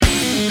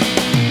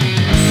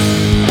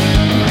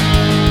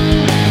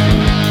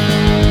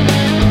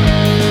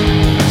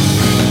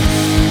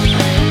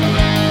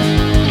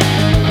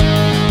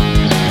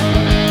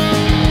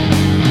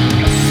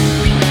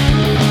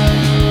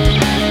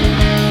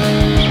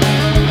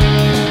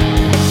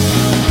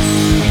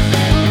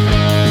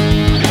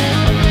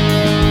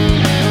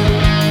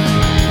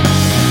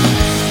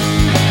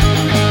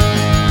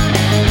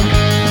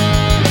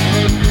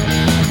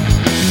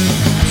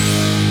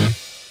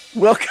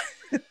Welcome.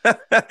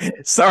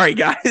 Sorry,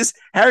 guys.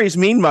 Harry's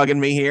mean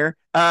mugging me here.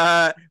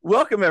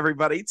 Welcome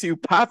everybody to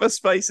Papa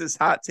Spice's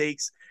Hot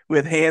Takes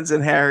with Hans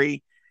and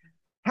Harry.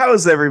 How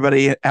is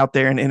everybody out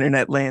there in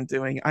internet land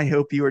doing? I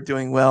hope you are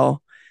doing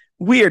well.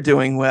 We are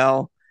doing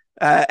well.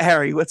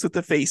 Harry, what's with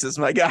the faces,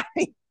 my guy?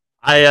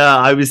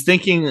 I was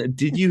thinking,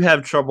 did you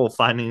have trouble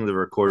finding the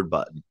record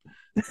button?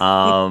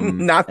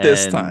 Not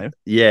this And time.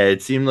 yeah,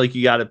 it seemed like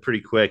you got it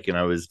pretty quick, and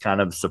I was kind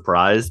of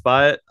surprised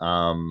by it.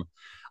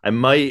 I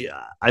might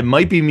I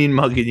might be mean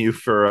mugging you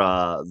for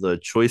the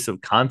choice of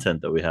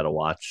content that we had to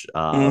watch for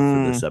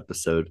Mm, this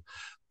episode.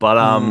 But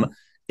mm.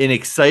 in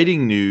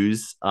exciting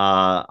news,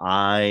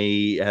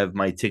 I have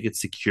my ticket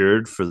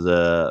secured for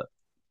the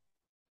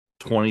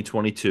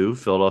 2022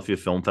 Philadelphia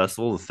Film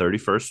Festival, the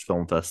 31st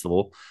Film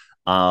Festival.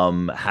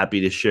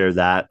 Happy to share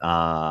that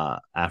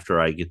after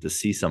I get to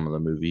see some of the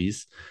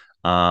movies.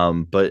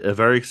 But a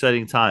very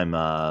exciting time.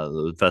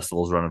 The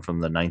festival is running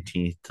from the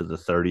 19th to the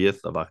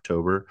 30th of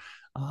October.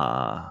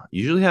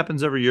 Usually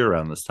happens every year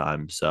around this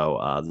time.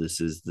 So this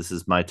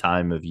is my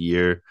time of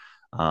year.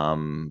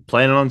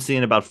 Planning on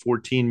seeing about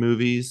 14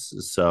 movies.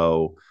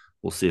 So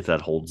we'll see if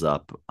that holds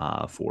up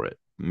for it.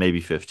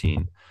 Maybe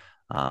 15.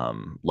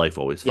 Life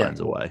always Yeah. finds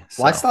a way.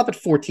 Why So, stop at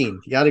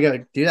 14? You got to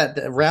go do that.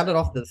 Round it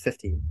off to the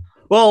 15.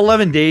 well,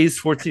 11 days,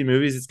 14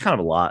 movies, it's kind of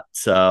a lot.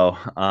 So,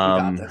 You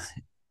got this.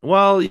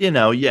 well,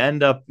 you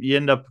end up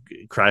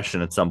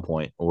crashing at some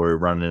point or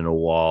running into a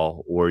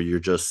wall, or you're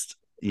just,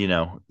 you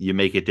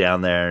make it down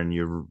there and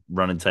you're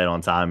running tight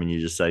on time and you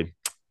just say,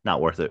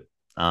 not worth it.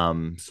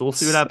 So we'll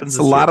see what happens It's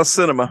a this lot year. of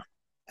cinema.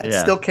 It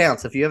Yeah. still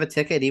counts. If you have a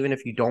ticket, even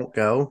if you don't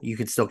go, you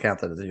could still count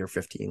that as your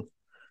 15. You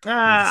just say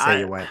I,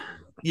 you went.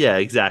 yeah,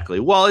 exactly.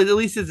 Well, at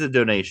least it's a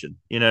donation.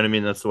 You know what I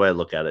mean? That's the way I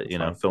look at it.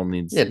 Fine. Film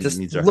needs Yeah, just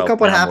needs our look help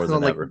up what now more happens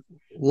than on ever.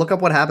 look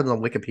up what happens on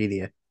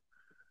Wikipedia.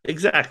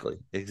 Exactly.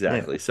 Yeah.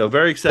 Exactly. So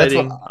very That's what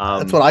exciting.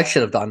 that's what I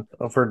should have done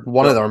for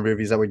one of our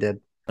movies that we did.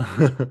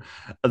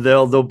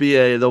 there'll be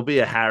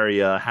a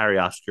Harry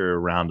Oscar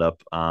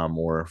roundup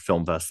or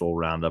film festival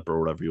roundup or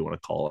whatever you want to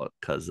call it,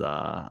 because the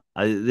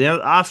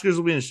Oscars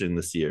will be interesting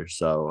this year.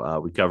 So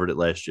we covered it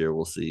last year.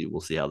 We'll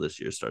see how this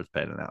year starts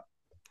panning out.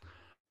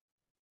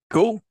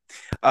 Cool.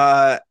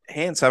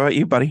 Hans, how about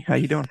you, buddy? How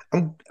you doing?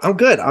 I'm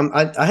good.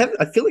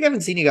 I feel like I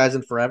haven't seen you guys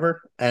in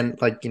forever, and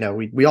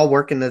we all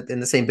work in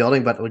the same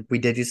building, but we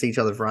did just see each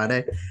other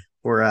Friday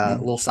for a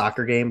little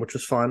soccer game, which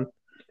was fun.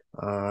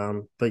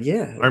 But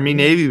yeah, Army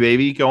Navy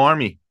baby, go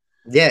Army.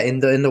 yeah, in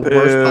the worst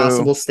Boo.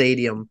 possible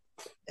stadium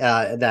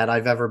that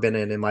I've ever been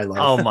in my life.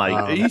 Oh my,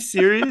 are you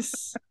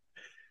serious?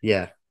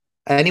 Yeah.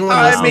 Anyone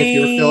I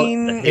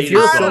listening, mean, if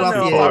you're a I don't know if I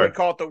Philadelphia, would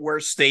call it the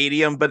worst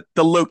stadium, but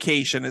the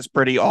location is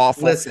pretty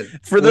awful. listen,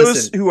 For those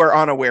listen. who are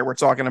unaware, we're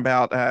talking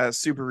about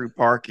Subaru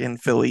Park in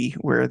Philly,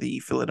 where the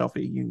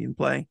Philadelphia Union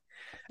play. If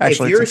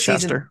Actually, you're it's a in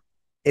season, Chester.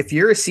 if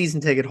you're a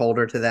season ticket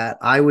holder to that,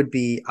 I'd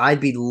be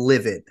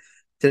livid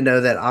to know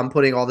that I'm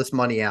putting all this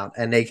money out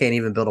and they can't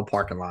even build a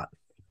parking lot.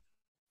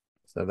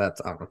 So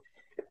that's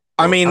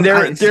I mean,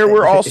 there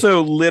were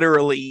also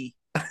literally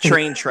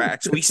train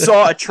tracks. We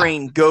saw a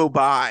train go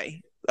by,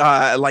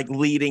 like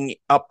leading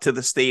up to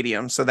the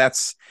stadium. So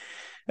that's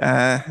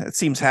it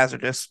seems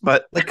hazardous,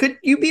 but like, could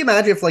you be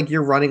imagine if like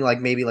you're running like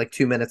maybe like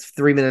 2 minutes,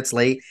 3 minutes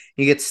late,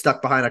 you get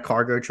stuck behind a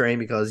cargo train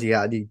because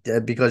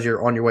because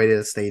you're on your way to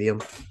the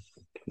stadium.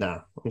 No,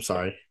 I'm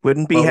sorry,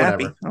 wouldn't be but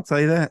happy. whatever. I'll tell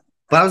you that.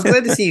 But I was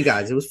glad to see you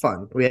guys. It was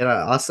fun. We had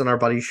us and our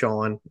buddy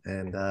Sean,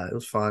 and it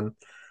was fun.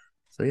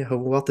 So yeah,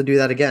 we'll have to do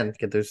that again.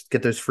 Get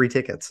those free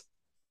tickets.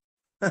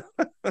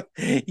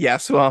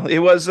 Yes, well, it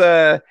was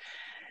the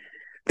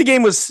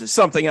game was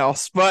something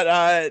else,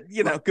 but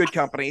good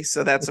company,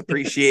 so that's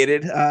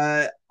appreciated.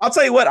 I'll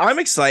tell you what, I'm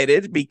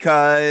excited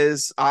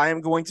because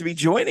I'm going to be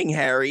joining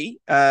Harry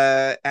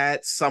at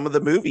some of the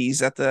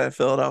movies at the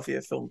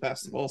Philadelphia Film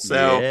Festival.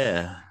 So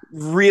Yeah.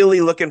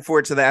 really looking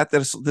forward to that.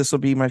 This will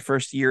be my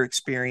first year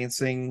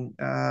experiencing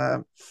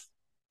the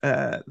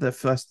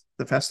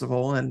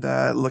festival, and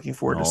looking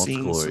forward to Oh, it's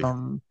seeing glory.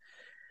 some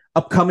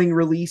upcoming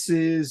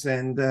releases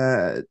and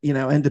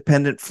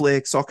independent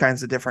flicks, all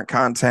kinds of different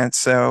content.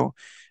 So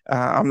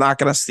I'm not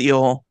going to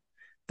steal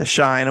the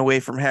shine away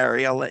from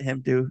Harry. I'll let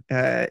him do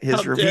How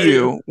his dare you?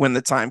 review when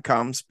the time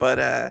comes. But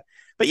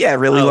yeah,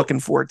 really Oh, looking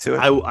forward to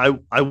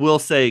it. I will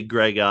say,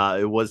 Greg,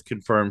 it was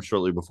confirmed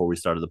shortly before we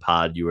started the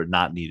pod you were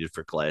not needed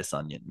for Glass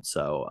Onion.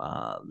 So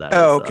that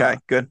Oh, is okay,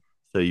 good.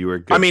 so you were I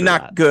good mean, for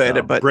not that. good,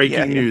 So, but yeah,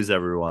 breaking news,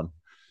 everyone.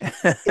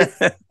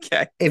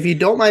 okay. If you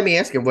don't mind me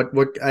asking,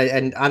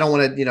 and I don't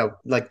want to,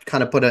 like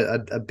kind of put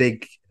a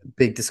big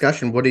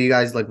discussion. What are you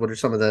guys like? What are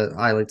some of the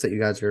highlights that you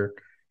guys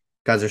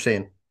are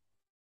seeing?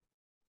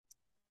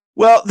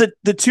 Well,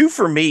 the two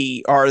for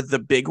me are the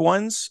big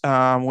ones,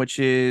 which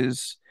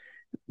is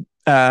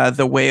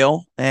the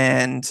whale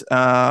and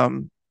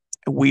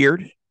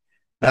Weird.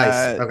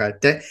 Nice. Uh, Okay.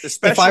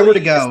 If I were to especially,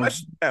 go,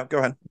 especially. Oh, go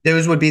ahead.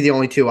 those would be the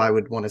only two I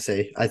would want to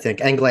see, I think,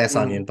 and Glass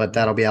Mhm. Onion, but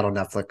that'll be out on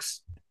Netflix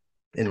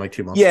in like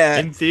 2 months. Yeah,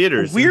 In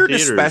theaters, Weird come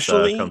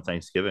especially.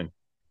 Thanksgiving.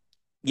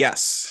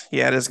 Yes,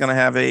 yeah, it is going to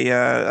have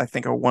I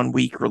think a 1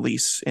 week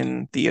release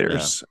in Yeah.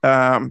 theaters.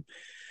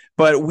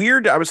 But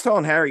Weird, I was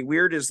telling Harry,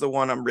 Weird is the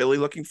one I'm really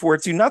looking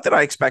forward to. Not that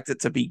I expect it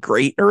to be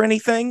great or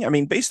anything. I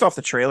mean, based off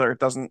the trailer, it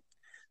doesn't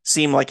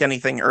seem like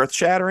anything earth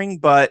shattering,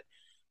 but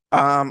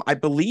I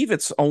believe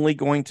it's only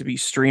going to be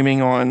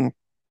streaming on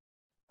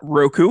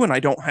Roku, and I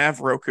don't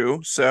have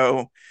Roku,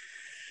 so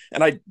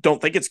and I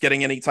don't think it's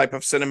getting any type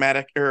of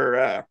cinematic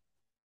or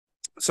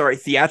sorry,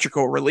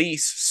 theatrical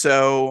release.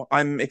 So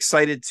I'm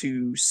excited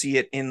to see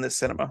it in the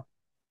cinema.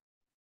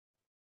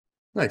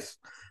 Nice.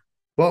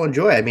 Well,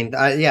 enjoy. I mean,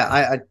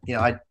 I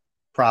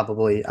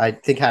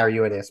think Harry,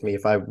 you had asked me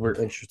if I were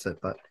interested,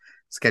 but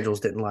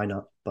schedules didn't line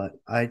up. But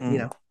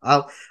Mm.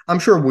 I'm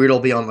sure Weird will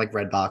be on like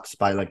Redbox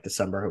by like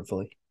December.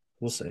 Hopefully,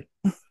 we'll see.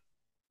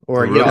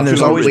 Or Roku And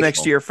there's I'll, always original.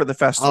 next year for the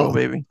festival,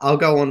 baby. I'll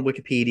go on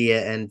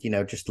Wikipedia and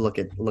just look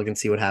and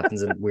see what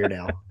happens in Weird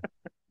Al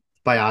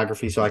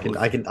biography, so I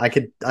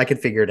can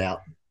figure it out.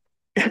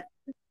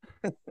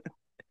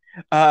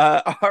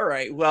 All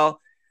right. Well,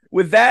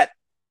 with that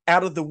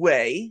out of the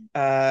way,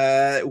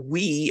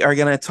 we are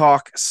gonna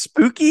talk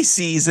spooky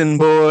season,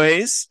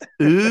 boys.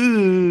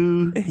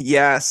 Ooh.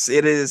 Yes,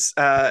 it is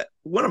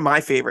one of my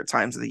favorite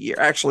times of the year.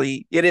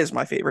 Actually, it is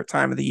my favorite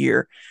time of the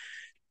year.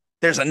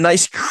 There's a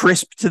nice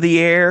crisp to the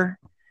air.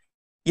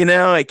 You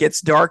know, it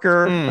gets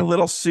darker a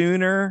little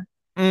sooner.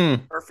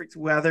 Perfect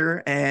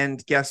weather.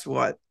 And guess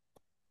what?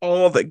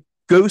 All the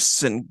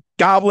ghosts and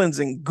goblins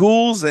and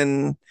ghouls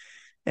and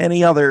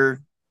any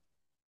other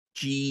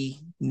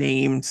G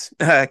named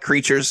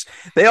creatures,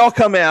 they all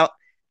come out.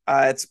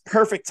 It's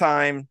perfect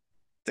time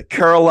to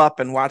curl up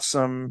and watch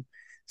some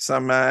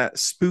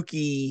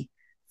spooky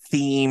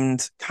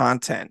themed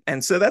content.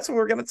 And so that's what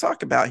we're going to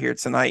talk about here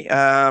tonight.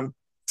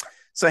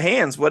 So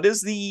Hans, what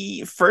is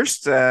the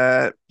first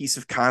piece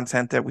of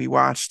content that we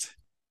watched?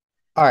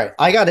 All right,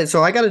 I got it.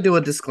 So I got to do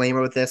a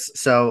disclaimer with this.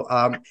 So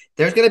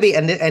there's going to be,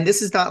 and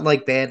this is not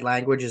like bad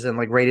languages and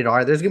like rated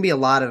R. There's going to be a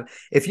lot of,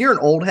 if you're an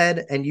old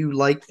head and you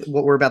like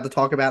what we're about to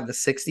talk about in the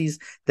 60s,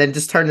 then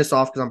just turn this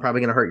off because I'm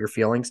probably going to hurt your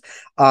feelings.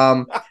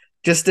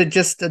 Just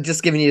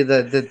giving you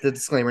the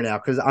disclaimer now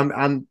because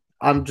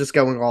I'm just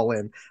going all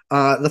in.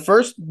 The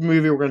first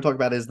movie we're going to talk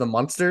about is The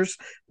Munsters,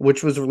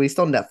 which was released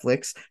on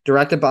Netflix,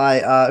 directed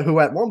by who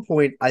at one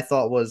point I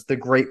thought was the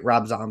great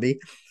Rob Zombie.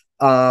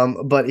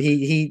 But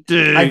he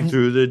dig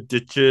through the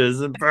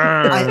ditches and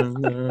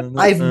burn.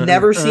 I've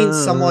never seen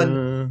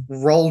someone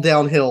roll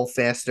downhill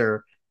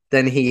faster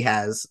than he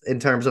has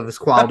in terms of his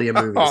quality of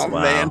movies. Oh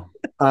man,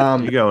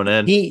 you're going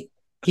in.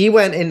 He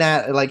went in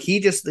that like he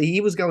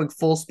was going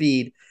full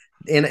speed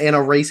in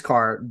a race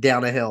car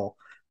down a hill.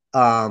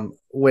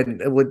 When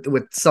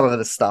with some of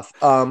this stuff.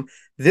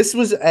 This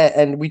was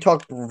and we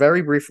talked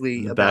very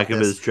briefly the about back of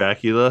his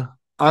Dracula.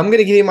 I'm going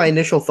to give you my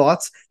initial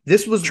thoughts.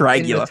 This was Dragula.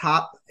 in the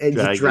top.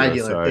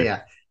 Dragula, sorry.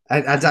 Yeah.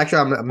 That's actually,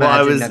 I'm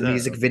imagining that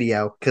music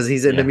video because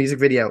he's in the music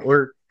video.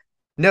 Or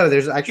no,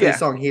 there's actually a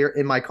song Here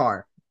in My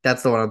Car.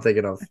 That's the one I'm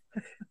thinking of.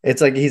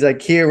 It's like he's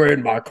like, here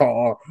in my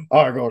car.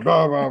 I go,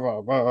 blah, blah,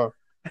 blah,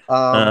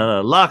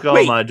 blah. Lock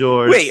all my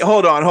doors. Wait,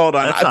 hold on.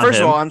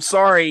 First of all, I'm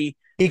sorry.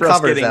 He for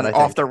us covers getting that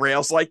off the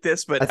rails like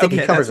this, but I think he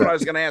covers that's what I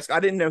was going to ask. I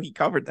didn't know he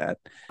covered that.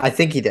 I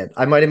think he did.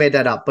 I might have made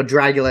that up, but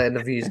Dragula in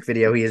the music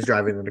video, he is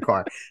driving in the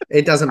car.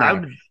 It doesn't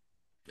matter.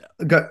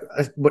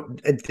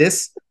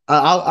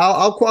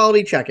 I'll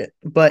quality check it,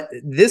 but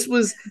this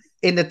was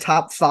in the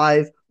top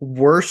 5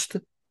 worst.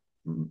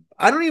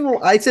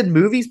 I said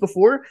movies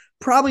before,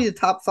 probably the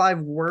top 5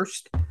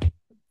 worst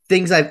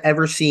things I've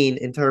ever seen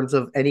in terms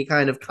of any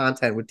kind of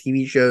content with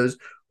TV shows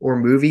or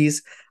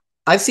movies.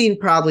 I've seen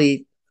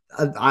probably.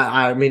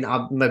 I mean,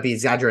 I might be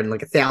exaggerating,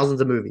 like thousands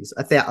of movies,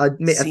 a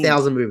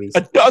thousand movies,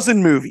 a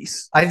dozen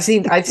movies. I've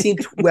seen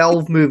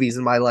 12 movies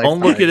in my life. Don't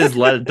look at his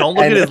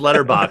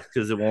letterbox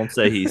because it won't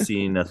say he's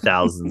seen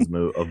thousands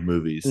of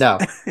movies. No,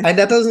 and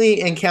that doesn't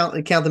even count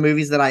the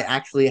movies that I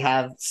actually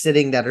have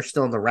sitting that are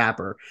still in the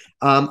wrapper.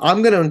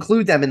 I'm going to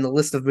include them in the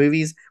list of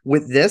movies.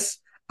 With this,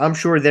 I'm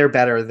sure they're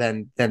better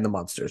than The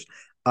Munsters.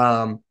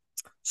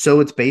 So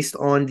it's based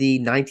on the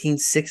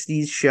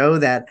 1960s show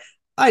that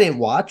I didn't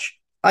watch.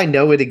 I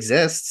know it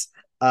exists,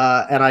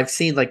 and I've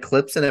seen like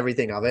clips and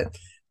everything of it.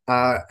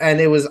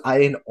 And it was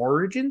an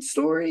origin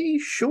story,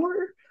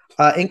 sure,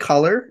 in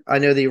color. I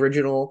know the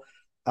original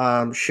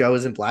show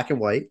is in black and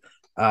white,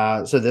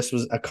 so this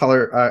was a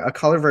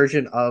color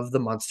version of The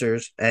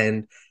Munsters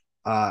and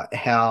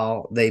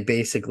how they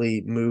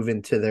basically move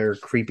into their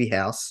creepy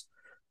house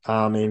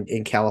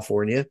in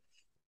California.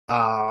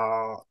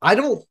 I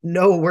don't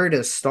know where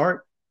to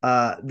start.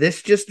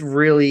 This just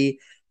really.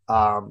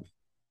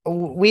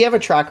 We have a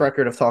track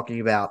record of talking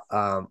about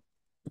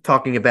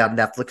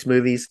Netflix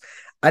movies.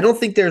 I don't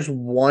think there's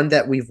one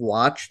that we've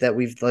watched that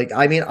we've like.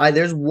 I mean,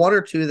 there's one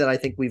or two that I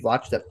think we've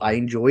watched that I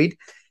enjoyed.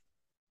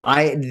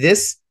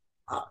 This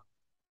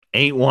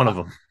ain't one of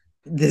them.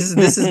 This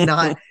is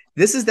not.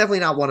 This is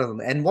definitely not one of them.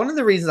 And one of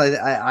the reasons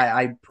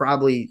I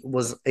probably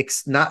was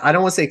not. I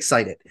don't want to say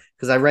excited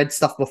because I read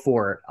stuff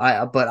before.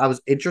 But I was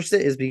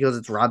interested is because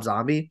it's Rob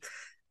Zombie,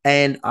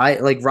 and I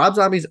like Rob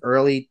Zombie's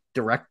early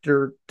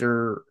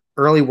their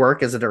early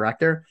work as a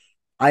director,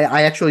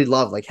 I actually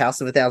love like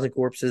House of a Thousand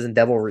Corpses and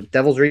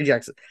Devil's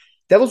Rejects.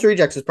 Devil's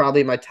Rejects is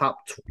probably my top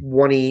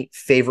 20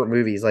 favorite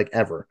movies like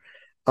ever.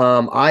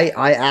 I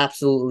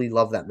absolutely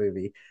love that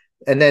movie.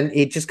 And then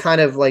it just kind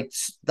of like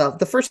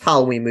the first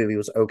Halloween movie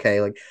was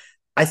okay. Like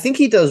I think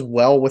he does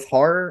well with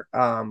horror,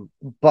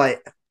 but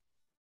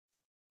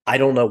I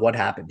don't know what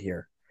happened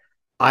here.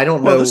 I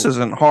don't Well, know. this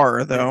isn't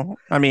horror, though.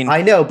 I mean,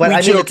 I know, but we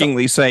I mean,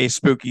 jokingly say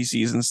spooky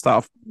season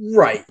stuff,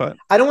 right. but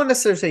I don't want to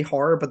necessarily say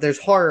horror, but there's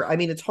horror. I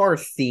mean, it's horror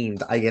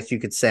themed, I guess you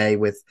could say,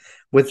 with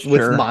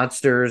Sure.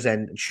 monsters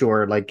and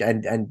sure, like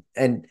and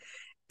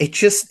it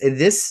just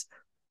this.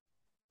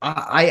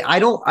 I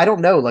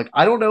don't know. Like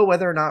I don't know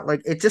whether or not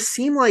like it just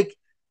seemed like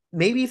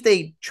maybe if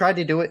they tried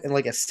to do it in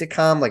like a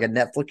sitcom, like a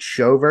Netflix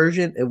show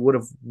version, it would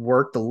have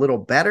worked a little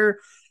better.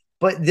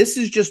 But this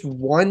is just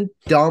one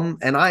dumb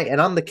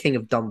I'm the king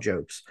of dumb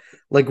jokes.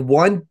 Like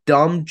one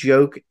dumb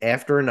joke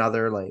after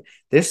another. Like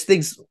this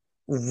thing's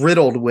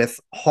riddled with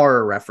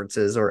horror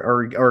references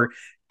or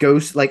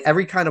ghost, like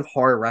every kind of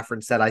horror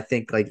reference that I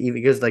think like even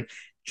because like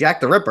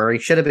Jack the Ripper, he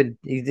should have been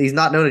he's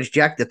not known as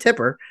Jack the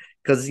Tipper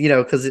because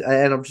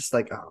and I'm just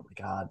like, oh my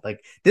god,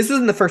 like this was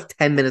in the first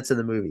 10 minutes of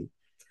the movie.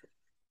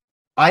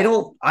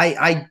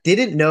 I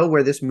didn't know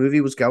where this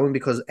movie was going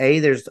because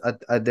there's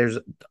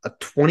a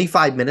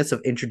 25 minutes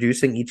of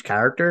introducing each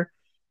character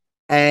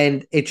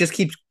and it just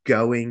keeps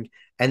going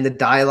and the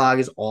dialogue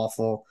is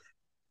awful.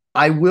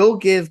 I will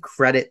give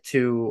credit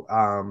to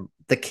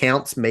the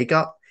Count's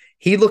makeup.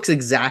 He looks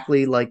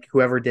exactly like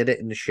whoever did it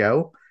in the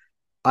show.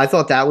 I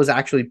thought that was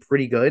actually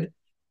pretty good.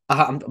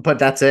 But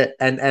that's it.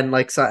 And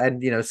like so,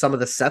 and some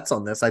of the sets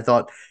on this I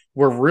thought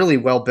were really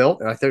well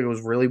built and I think it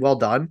was really well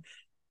done.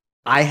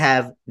 I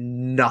have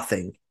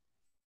nothing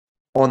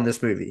on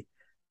this movie.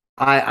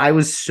 I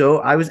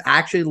was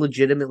actually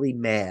legitimately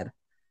mad.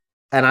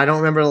 And I don't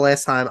remember the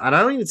last time, and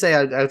I don't even say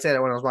I would say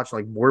that when I was watching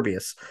like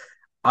Morbius.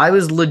 I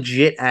was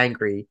legit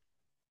angry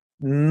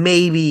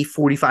maybe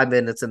 45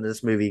 minutes in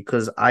this movie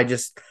because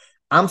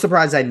I'm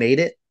surprised I made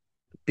it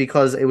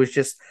because it was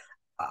just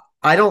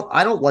I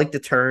don't like to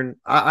turn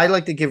I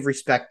like to give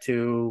respect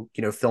to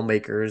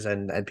filmmakers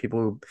and people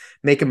who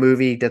make a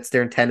movie that's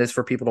their intent is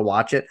for people to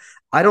watch it.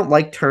 I don't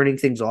like turning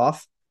things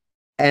off,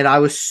 and I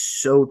was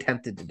so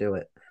tempted to do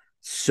it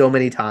so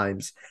many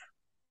times.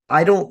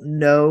 I don't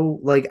know,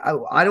 like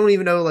I don't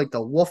even know, like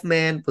the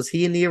Wolfman, was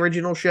he in the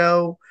original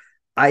show?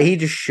 He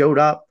just showed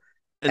up,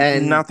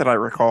 and not that I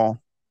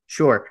recall.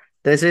 sure,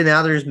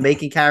 now they're just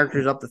making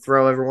characters up to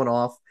throw everyone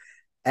off,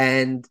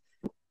 and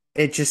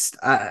it just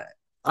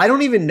I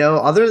don't even know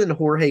other than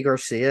Jorge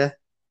Garcia.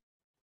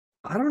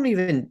 I don't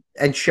even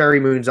and Sherry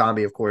Moon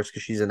Zombie, of course,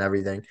 because she's in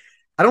everything.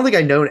 I don't think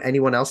I know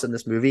anyone else in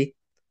this movie.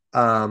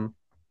 Um,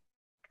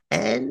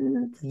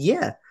 and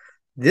yeah,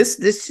 this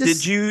just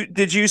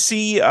Did you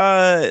see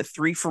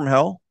Three from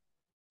Hell?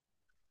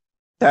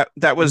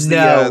 That was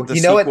no. the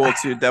You know what? sequel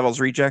to Devil's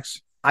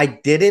Rejects. I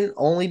didn't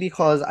only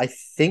because I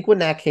think when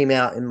that came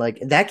out and like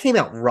that came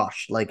out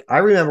rushed. Like I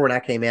remember when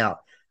that came out,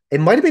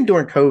 it might have been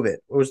during COVID.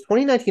 It was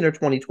 2019 or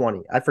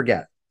 2020. I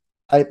forget.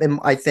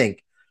 I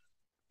think.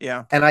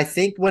 Yeah. And I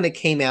think when it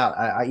came out,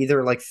 I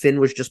either like Finn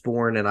was just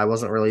born and I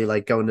wasn't really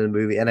like going to the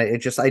movie, and I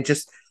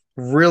just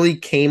really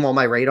came on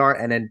my radar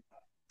and then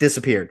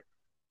disappeared.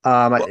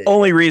 Well,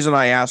 only reason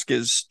I ask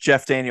is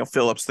Jeff Daniel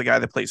Phillips, the guy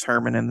that plays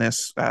Herman in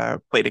this,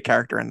 played a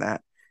character in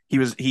that.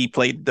 He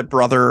played the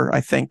brother,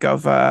 I think,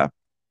 of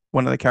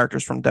one of the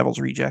characters from Devil's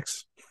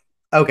Rejects.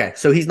 Okay,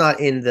 so he's not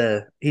in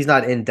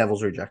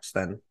Devil's Rejects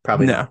then.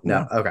 Probably No.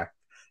 no. Okay.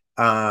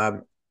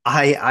 I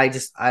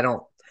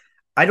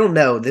don't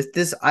know.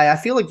 I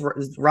feel like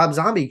Rob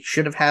Zombie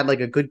should have had like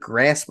a good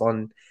grasp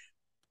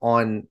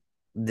on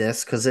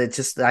this because it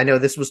just I know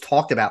this was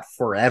talked about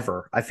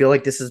forever. I feel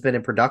like this has been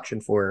in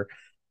production for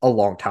a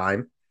long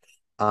time.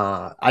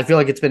 I feel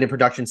like it's been in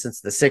production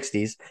since the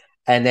 60s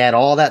and they had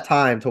all that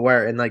time to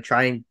wear and like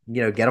try and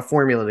get a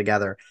formula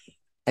together.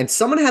 And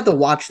someone had to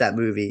watch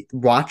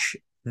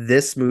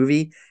this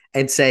movie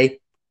and say,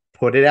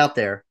 put it out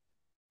there.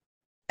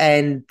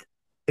 And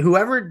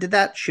whoever did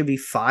that should be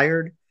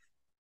fired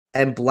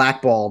and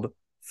blackballed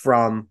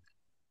from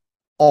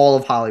all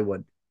of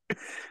Hollywood.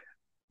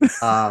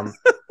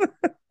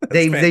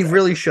 They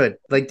really should.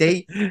 Like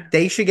they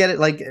should get it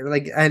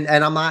and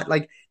I'm not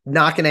like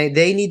knocking it.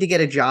 They need to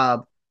get a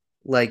job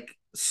like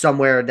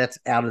somewhere that's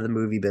out of the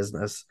movie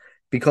business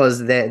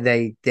because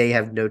they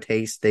have no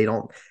taste. They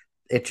don't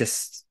it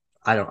just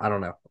I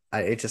don't know.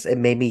 It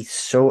made me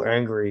so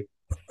angry.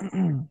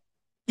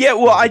 Yeah,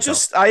 well,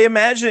 I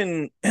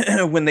imagine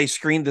when they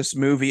screened this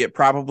movie, it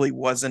probably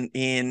wasn't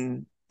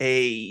in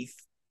a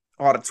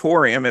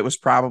auditorium. It was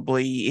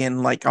probably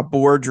in like a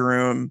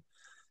boardroom,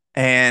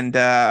 and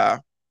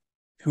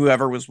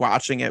whoever was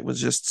watching it was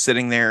just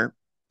sitting there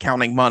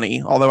counting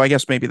money. Although I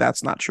guess maybe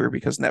that's not true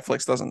because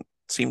Netflix doesn't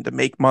seem to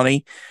make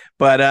money.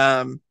 But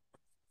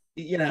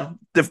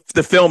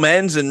the film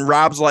ends and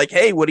Rob's like,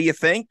 "Hey, what do you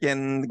think?"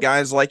 And the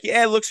guy's like,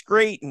 "Yeah, it looks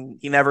great." And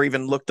he never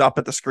even looked up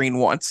at the screen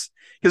once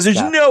because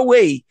there's no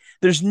way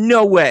there's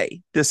no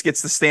way this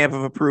gets the stamp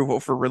of approval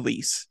for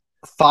release.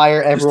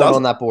 Fire everyone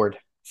on that board.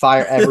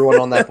 Fire everyone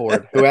on that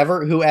board.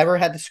 Whoever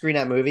had to screen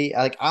that movie.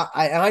 Like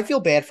I feel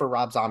bad for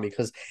Rob Zombie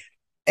because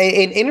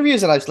in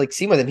interviews that I've like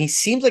seen with him, he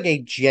seems like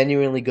a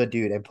genuinely good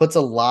dude and puts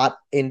a lot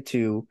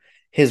into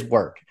his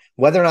work.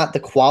 Whether or not the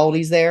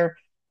quality's there,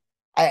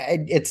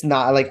 it's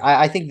not like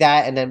I think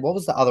that. And then what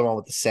was the other one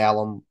with the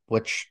Salem,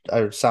 which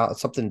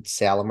something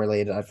Salem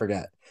related? I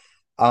forget.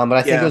 But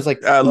I think it was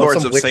like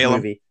Lords some of witch Salem.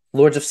 movie,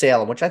 Lords of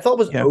Salem, which I thought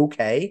was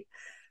okay.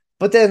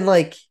 But then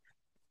like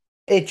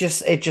it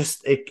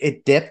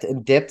dipped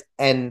and dipped,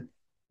 and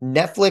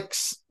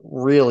Netflix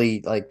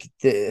really like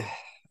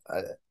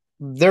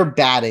they're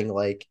batting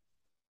like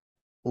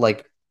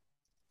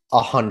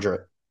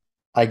 100,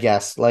 I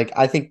guess. Like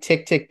I think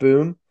Tick Tick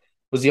Boom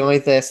was the only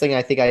thing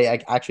I think I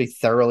actually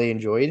thoroughly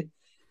enjoyed,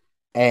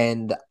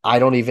 and I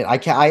don't even I'm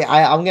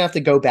gonna have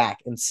to go back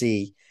and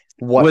see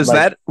what was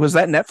that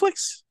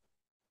Netflix?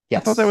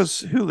 Yes. I thought that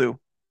was Hulu.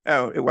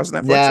 Oh, it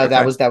wasn't Netflix. No, okay.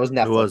 that was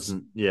Netflix. It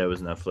wasn't. Yeah, it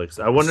was Netflix.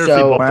 I wonder if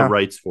they bought the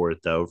rights for it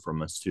though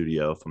from a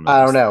studio.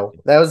 I don't know.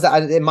 That was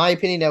in my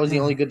opinion that was the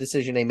only good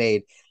decision they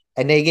made,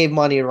 and they gave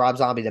money to Rob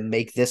Zombie to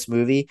make this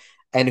movie.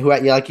 And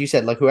like you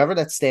said, like whoever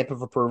that stamp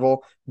of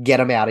approval, get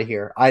them out of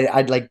here.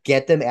 I'd like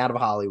get them out of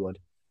Hollywood.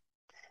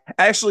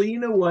 Actually, you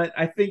know what?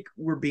 I think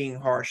we're being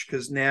harsh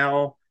because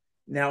now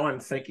I'm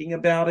thinking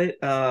about it.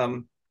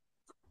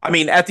 I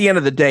mean, at the end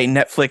of the day,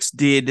 Netflix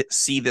did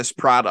see this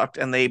product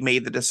and they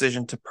made the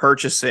decision to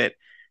purchase it.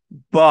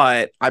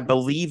 But I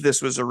believe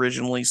this was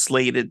originally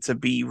slated to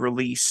be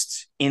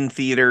released in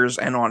theaters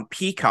and on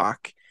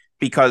Peacock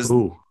because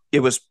it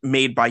was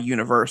made by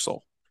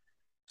Universal.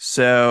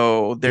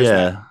 So there's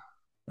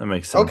that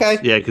makes sense. Okay.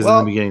 Yeah, because in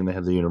the beginning they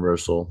had the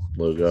Universal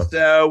logo.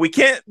 So we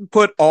can't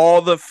put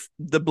all the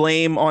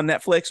blame on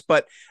Netflix,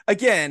 but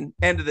again,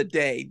 end of the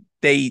day,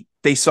 they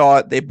saw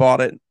it, they bought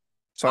it.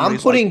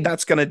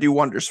 That's going to do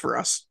wonders for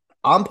us.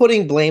 I'm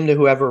putting blame to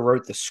whoever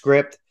wrote the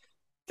script.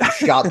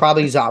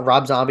 Probably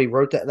Rob Zombie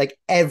wrote that. Like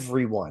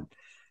everyone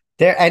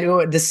there,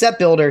 and the set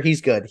builder,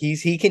 he's good.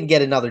 He can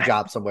get another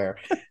job somewhere.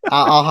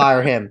 I'll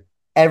hire him.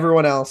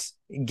 Everyone else,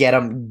 get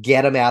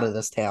him out of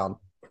this town.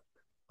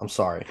 I'm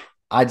sorry.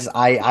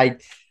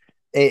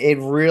 It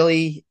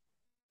really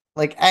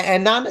like,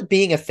 and not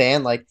being a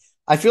fan. Like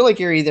I feel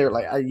like you're either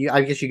like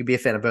I guess you could be a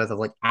fan of both of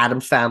like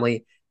Addams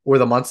Family or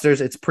the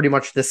Munsters. It's pretty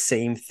much the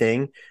same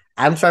thing.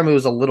 Addams Family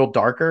was a little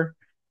darker,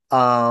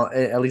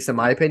 at least in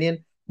my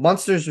opinion.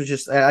 Munsters was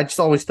just I just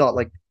always thought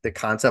like the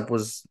concept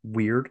was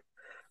weird,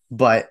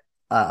 but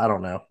I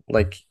don't know.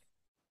 Like,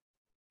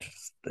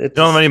 you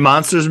know how many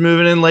monsters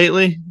moving in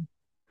lately?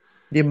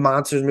 The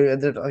monsters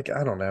moving. Like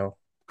I don't know.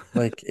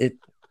 Like it.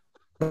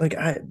 Like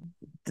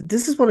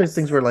this is one of those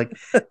things where like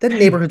that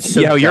neighborhood's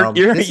so dumb.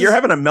 You're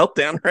having a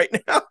meltdown right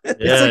now.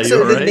 Yeah, like,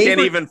 so right. Can't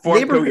even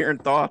form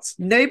coherent thoughts.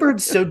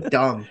 Neighborhood's so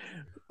dumb.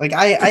 Like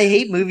I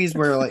hate movies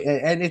where like,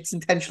 and it's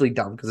intentionally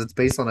dumb because it's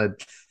based on a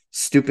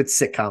stupid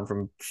sitcom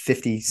from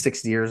 50,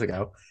 60 years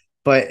ago.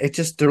 But it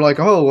just they're like,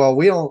 oh well,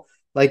 we don't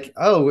like.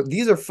 Oh,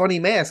 these are funny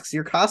masks.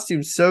 Your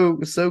costume's so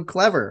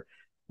clever.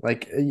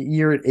 Like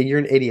you're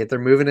an idiot. They're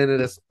moving into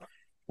this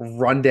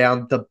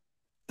rundown the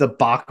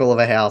debacle of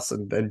a house,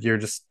 and you're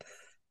just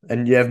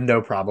and you have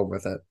no problem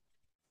with it.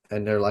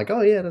 And they're like,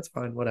 oh yeah, that's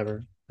fine,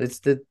 whatever.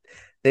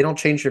 They don't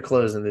change your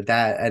clothes and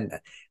and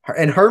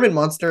Herman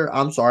Munster.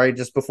 I'm sorry,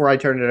 just before I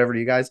turn it over to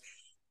you guys.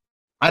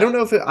 I don't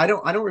know if I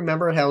don't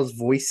remember how his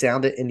voice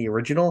sounded in the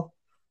original.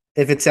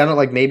 If it sounded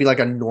like maybe like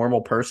a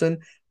normal person,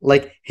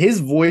 like his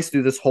voice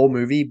through this whole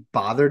movie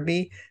bothered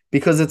me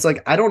because it's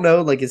like, I don't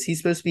know, like, is he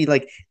supposed to be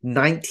like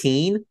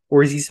 19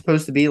 or is he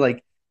supposed to be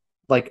like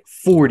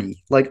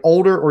 40, like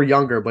older or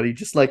younger? But he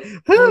just like,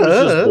 just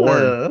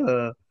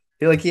born.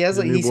 Like he has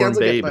like he sounds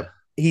like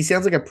he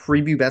sounds like a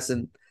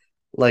prepubescent,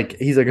 like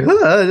he's like, and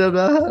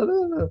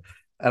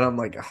I'm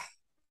like,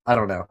 I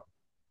don't know.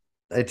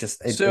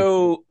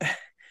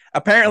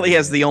 Apparently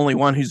as the only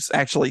one who's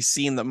actually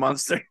seen the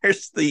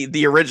Munsters,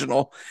 the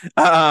original.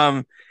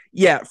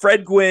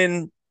 Fred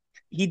Gwynne,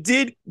 he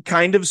did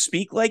kind of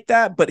speak like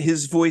that, but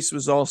his voice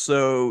was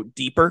also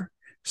deeper.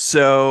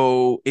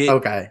 So it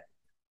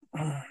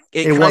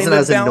wasn't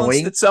as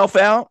annoying itself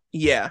out.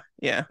 Yeah.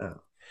 Oh.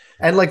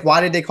 And like, why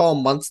did they call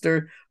him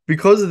Munster?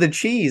 Because of the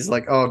cheese.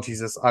 Like, oh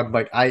Jesus, I'm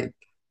like,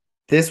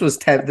 this was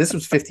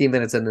 15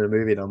 minutes into the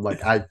movie, and I'm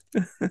like, I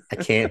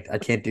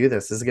can't do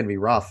this. This is gonna be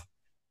rough.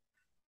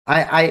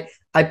 I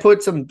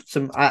put some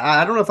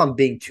I don't know if I'm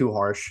being too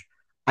harsh.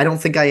 I don't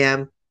think I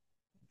am.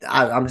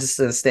 I'm just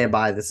gonna stand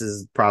by. This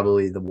is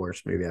probably the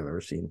worst movie I've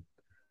ever seen.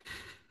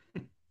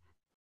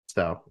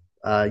 So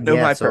no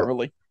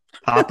hyperbole.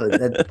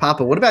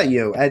 Papa, what about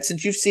you?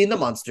 Since you've seen the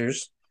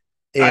Munsters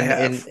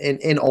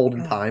in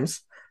olden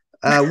times,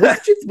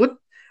 what did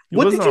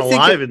you think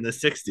alive in the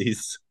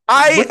 60s?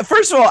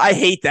 First of all, I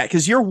hate that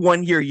because you're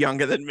 1 year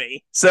younger than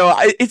me, so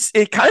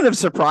it kind of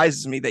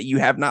surprises me that you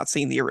have not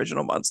seen the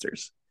original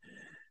Munsters.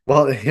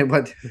 Well,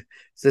 but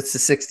it's the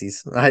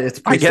 60s.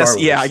 It's I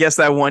guess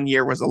that 1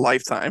 year was a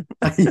lifetime.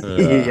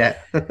 Yeah.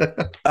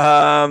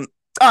 All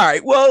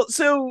right. Well,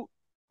 so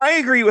I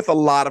agree with a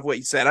lot of what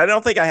you said. I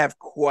don't think I have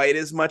quite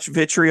as much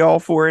vitriol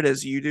for it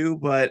as you do,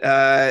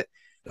 I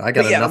got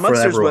yeah, the enough for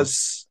Munsters everyone.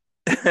 was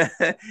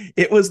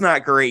it was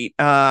not great.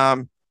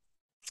 The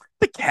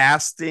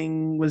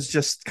casting was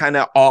just kind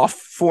of off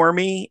for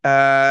me.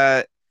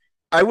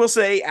 I will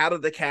say, out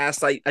of the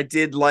cast, I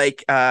did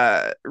like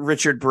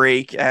Richard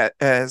Brake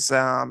as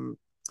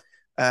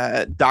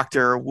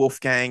Dr.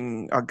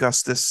 Wolfgang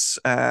Augustus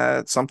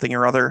something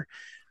or other.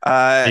 He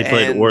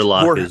played And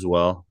Orlok as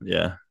well.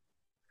 Yeah.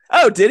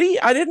 Oh, did he?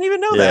 I didn't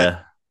even know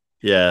that.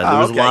 Yeah. Yeah. There Oh,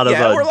 was a okay. lot of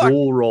Yeah,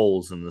 dual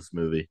roles in this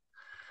movie.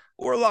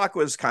 Orlok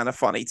was kind of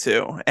funny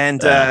too,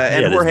 and He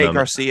had his Jorge moment.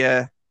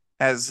 Garcia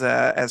as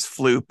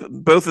Floop.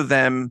 Both of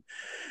them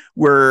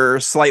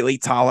were slightly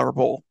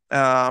tolerable,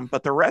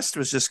 but the rest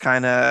was just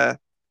kind of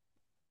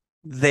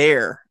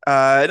there.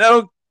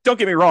 No, don't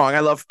get me wrong. I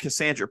love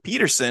Cassandra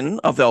Peterson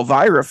of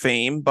Elvira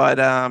fame, but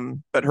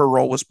her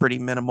role was pretty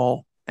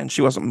minimal, and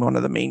she wasn't one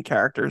of the main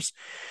characters.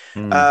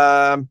 Mm.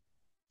 Um,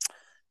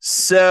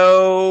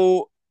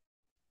 so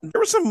there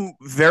were some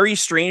very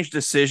strange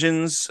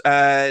decisions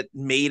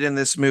made in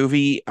this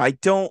movie. I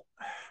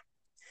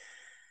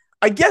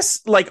guess,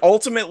 like,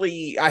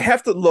 ultimately I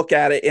have to look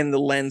at it in the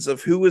lens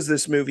of who was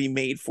this movie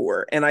made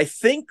for. And I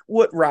think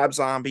what Rob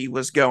Zombie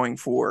was going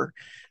for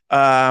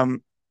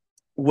um,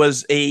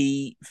 was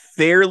a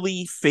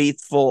fairly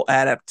faithful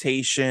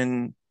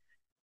adaptation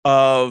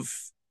of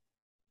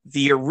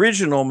the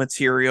original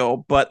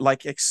material, but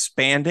like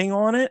expanding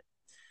on it.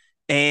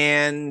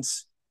 And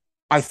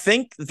I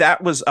think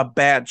that was a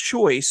bad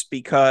choice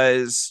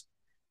because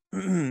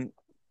the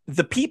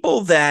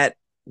people that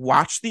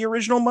watch the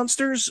original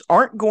Munsters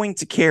aren't going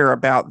to care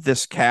about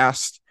this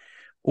cast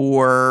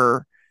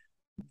or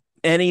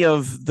any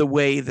of the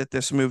way that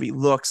this movie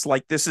looks.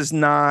 Like, this is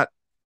not,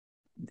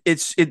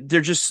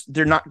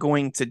 they're not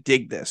going to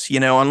dig this,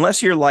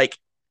 unless you're like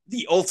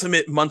the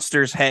ultimate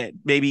Munsters head.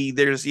 Maybe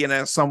there's,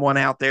 someone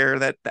out there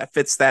that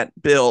fits that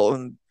bill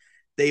and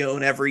they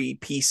own every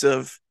piece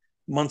of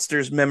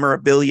Munsters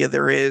memorabilia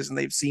there is, and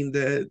they've seen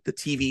the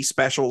TV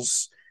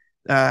specials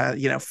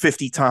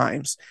 50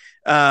 times.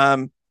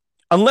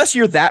 Unless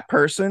you're that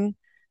person,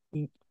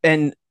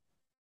 and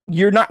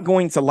you're not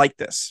going to like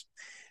this.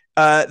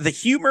 The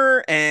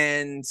humor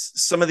and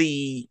some of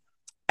the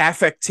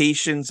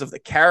affectations of the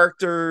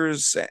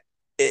characters,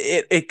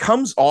 it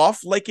comes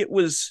off like it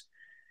was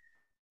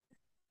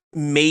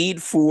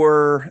made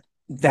for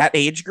that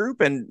age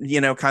group, and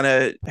kind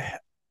of,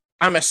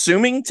 I'm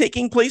assuming,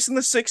 taking place in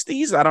the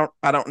 60s.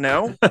 I don't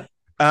know.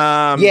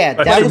 Yeah,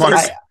 that Question was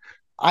mark.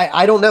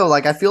 I don't know.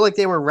 Like, I feel like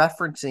they were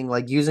referencing,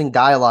 like, using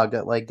dialogue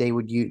that, like, they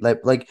would use,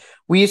 like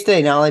we used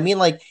to. Now, I mean,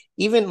 like,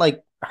 even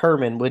like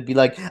Herman would be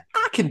like,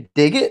 "I can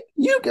dig it.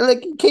 You can,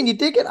 like, can you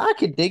dig it? I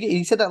can dig it."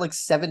 He said that like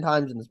 7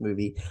 times in this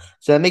movie,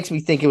 so that makes me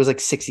think it was like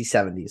 60s,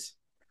 70s.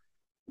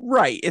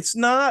 Right. It's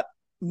not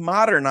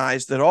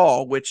modernized at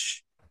all,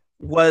 which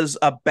was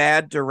a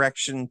bad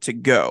direction to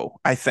go,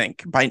 I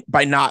think,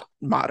 by not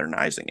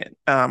modernizing it.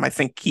 I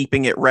think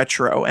keeping it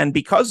retro. And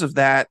because of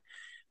that,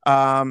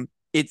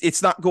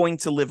 it's not going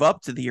to live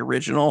up to the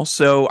original.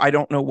 So I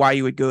don't know why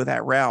you would go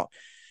that route.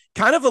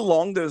 Kind of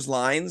along those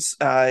lines,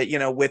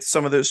 with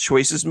some of those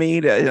choices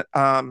made,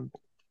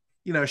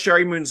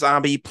 Sherry Moon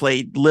Zombie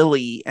played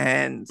Lily,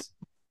 and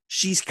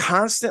she's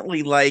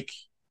constantly like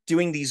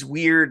doing these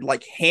weird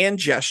like hand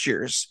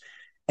gestures,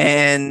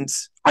 and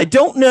I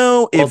don't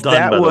know Well if done,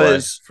 that by the way,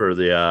 was for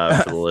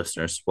the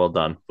listeners. Well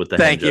done with the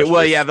hand thank you.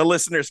 Well, gestures. yeah, the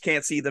listeners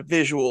can't see the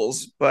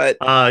visuals, but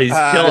He's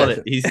killing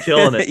it. He's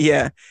killing it.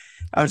 yeah,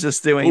 I was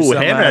just doing Ooh,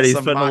 Hanratty's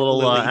some putting a mock little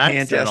Lily hand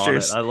accent on it.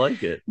 gestures. I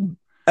like it.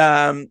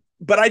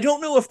 But I don't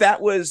know if that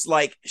was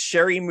like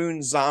Sherry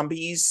Moon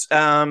Zombie's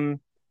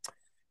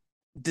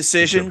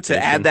decision to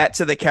add that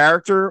to the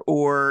character,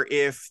 or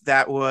if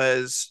that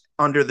was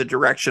under the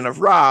direction of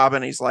Rob,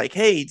 and he's like,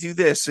 "Hey, do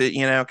this,"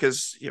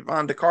 because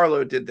Yvonne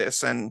DiCarlo did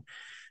this, and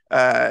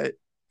I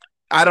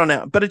don't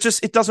know, but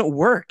it doesn't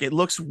work. It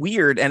looks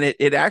weird, and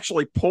it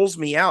actually pulls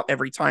me out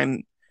every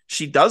time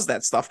she does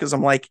that stuff, because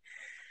I'm like,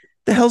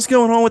 the hell's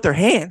going on with their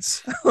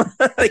hands?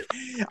 Like,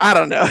 I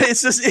don't know.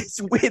 It's just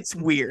it's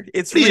weird.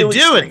 It's What are really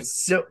you doing? strange.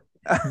 So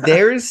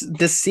there's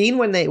the scene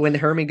when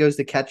Herman goes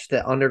to catch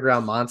the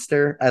underground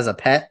monster as a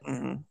pet,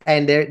 Mhm.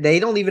 and they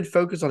don't even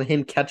focus on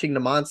him catching the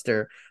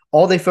monster.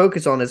 All they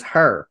focus on is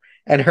her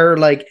and her,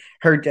 like,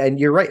 her, and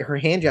you're right, her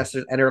hand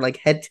gestures and her like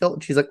head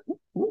tilt. She's like,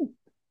 ooh,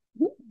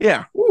 ooh,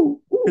 Yeah,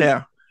 ooh, ooh.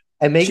 yeah.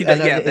 And make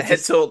The head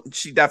tilt.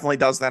 She definitely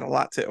does that a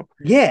lot too.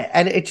 yeah,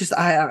 and it just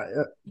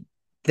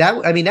that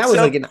was So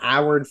like an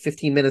hour and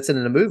 15 minutes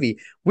into the movie.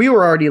 We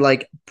were already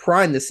like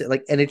primed this,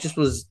 like, and it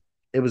was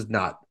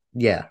not.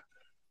 Yeah.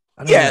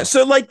 I don't yeah, know.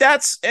 so like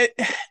that's it.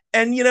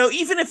 And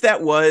even if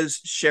that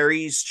was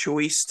Sherry's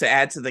choice to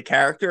add to the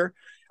character,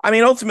 I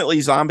mean,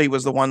 ultimately Zombie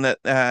was the one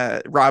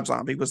that Rob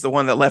Zombie was the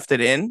one that left it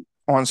in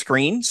on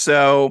screen.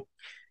 So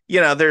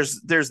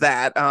there's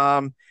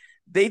that.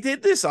 They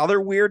did this other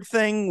weird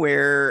thing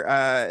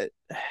where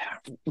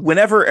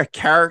whenever a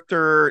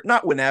character,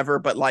 not whenever,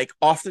 but like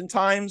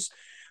oftentimes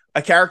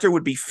a character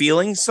would be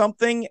feeling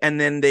something, and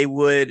then they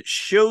would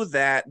show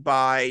that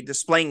by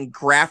displaying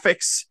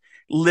graphics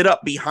lit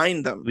up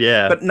behind them.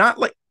 Yeah. But not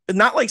like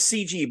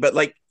CG, but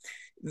like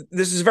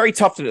this is very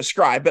tough to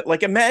describe, but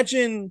like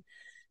imagine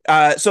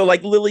so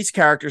like Lily's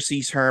character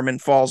sees Herman,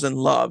 falls in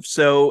love.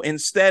 So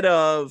instead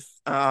of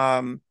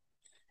I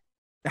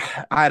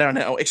don't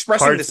know,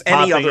 expressing Hearts this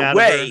any popping other out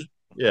of her. way,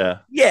 Yeah.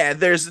 yeah,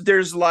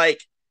 there's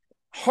like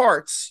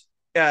hearts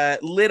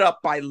lit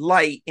up by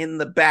light in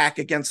the back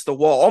against the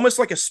wall, almost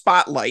like a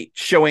spotlight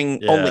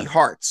showing Yeah. only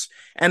hearts,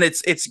 and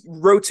it's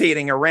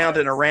rotating around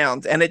and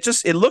around, and it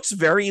looks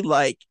very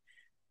like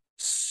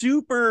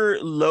super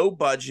low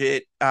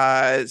budget,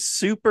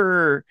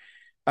 super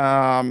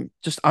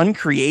just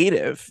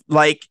uncreative.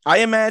 Like I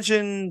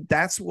imagine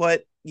that's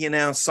what,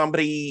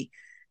 somebody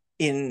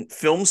in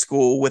film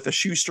school with a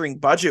shoestring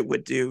budget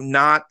would do,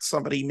 not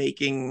somebody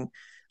making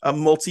a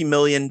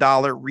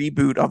multi-million-dollar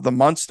reboot of the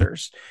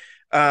Munsters.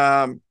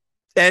 And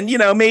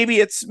maybe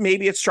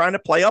it's trying to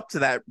play up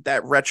to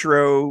that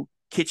retro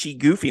kitschy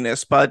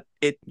goofiness, but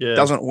it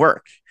doesn't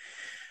work.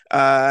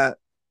 I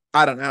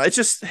don't know. It's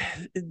just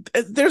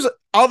there's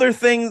other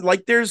things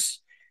like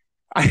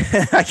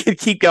I could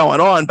keep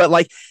going on, but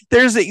like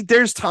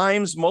there's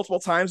times,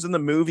 multiple times in the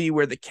movie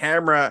where the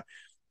camera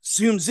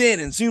zooms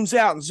in and zooms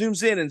out and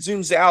zooms in and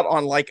zooms out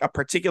on like a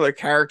particular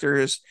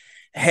character's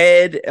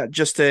head,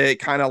 just to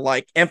kind of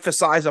like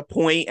emphasize a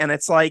point, and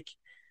it's like,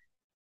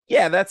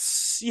 yeah,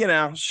 that's,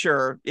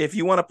 sure, if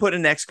you want to put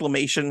an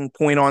exclamation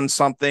point on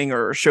something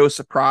or show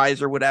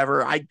surprise or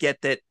whatever, I get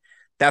that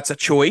that's a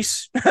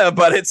choice,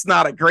 but it's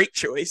not a great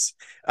choice.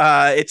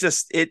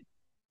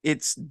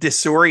 It's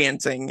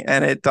disorienting,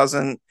 and it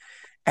doesn't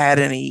add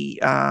any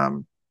I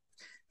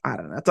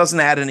don't know, it doesn't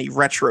add any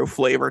retro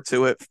flavor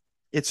to it.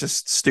 It's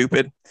just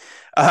stupid.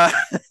 So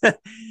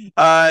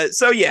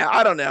yeah,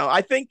 I don't know.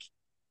 I think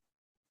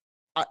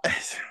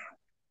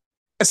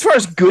as far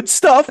as good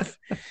stuff,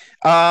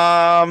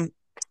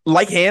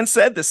 like Han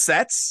said, the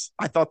sets,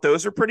 I thought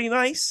those are pretty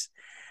nice.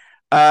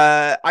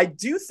 I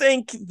do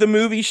think the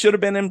movie should have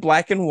been in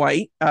black and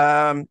white.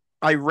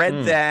 I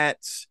read that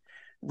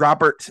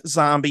Robert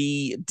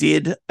Zombie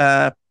did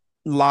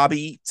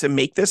lobby to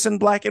make this in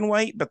black and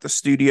white, but the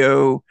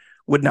studio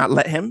would not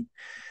let him.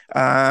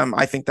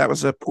 I think that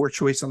was a poor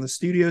choice on the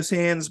studio's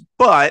hands,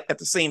 but at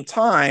the same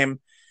time,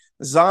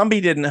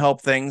 Zombie didn't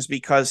help things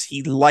because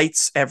he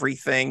lights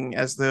everything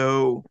as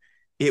though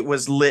it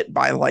was lit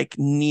by like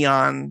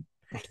neon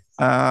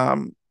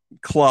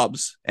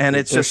clubs, and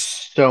it's There's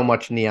just so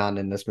much neon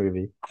in this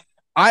movie.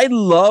 I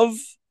love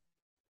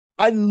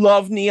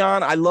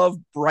neon. I love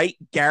bright,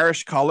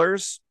 garish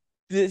colors.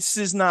 This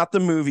is not the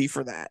movie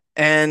for that,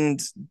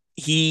 and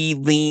he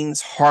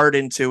leans hard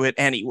into it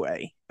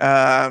anyway.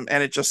 And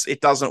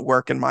it doesn't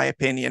work, in my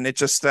opinion. It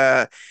just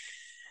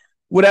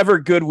whatever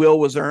goodwill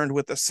was earned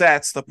with the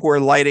sets, the poor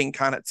lighting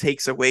kind of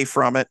takes away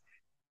from it.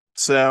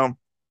 So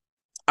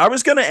I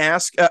was going to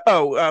ask,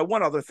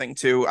 one other thing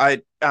too.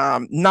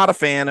 Not a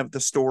fan of the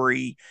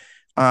story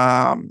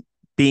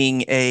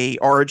being a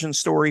origin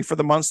story for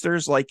the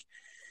Munsters. Like,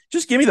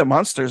 just give me the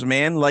Munsters,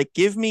 man. Like,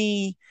 give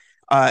me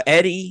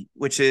Eddie,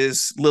 which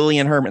is Lily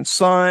and Herman's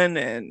son,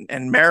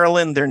 and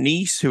Marilyn, their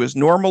niece, who is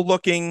normal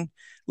looking.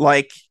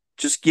 Like,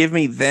 just give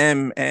me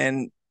them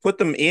and put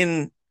them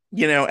in,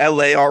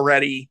 LA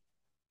already.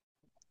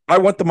 I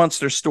want the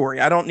Munsters story.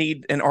 I don't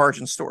need an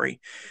origin story.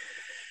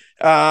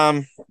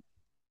 So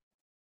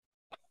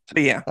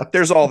yeah,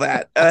 there's all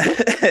that.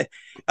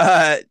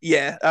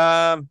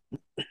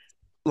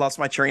 Lost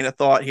my train of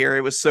thought here.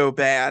 It was so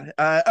bad.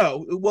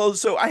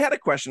 So I had a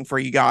question for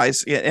you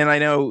guys, and I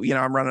know,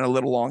 I'm running a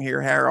little long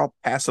here, Harry. I'll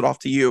pass it off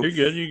to you.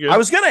 You're good. I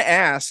was going to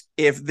ask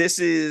if this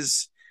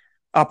is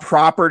a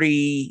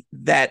property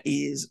that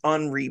is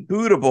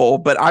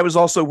unrebootable, but I was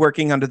also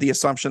working under the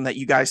assumption that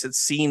you guys had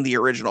seen the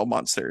original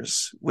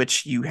Munsters,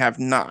 which you have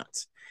not.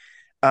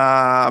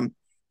 Do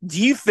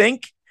you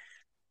think,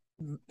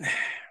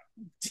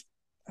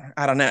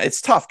 I don't know, it's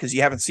tough because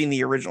you haven't seen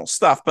the original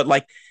stuff, but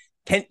like,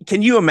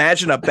 can you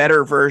imagine a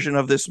better version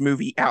of this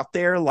movie out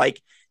there?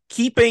 Like,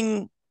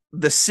 keeping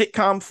the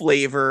sitcom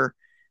flavor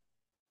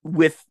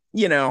with,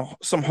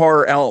 some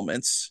horror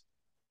elements.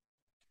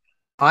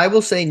 I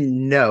will say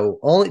no.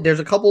 Only there's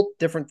a couple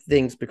different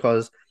things,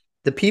 because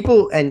the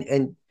people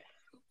and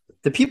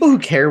the people who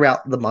care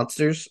about the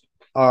Munsters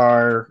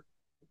are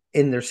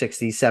in their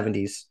 60s,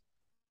 70s.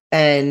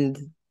 And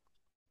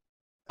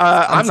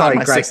I'm sorry, not in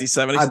my Greg. 60s,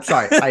 70s. I'm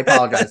sorry. I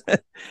apologize.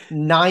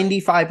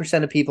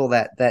 95% of people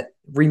that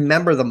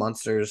remember the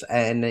Munsters,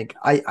 and like,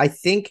 I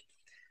think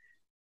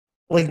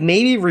like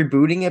maybe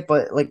rebooting it,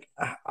 but like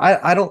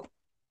I don't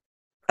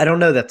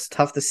know. That's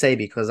tough to say,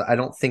 because I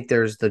don't think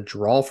there's the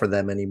draw for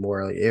them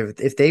anymore. Like,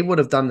 if they would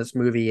have done this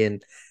movie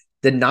in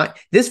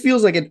this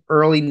feels like an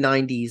early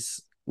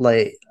 90s,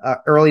 like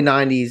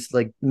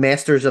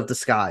Master of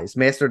Disguise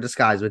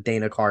with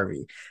Dana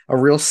Carvey, a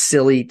real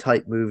silly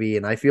type movie.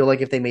 And I feel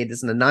like if they made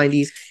this in the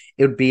 90s,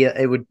 it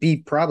would be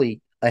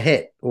probably a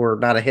hit, or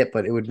not a hit,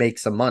 but it would make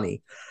some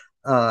money.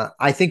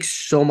 I think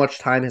so much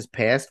time has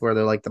passed where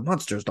they're like the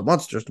monsters, the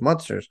monsters, the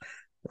monsters.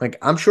 Like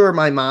I'm sure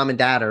my mom and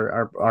dad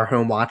are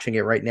home watching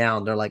it right now,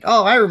 and they're like,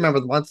 "Oh, I remember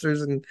the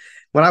monsters." And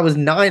when I was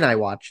 9, I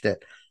watched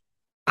it.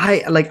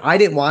 I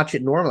didn't watch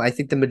it normally. I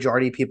think the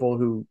majority of people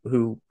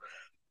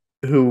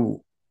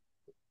who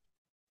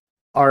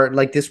are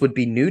like this would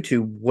be new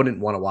to wouldn't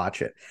want to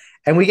watch it.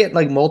 And we get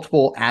like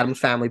multiple Adams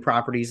Family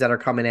properties that are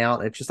coming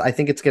out. It's just I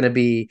think it's gonna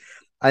be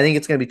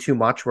too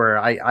much. Where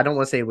I don't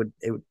want to say it would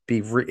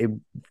be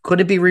could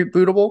it be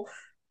rebootable,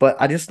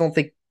 but I just don't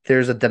think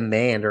there's a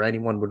demand or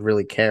anyone would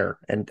really care.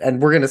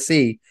 And we're gonna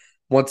see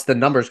once the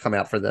numbers come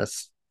out for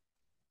this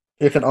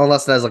if it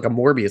unless it has like a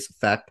Morbius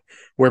effect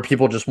where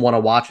people just want to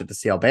watch it to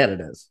see how bad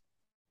it is.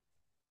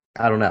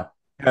 I don't know.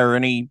 Or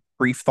any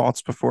brief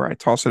thoughts before I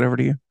toss it over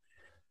to you?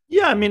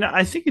 Yeah, I mean,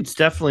 I think it's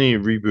definitely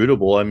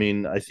rebootable. I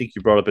mean, I think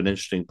you brought up an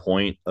interesting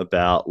point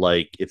about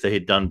like if they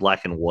had done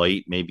black and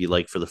white, maybe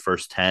like for the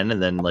first 10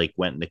 and then like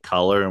went into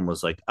color and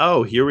was like,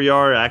 oh, here we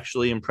are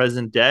actually in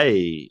present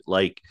day,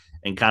 like,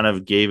 and kind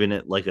of gave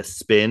it like a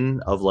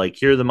spin of like,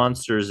 here are the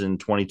monsters in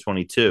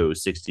 2022,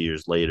 60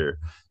 years later.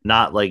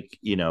 Not like,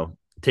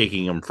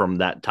 taking them from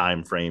that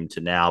time frame to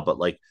now, but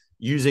like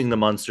using the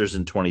monsters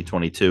in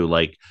 2022,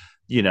 like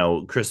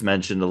Chris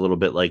mentioned a little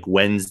bit like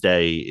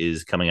Wednesday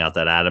is coming out,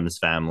 that Adams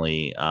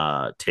Family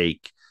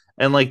take.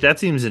 And like that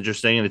seems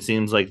interesting. And it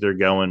seems like they're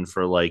going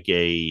for like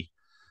a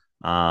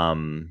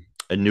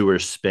newer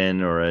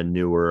spin or a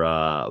newer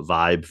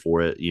vibe for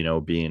it,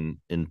 being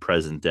in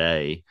present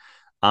day.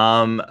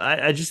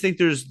 I just think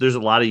there's a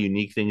lot of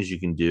unique things you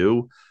can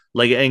do.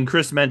 Like, and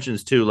Chris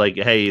mentions too, like,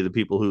 hey, the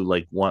people who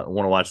like want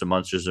to watch the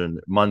monsters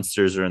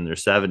are in their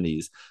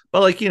 70s. But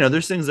like,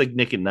 there's things like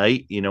Nick at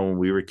Night, when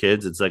we were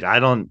kids, it's like I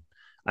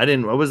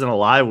wasn't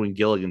alive when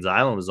Gilligan's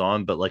Island was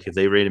on, but like if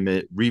they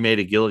remade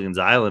a Gilligan's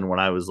Island when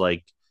I was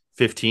like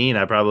 15,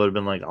 I probably would have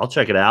been like, I'll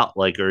check it out,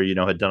 like, or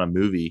had done a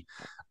movie.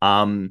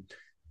 Um,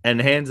 and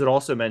Hans had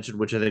also mentioned,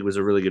 which I think was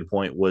a really good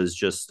point, was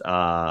just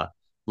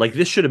like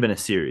this should have been a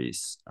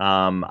series.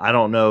 I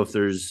don't know if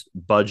there's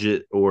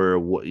budget or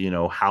what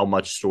how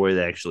much story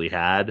they actually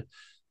had.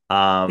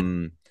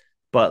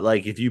 But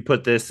like if you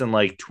put this in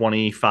like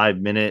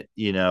 25-minute,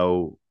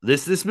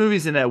 this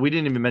movie's in that we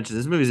didn't even mention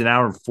this movie's an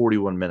hour and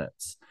 41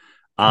 minutes.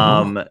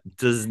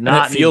 Does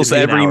not and it feels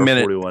every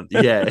minute. 41.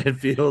 Yeah, it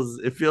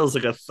feels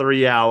like a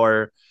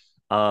 3-hour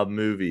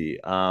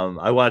movie.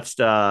 I watched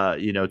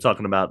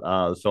talking about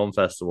the film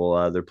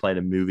festival, they're playing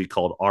a movie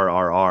called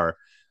RRR,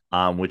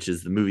 which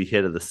is the movie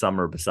hit of the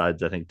summer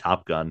besides I think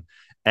Top Gun.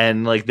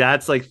 And like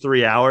that's like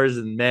 3 hours,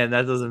 and man,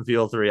 that doesn't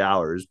feel 3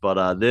 hours.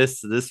 But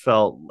this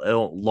felt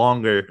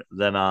longer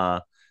than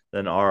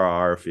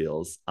RRR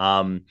feels.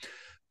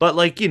 But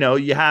like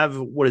you have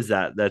what is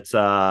that? That's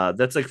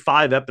like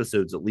 5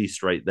 episodes at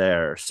least right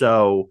there.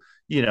 So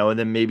and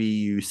then maybe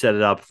you set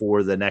it up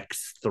for the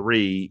next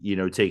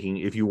 3. Taking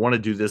if you want to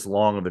do this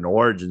long of an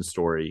origin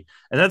story,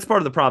 and that's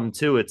part of the problem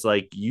too. It's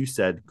like you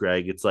said,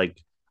 Greg. It's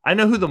like I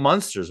know who the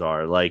monsters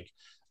are. Like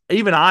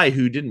even I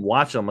who didn't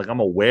watch them, like I'm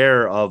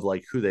aware of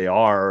like who they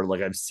are,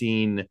 like I've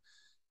seen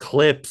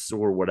clips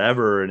or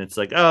whatever, and it's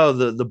like, oh,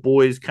 the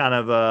boy's kind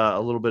of a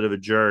little bit of a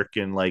jerk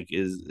and like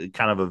is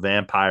kind of a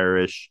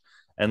vampire-ish,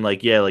 and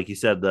like yeah, like you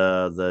said,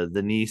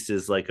 the niece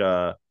is like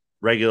a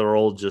regular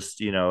old just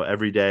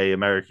everyday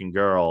American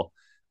girl.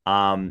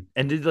 And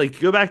did like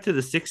go back to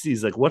the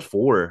 60s, like what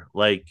for?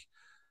 Like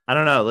I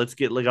don't know, let's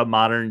get like a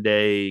modern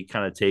day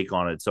kind of take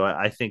on it. So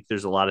I think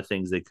there's a lot of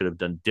things they could have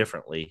done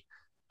differently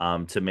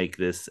to make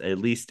this at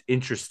least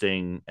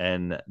interesting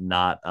and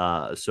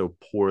not so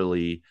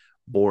poorly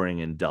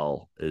boring and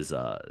dull is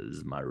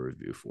my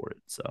review for it.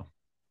 So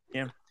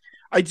yeah,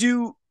 I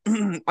do.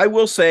 I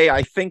will say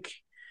I think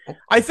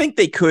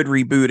they could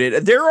reboot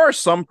it. There are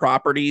some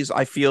properties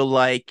I feel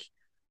like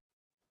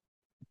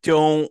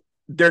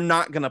they're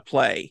not gonna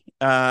play.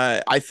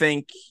 I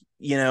think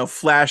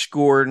Flash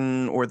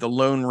Gordon or the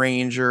Lone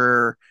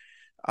Ranger,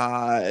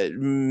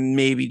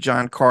 maybe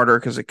John Carter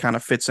because it kind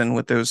of fits in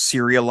with those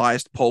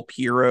serialized pulp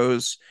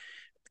heroes.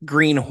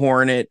 Green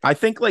Hornet. I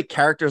think like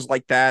characters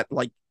like that,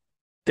 like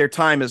their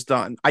time is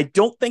done. I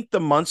don't think the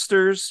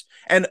Munsters,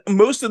 and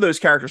most of those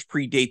characters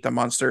predate the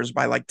Munsters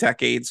by like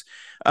decades.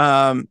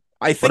 I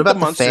think the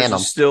Munsters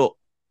is still.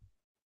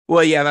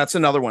 Well, yeah, that's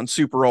another one,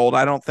 super old.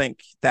 I don't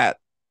think that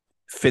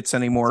fits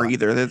anymore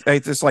either.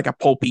 It's just like a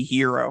pulpy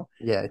hero.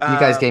 Yeah, you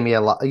guys gave me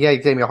a lot. Yeah,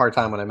 you gave me a hard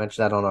time when I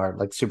mentioned that on our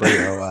like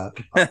superhero.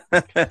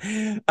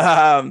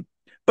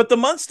 But the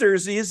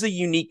Munsters is a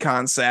unique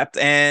concept,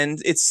 and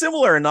it's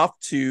similar enough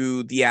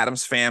to the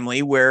Addams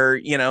Family, where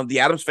the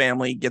Addams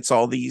Family gets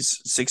all these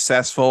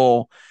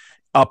successful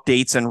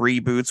updates and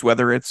reboots,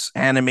 whether it's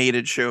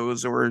animated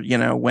shows or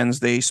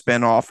Wednesday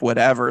spinoff,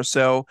 whatever.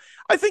 So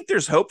I think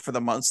there's hope for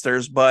the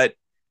Munsters, but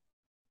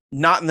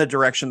not in the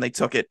direction they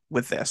took it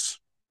with this.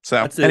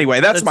 So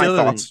anyway, that's my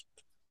thoughts.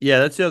 Yeah,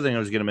 that's the other thing I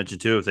was going to mention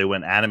too. If they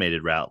went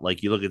animated route,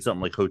 like you look at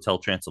something like Hotel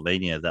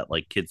Transylvania that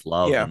like kids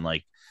love, and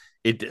like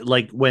it,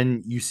 like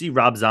when you see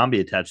Rob Zombie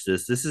attached to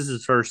this is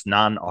his first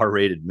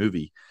non-R-rated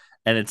movie,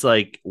 And it's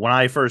like when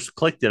I first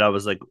clicked it, I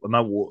was like, "Am I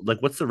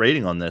like, what's the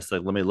rating on this?"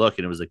 Like, let me look,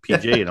 and it was like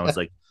PG, and I was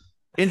like,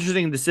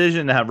 "Interesting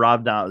decision to have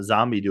Rob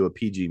Zombie do a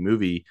PG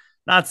movie."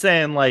 Not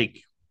saying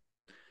like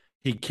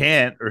he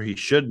can't or he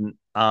shouldn't,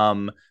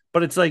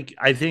 but it's like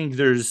I think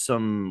there's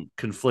some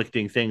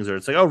conflicting things where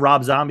it's like, "Oh,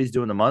 Rob Zombie's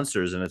doing the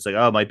monsters," and it's like,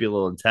 "Oh, it might be a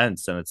little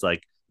intense," and it's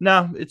like,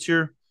 "No, it's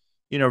your,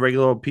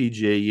 regular old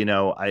PG."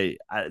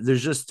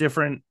 There's just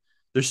different.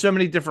 There's so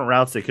many different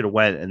routes they could have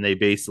went, and they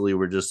basically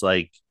were just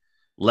like,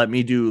 let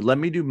me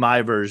do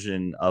my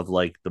version of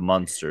like the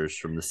monsters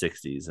from the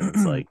 60s, and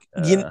it's like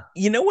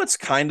you know what's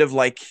kind of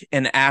like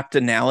an apt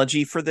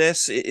analogy for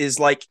this is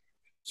like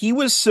he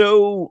was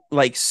so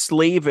like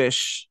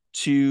slavish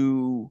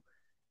to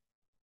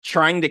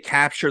trying to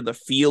capture the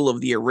feel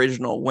of the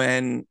original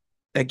when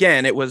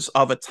again it was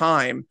of a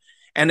time,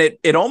 and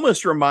it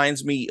almost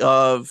reminds me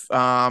of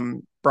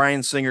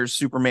Bryan Singer's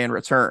Superman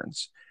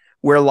Returns,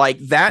 where like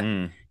that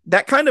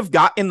kind of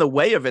got in the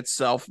way of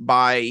itself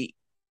by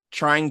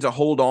trying to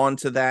hold on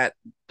to that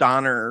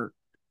Donner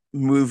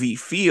movie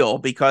feel,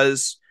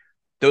 because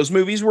those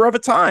movies were of a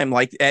time.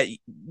 Like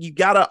you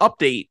got to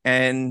update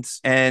and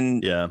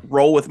yeah.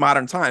 roll with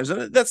modern times.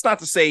 And that's not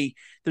to say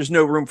there's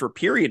no room for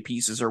period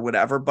pieces or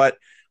whatever, but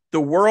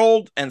the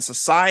world and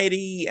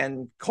society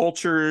and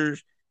culture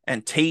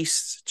and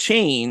tastes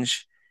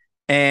change,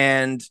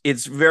 and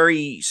it's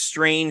very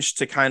strange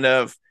to kind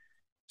of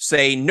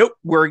say, nope,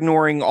 we're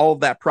ignoring all of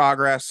that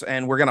progress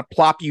and we're going to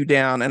plop you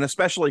down. And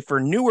especially for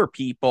newer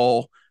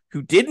people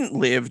who didn't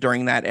live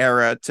during that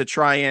era, to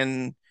try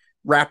and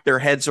wrap their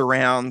heads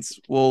around,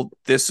 well,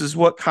 this is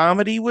what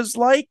comedy was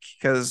like,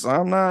 because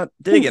I'm not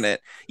digging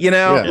it.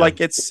 Yeah. Like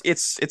it's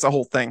a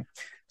whole thing.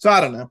 So I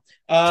don't know.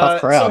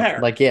 Tough crowd.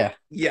 Harry, Like, yeah.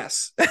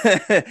 yes.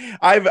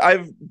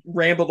 I've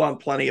rambled on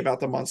plenty about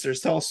the monsters.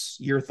 Tell us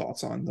your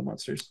thoughts on the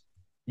monsters.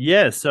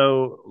 Yeah,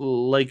 so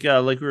like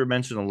we were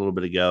mentioning a little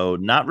bit ago,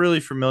 not really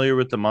familiar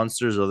with the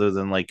monsters other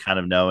than like kind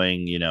of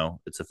knowing,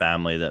 it's a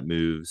family that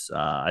moves.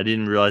 I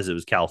didn't realize it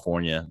was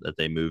California that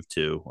they moved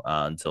to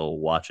until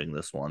watching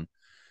this one.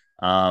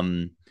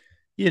 I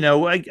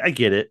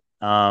get it.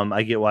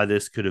 I get why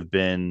this could have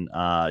been,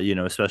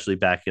 especially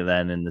back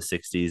then in the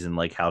 60s, and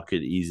like how it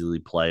could easily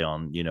play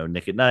on,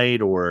 Nick at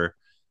Night or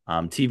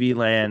TV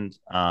Land,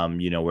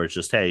 where it's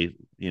just, hey,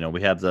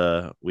 we have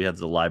the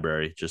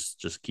library,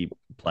 just keep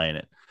playing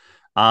it.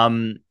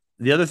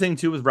 The other thing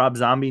too with Rob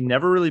Zombie,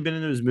 never really been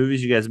into his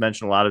movies. You guys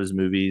mentioned a lot of his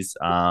movies.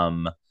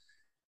 Not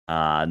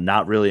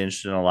really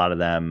interested in a lot of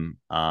them.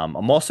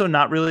 I'm also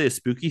not really a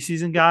spooky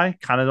season guy.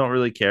 Kind of don't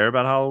really care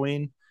about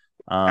Halloween.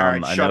 All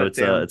right, I know it's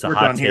a We're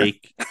hot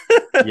take.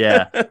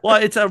 Yeah. Well,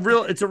 it's a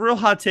real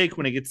hot take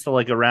when it gets to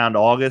like around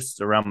August,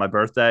 around my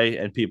birthday,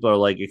 and people are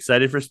like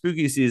excited for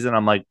spooky season.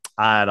 I'm like,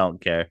 I don't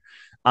care.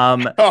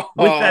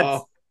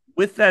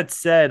 With that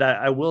said,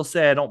 I will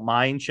say I don't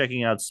mind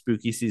checking out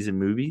spooky season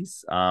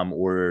movies,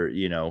 or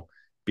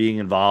being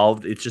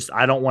involved. It's just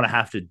I don't want to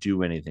have to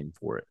do anything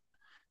for it,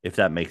 if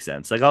that makes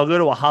sense. Like I'll go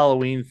to a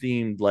Halloween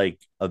themed like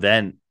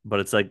event,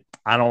 but it's like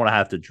I don't want to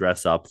have to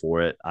dress up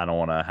for it. I don't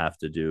want to have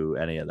to do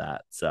any of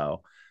that.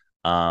 So,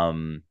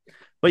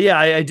 but yeah,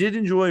 I did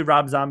enjoy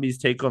Rob Zombie's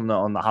take on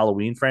the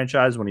Halloween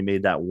franchise when he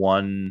made that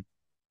one.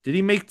 Did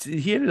he make?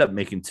 He ended up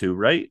making two,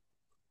 right?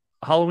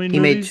 Halloween he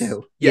movies? made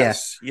two.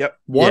 Yes. Yeah. Yep.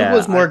 One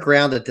was more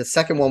grounded. The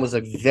second one was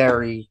a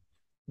very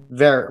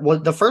well.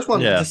 The first one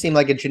just seemed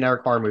like a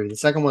generic horror movie. The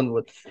second one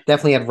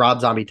definitely had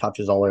Rob Zombie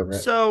touches all over it.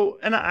 So,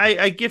 and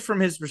I get from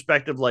his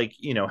perspective, like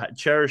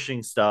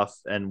cherishing stuff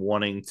and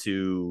wanting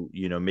to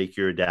make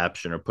your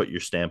adaptation or put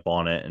your stamp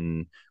on it,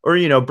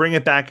 or bring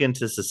it back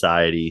into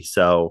society.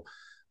 So,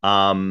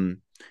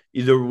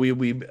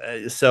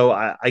 either so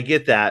I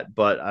get that,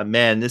 but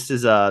man, this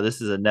is a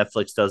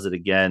Netflix does it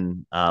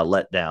again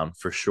letdown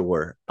for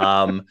sure.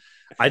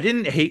 I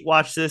didn't hate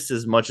watch this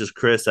as much as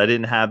Chris. I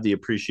didn't have the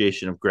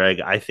appreciation of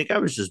Greg. I think I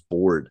was just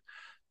bored.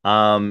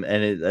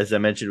 As I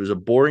mentioned, it was a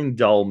boring,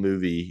 dull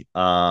movie.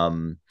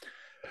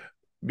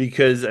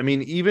 Because I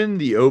mean, even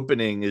the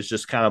opening is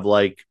just kind of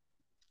like,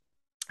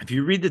 if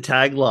you read the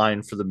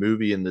tagline for the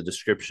movie and the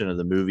description of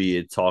the movie,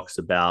 it talks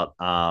about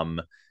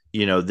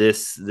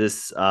this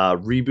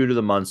reboot of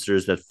the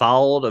Munsters that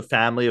followed a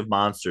family of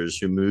monsters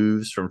who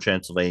moves from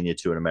Transylvania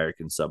to an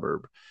American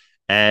suburb.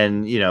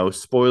 And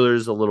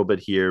spoilers a little bit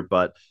here,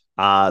 but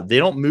they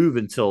don't move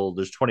until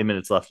there's 20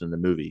 minutes left in the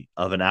movie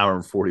of an hour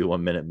and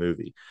 41-minute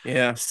movie.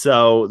 Yeah.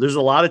 So there's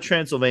a lot of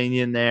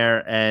Transylvania in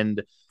there,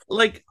 and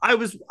like I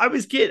was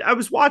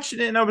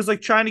watching it and I was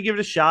like trying to give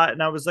it a shot,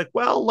 and I was like,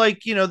 well,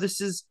 like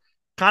this is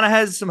kind of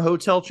has some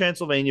Hotel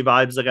Transylvania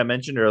vibes, like I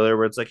mentioned earlier,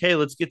 where it's like, hey,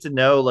 let's get to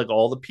know like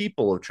all the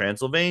people of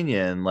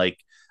Transylvania, and like,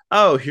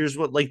 oh, here's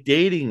what like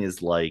dating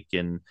is like,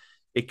 and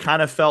it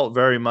kind of felt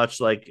very much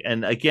like,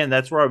 and again,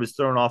 that's where I was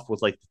thrown off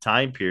with like the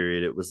time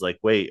period. It was like,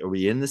 wait, are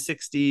we in the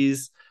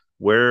 60s?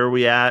 Where are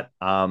we at?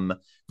 The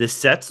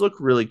sets look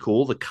really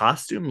cool. The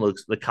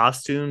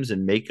costumes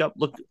and makeup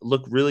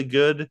look really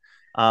good.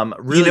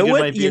 Really good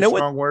might be a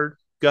strong word.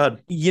 Go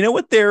ahead. You know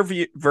what their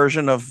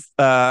version of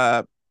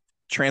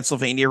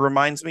Transylvania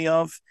reminds me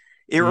of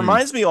It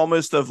reminds me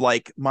almost of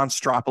like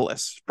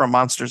Monstropolis from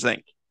Monsters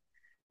Inc.,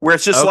 where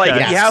it's just like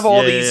you have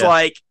all these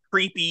like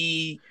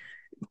creepy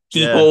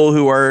people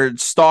who are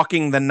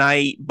stalking the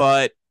night,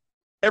 but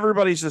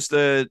everybody's just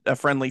a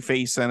friendly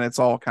face, and it's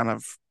all kind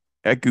of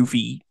a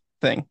goofy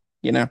thing,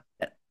 you know?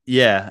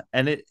 Yeah,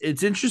 and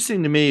it's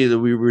interesting to me that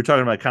we were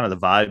talking about kind of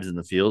the vibes and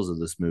the feels of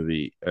this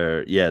movie,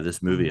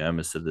 this movie. I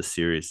almost said this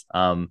series.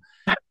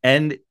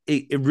 And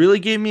it really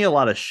gave me a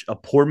lot of a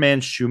poor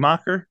man's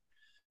Schumacher.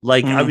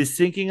 Like I was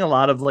thinking a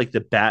lot of like the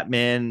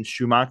Batman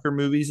Schumacher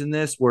movies in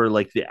this, where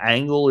like the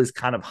angle is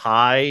kind of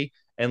high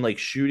and like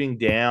shooting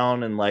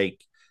down, and like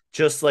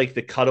just like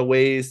the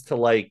cutaways to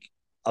like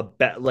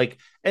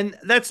and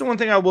that's the one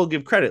thing I will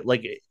give credit.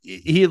 Like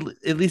he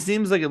at least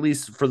seems like, at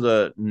least for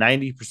the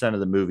 90%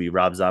 of the movie,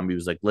 Rob Zombie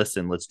was like,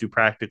 listen, let's do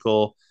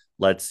practical.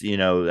 Let's,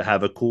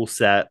 have a cool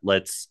set.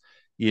 Let's,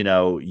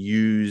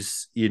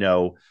 use,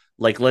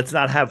 like, let's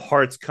not have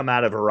hearts come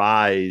out of her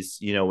eyes,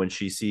 when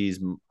she sees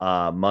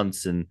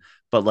Munson,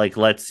 but like,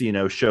 let's,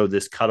 show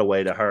this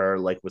cutaway to her,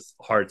 like with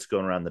hearts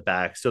going around the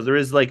back. So there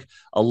is like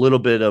a little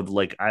bit of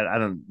like, I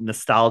don't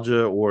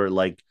nostalgia or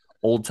like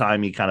old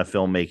timey kind of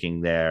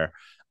filmmaking there.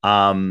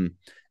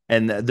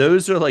 And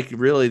those are like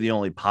really the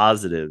only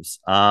positives.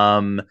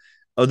 There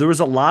was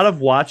a lot of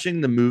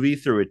watching the movie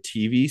through a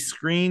TV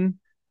screen.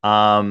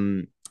 When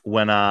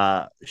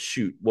what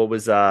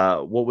was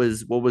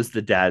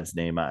the dad's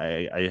name?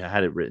 I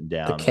had it written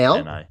down. The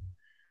Count?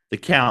 The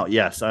Count,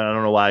 yes. I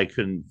don't know why I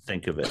couldn't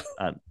think of it.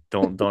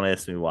 Don't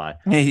ask me why.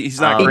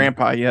 He's not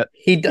grandpa yet.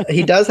 He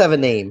does have a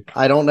name.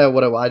 I don't know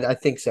what I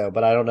think so,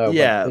 but I don't know.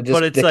 Yeah,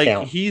 but it's like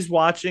Count. He's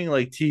watching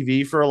like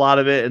TV for a lot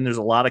of it, and there's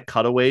a lot of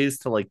cutaways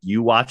to like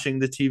you watching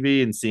the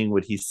TV and seeing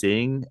what he's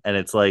seeing, and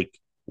it's like,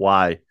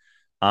 why?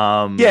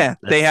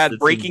 They had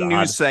breaking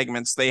news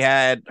segments. They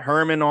had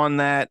Herman on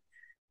that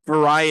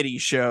variety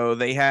show.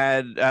 They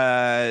had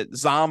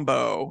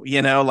Zombo.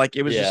 Like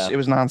it was it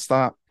was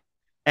nonstop.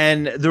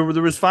 And there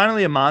was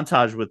finally a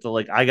montage with the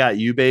like "I Got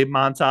You, Babe"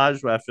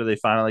 montage after they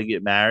finally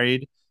get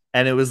married,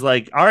 and it was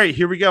like, all right,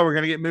 here we go, we're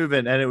gonna get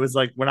moving, and it was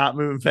like, we're not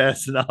moving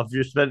fast enough.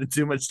 You're spending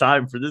too much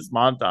time for this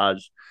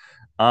montage.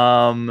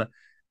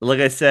 Like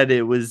I said,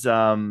 it was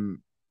the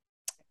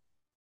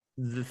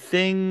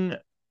thing.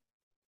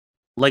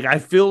 Like I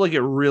feel like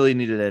it really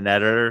needed an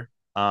editor.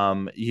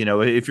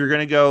 If you're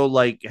gonna go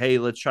like, hey,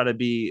 let's try to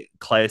be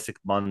classic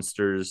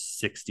Munsters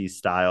 60s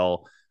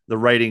style, the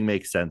writing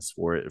makes sense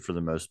for it for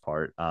the most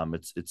part.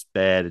 It's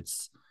bad.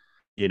 It's,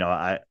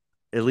 at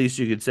least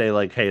you could say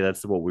like, hey,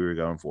 that's what we were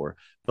going for.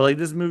 But like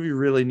this movie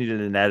really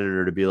needed an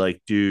editor to be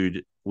like,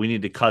 dude, we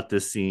need to cut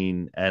this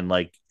scene and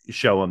like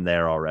show him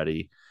there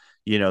already.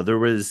 There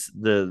was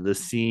the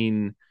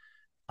scene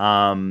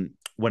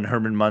when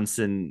Herman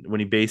Munson, when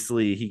he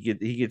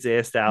gets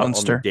asked out on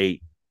the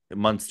date.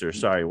 Munster,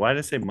 sorry. Why did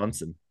I say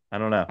Munson? I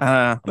don't know.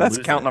 That's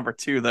count number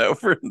 2 though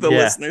for the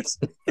listeners.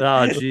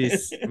 Oh,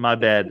 geez, my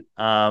bad.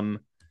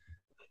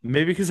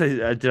 Maybe because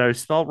I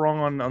spell it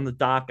wrong on the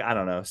doc. I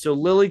don't know. So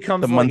Lily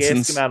comes to like,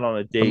 ask him out on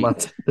a date.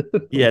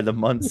 The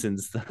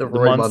Munsons, the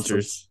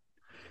Munsters,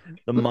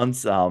 the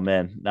Munts. Oh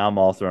man, now I'm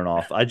all thrown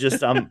off.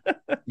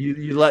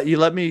 You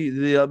let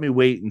me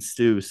wait and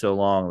stew so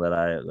long that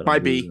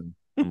I'm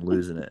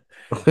losing it.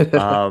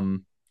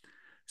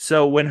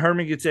 So when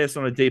Herman gets asked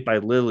on a date by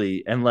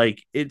Lily, and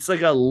like it's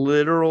like a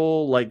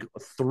literal like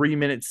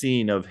 3-minute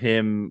scene of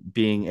him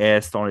being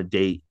asked on a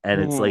date, and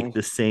it's like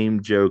the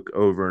same joke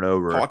over and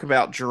over. Talk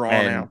about drawn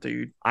out,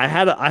 dude. I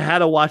had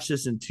to watch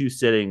this in 2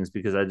 sittings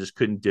because I just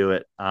couldn't do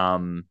it. I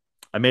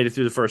made it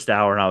through the first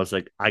hour, and I was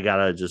like, I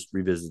gotta just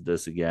revisit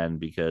this again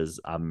because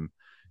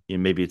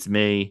maybe it's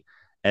me.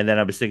 And then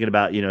I was thinking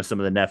about some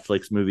of the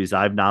Netflix movies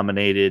I've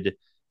nominated,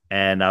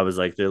 and I was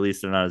like, at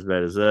least they're not as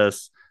bad as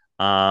this.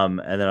 And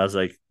then I was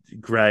like,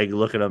 Greg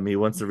looking at me,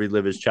 wants to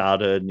relive his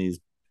childhood, and he's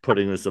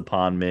putting this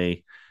upon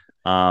me.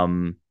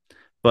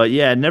 But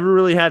yeah, never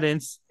really had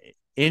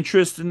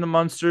interest in the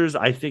Munsters.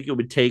 I think it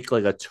would take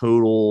like a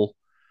total,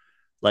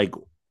 like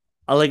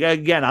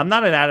again, I'm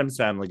not an Addams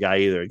Family guy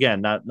either.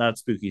 Again, not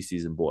spooky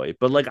season boy,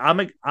 but like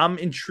I'm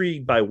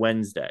intrigued by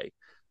Wednesday.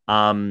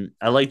 I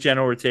like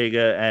Jenna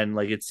Ortega, and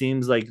like it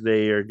seems like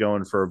they are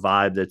going for a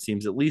vibe that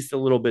seems at least a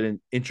little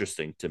bit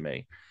interesting to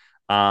me.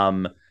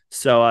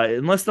 So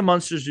unless the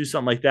Munsters do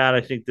something like that, I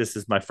think this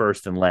is my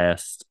first and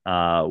last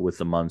with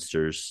the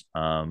Munsters.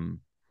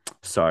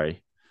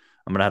 Sorry,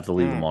 I'm gonna have to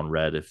leave them on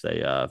red if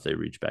they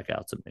reach back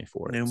out to me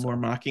for it. No more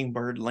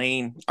Mockingbird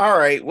Lane. All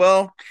right,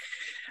 well,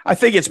 I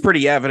think it's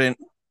pretty evident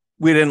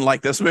we didn't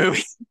like this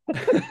movie.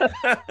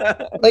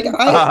 Like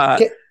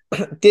I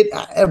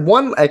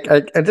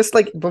just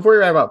like before we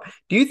wrap up,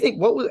 do you think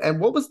what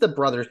was the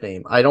brother's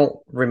name? I don't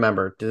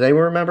remember. Do they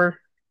remember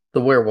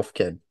the werewolf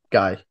kid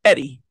guy?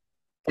 Eddie.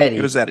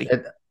 It was Eddie.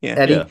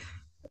 Eddie. Yeah.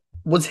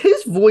 Was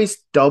his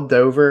voice dubbed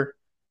over?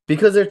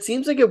 Because it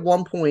seems like at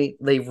one point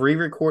they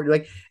re-recorded,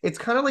 like it's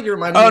kind of like it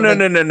reminded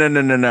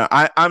me. No.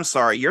 I'm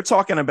sorry. You're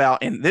talking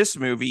about in this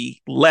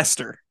movie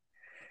Lester.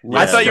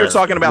 I thought you were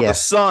talking about the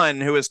son,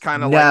 who is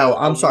kind of like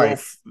I'm sorry,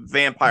 wolf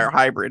vampire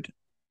hybrid.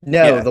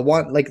 No, Yeah. the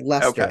one like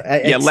Lester. Okay. Yeah,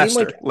 It seemed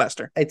Lester. like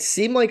Lester.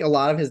 a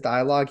lot of his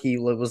dialogue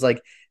was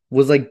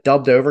like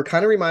dubbed over.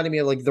 Kind of reminded me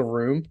of like The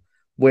Room,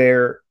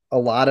 where a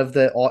lot of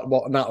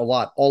well, not a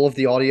lot, all of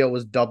the audio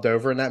was dubbed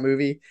over in that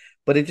movie,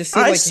 but it just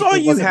seemed I like saw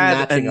it you wasn't had a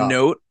matching up.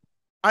 note.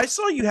 I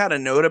saw you had a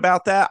note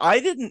about that. I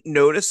didn't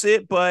notice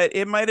it, but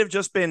it might have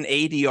just been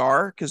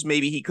ADR because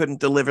maybe he couldn't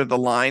deliver the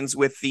lines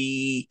with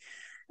all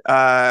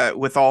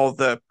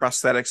the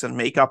prosthetics and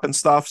makeup and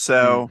stuff. Mm.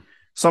 So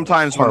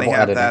sometimes when they Horrible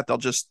have editing. that, they'll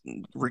just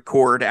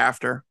record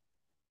after.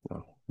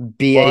 Well, I'll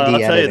BAD tell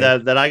you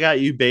editing. that I Got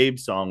You Babe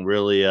song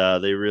really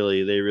they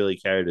really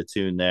carried a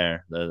tune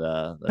there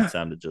that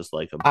sounded just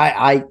like them.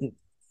 I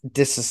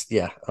this is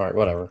yeah. All right,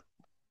 whatever.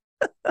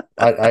 All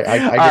I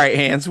just right,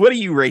 Hans, what do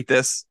you rate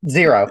this?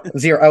 zero,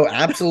 zero. Oh,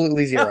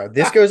 absolutely zero.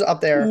 This goes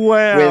up there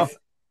Wow. with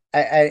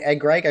and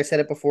Greg, I said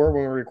it before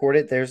when we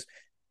recorded.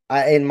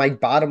 In my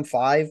bottom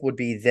five would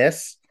be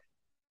this,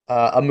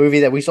 a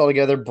movie that we saw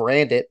together,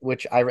 Branded,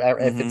 which if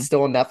it's Hmm.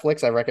 still on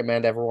Netflix, I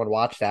recommend everyone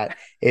watch that.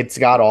 It's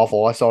god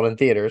awful. I saw it in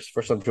theaters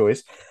for some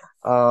choice.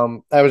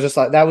 I was just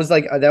like that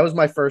was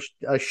my first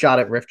shot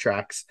at riff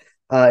tracks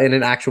in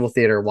an actual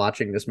theater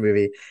watching this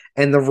movie.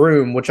 And The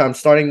Room, which I'm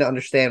starting to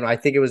understand. I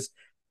think it was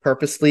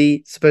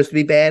purposely supposed to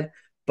be bad,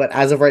 but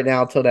as of right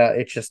now, until now,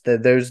 it's just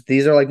that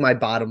these are like my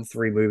bottom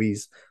three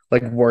movies,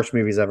 like worst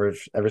movies ever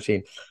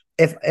seen.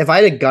 If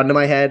I had a gun to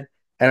my head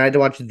and I had to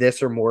watch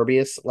this or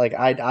Morbius, like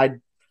I'd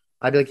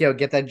be like, yo,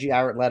 get that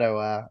Jared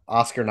Leto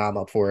Oscar nom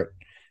up for it.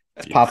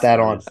 Just pop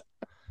that on.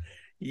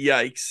 Serious.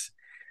 Yikes.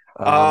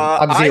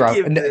 I'm I zero.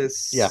 give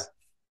Yeah.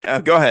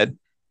 this. Go ahead.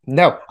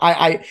 No,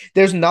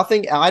 there's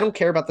nothing. I don't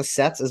care about the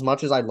sets as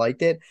much as I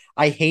liked it.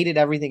 I hated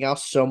everything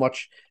else so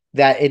much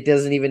that it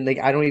doesn't even. Like,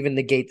 I don't even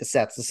negate the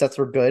sets. The sets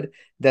were good.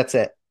 That's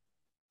it.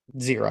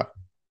 Zero.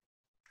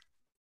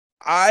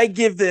 I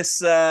give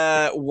this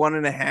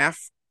 1.5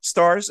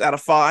 stars out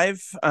of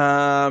 5.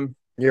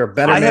 You're a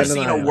better I man have than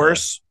seen I a am.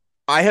 worse.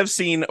 I have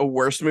seen a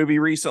worse movie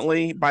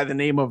recently by the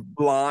name of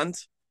Blonde,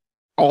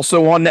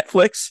 also on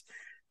Netflix.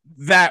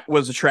 That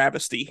was a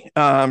travesty.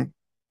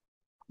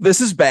 This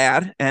is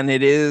bad and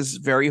it is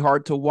very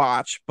hard to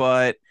watch,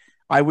 but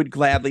I would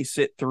gladly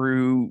sit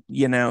through,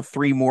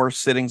 3 more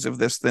sittings of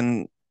this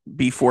than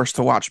be forced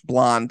to watch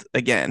Blonde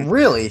again.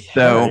 Really? All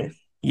So, right.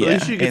 At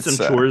least yeah, you get some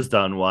it's chores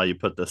done while you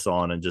put this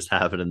on and just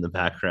have it in the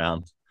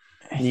background.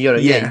 You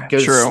yeah, go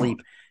to true. sleep.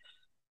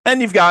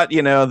 And you've got,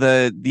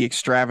 the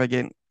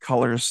extravagant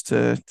colors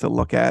to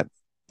look at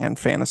and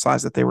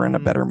fantasize that they were in a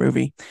better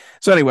movie.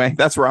 So anyway,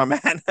 that's where I'm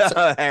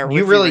at.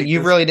 You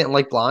really didn't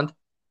like Blonde?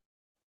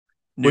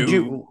 No. Would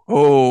you?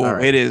 Oh, All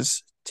right. it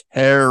is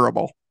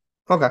terrible.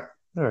 Okay.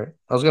 All right.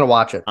 I was gonna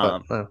watch it,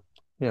 but Um,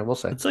 yeah, we'll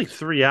see. it's like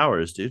 3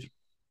 hours, dude.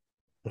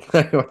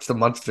 I watched the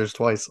Munsters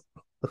twice.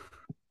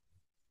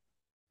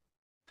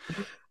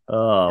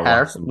 Oh,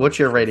 Harris, what's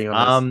your rating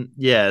on this?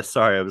 Yeah,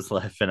 sorry, I was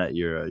laughing at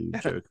your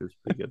joke. It was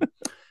pretty good.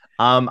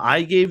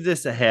 I gave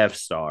this a half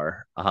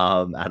star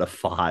out of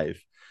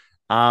 5.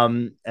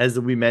 As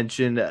we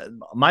mentioned,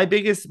 my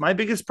biggest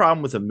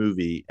problem with a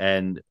movie,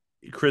 and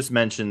Chris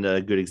mentioned a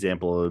good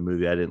example of a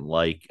movie I didn't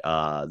like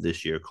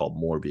this year called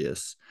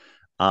Morbius.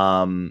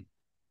 Um,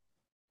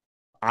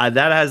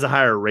 that has a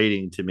higher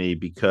rating to me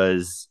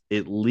because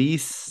at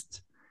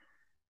least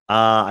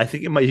I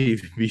think it might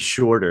even be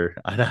shorter.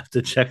 I'd have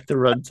to check the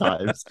run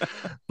times.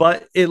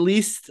 But at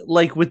least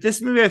like with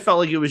this movie, I felt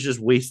like it was just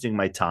wasting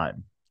my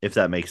time, if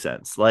that makes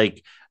sense.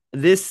 Like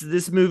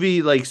this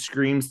movie like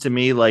screams to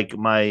me like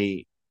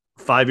my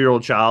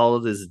 5-year-old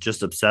child is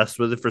just obsessed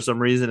with it for some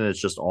reason, and it's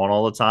just on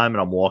all the time,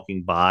 and I'm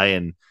walking by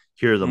and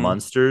hear the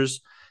monsters.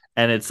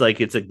 And it's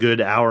like it's a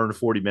good hour and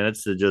 40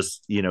 minutes to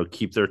just,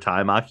 keep their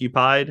time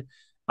occupied.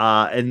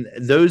 And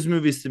those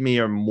movies to me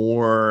are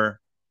more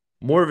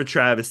of a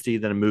travesty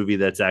than a movie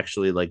that's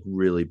actually like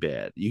really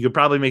bad. You could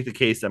probably make the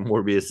case that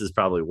Morbius is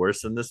probably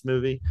worse than this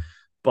movie,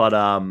 but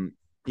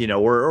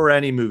or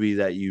any movie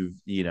that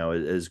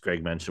as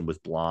Greg mentioned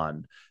with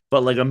Blonde,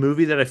 but like a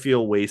movie that I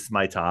feel wastes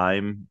my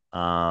time.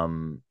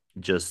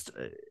 Just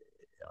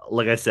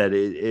like I said,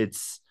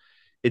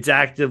 it's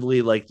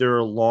actively like there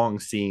are long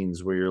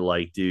scenes where you're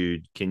like,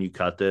 dude, can you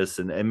cut this?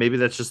 And maybe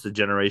that's just the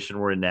generation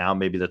we're in now.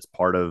 Maybe that's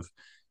part of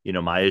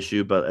my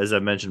issue. But as I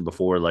mentioned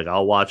before, like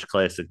I'll watch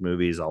classic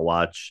movies, I'll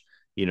watch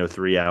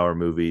 3-hour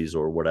movies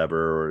or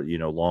whatever, or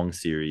long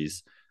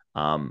series.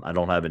 I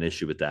don't have an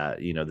issue with that.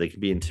 They can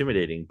be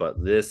intimidating,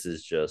 but this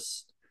is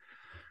just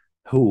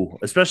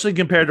especially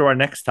compared to our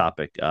next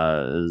topic.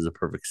 This is a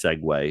perfect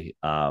segue,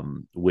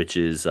 which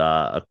is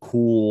a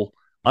cool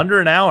under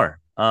an hour.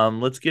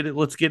 Let's get it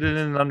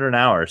in under an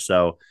hour.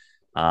 So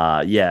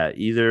yeah,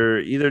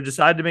 either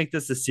decide to make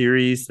this a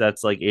series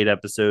that's like 8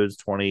 episodes,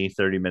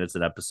 20-30 minutes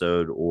an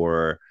episode,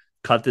 or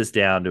cut this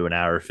down to an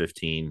hour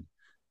 15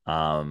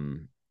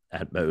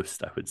 at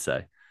most, I would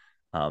say,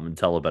 and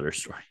tell a better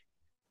story.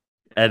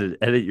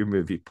 Edit your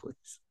movie,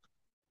 please.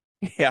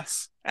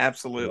 Yes,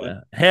 absolutely.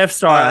 Yeah. Half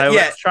star.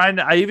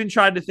 I even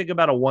tried to think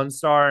about a 1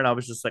 star, and I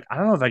was just like, I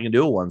don't know if I can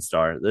do a 1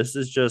 star. This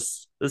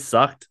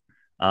sucked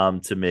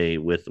to me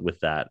with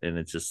that, and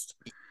it's just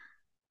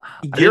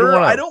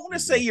I don't want to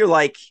say you're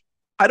like,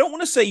 I don't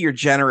want to say you're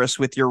generous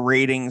with your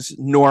ratings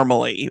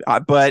normally,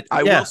 but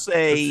I will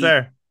say that's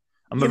fair.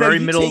 I'm a very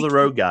middle of the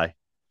road guy.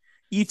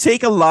 You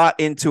take a lot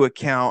into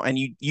account, and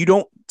you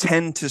don't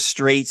tend to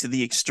stray to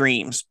the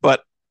extremes.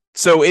 But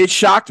so it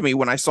shocked me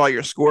when I saw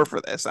your score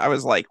for this. I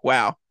was like,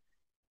 wow.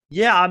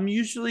 Yeah, I'm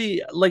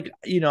usually like,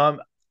 and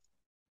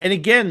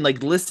again,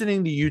 like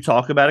listening to you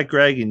talk about it,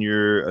 Greg, and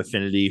your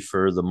affinity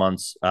for the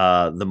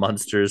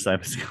Munsters, I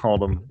just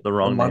called them the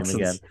wrong name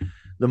again,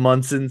 the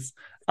Munsons.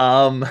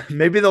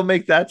 Maybe they'll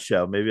make that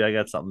show. Maybe I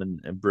got something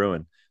in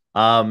brewing.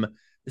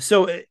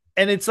 So,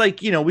 and it's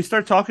like, we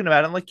start talking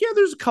about it. I'm like, yeah,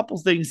 there's a couple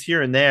things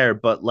here and there,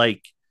 but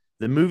like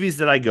the movies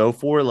that I go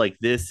for, like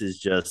this is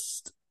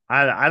just,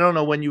 I don't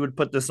know when you would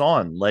put this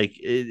on. Like,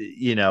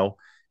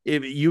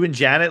 if you and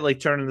Janet like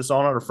turning this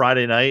on a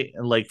Friday night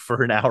and like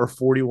for an hour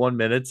 41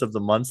 minutes of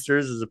the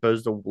Munsters as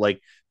opposed to like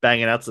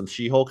banging out some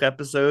She-Hulk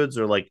episodes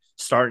or like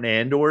starting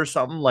Andor or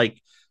something, like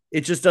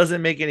it just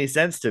doesn't make any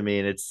sense to me.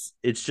 And it's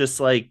just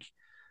like,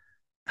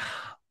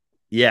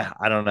 yeah,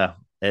 I don't know.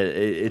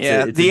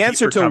 It's the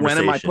answer to when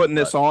am I putting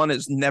this on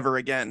is never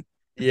again.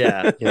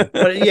 Yeah.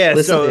 But yeah,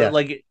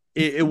 like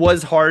it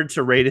was hard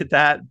to rate it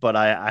that, but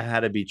I had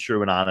to be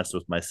true and honest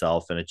with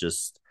myself, and it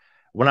just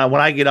when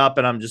I get up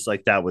and I'm just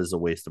like, that was a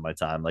waste of my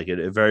time. Like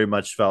it very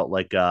much felt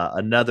like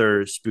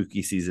another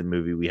spooky season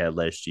movie we had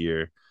last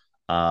year.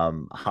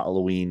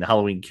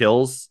 Halloween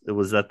Kills.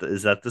 Is that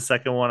the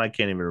second one? I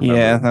can't even remember.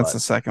 Yeah, that's the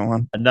second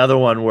one. Another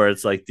one where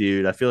it's like,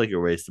 dude, I feel like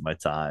you're wasting my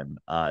time.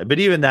 But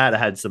even that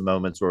had some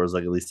moments where it was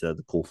like at least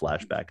the cool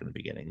flashback in the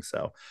beginning.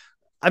 So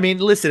I mean,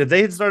 listen, if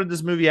they had started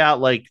this movie out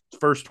like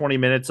first 20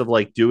 minutes of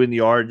like doing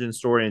the origin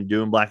story and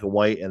doing black and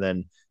white and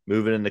then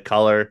moving into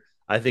color,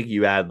 I think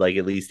you add like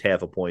at least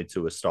half a point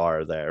to a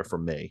star there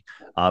from me,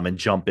 and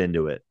jump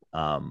into it.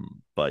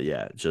 But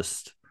yeah,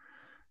 just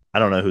I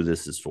don't know who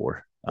this is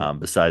for.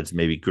 Besides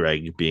maybe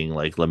Greg being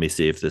like, let me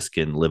see if this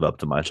can live up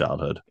to my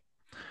childhood.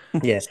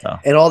 Yeah, so.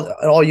 and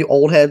all you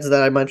old heads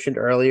that I mentioned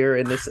earlier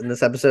in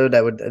this episode,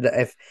 that would,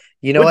 if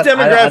you know what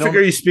demographic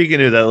are you speaking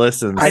to that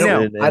listens? I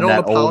know. I don't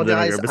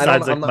apologize.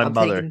 Besides like my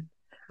mother.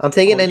 I'm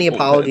taking any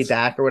apology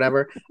back or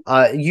whatever.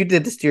 You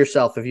did this to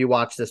yourself if you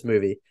watched this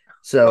movie.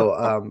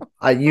 So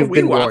you've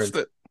been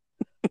warned.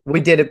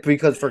 We did it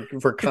because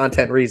for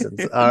content reasons.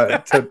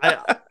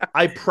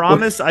 I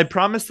promise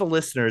the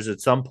listeners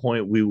at some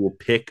point we will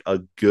pick a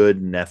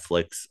good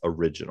Netflix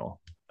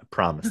original. I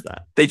promise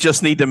that. They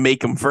just need to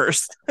make them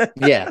first.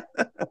 Yeah.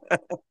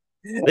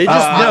 They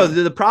just no.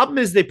 The problem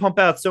is they pump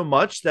out so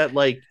much that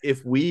like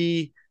if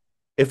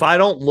I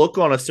don't look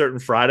on a certain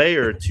Friday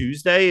or a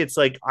Tuesday, it's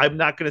like I'm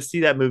not going to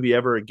see that movie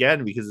ever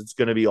again because it's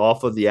going to be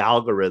off of the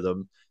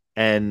algorithm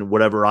and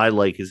whatever I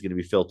like is going to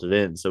be filtered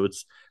in. So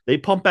they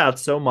pump out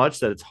so much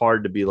that it's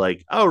hard to be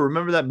like, oh,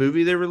 remember that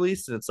movie they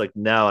released? And it's like,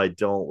 no, I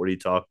don't. What are you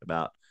talking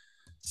about?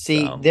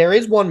 See, there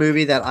is one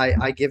movie that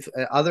I give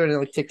other than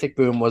like Tick Tick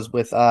Boom was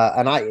with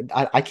and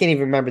I can't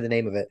even remember the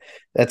name of it.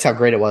 That's how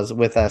great it was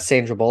with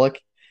Sandra Bullock.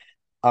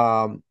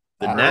 The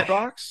Net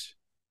Box?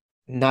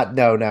 Not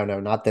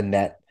the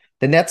Net.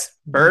 The Net's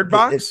Bird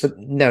Box?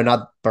 No,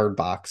 not Bird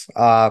Box.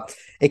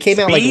 It came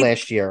out like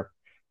last year.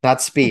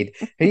 Not Speed.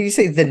 You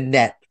say The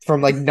Net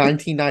from like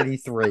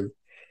 1993.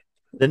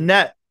 The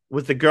Net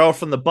with the girl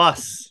from the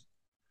bus.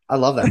 I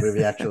love that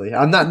movie actually.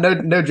 I'm not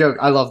no joke.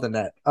 I love The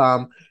Net.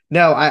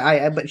 No,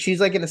 I but she's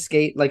like an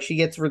escape. Like she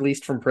gets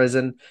released from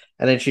prison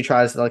and then she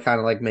tries to like kind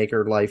of like make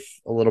her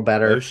life a little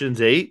better. Ocean's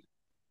 8.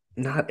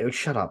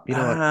 Shut up. You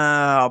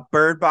know what?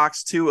 Bird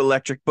Box 2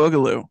 Electric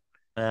Boogaloo.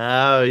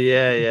 Oh,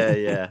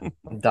 yeah.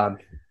 I'm done.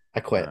 I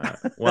quit.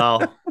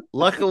 Well,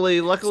 luckily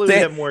we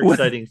have more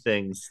exciting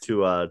things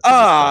to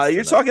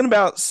you're talking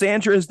about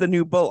Sandra is the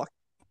new Bullock.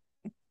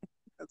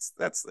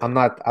 That's I'm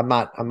not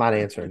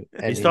answering.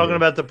 He's talking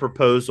about The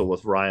Proposal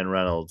with Ryan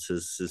Reynolds.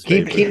 His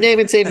keep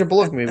naming Sandra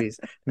Bullock movies.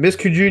 Miss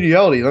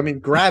Congeniality.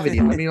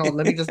 Gravity. Let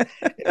me just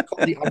it's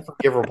called The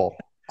Unforgivable.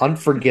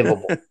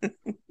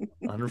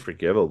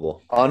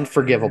 Unforgivable.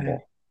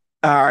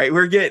 All right,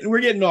 we're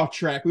getting off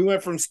track. We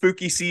went from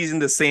spooky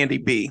season to Sandy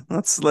B.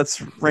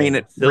 Let's rein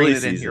it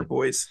in here,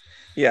 boys.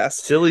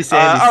 Yes, silly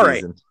Sandy all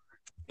season.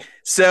 Right.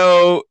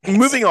 So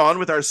moving on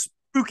with our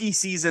spooky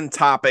season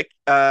topic,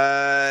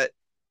 our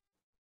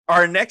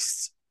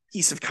next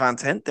piece of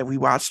content that we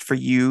watched for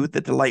you,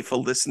 the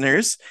delightful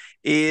listeners,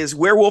 is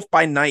Werewolf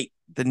by Night,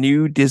 the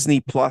new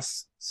Disney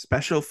Plus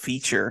special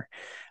feature.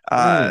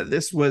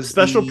 This was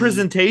special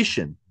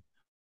presentation.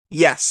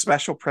 Yes,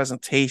 special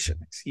presentation.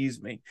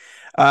 Excuse me.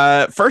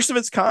 First of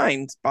its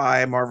kind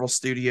by Marvel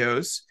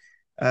Studios.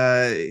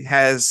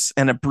 Has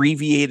an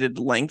abbreviated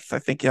length. I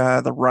think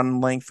the run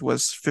length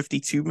was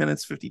 52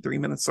 minutes, 53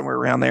 minutes, somewhere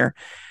around there.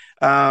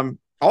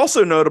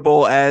 Also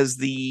notable as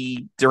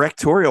the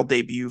directorial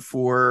debut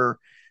for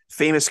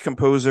famous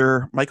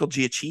composer Michael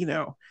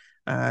Giacchino.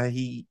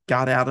 He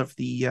got out of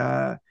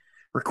the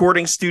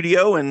recording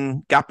studio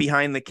and got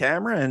behind the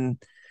camera, and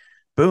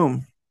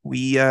boom,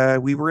 we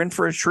were in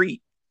for a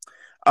treat.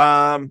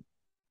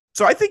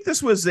 So I think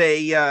this was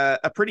a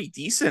pretty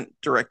decent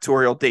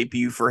directorial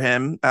debut for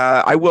him.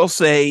 I will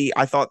say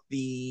I thought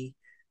the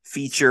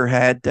feature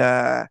had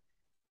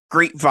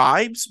great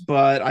vibes,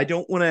 but I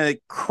don't want to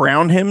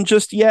crown him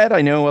just yet.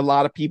 I know a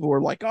lot of people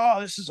were like,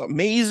 "Oh, this is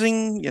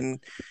amazing," and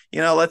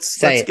let's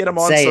get him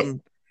on Say some.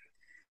 it.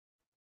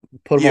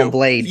 Put him on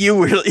Blade. You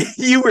were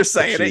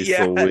saying Jeez it,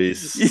 yeah.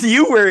 Louise.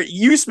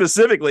 You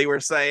specifically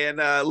were saying,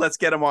 let's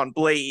get him on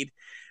Blade.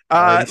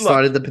 I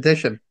started the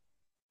petition.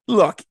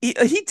 Look,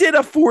 he did a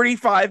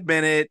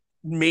 45-minute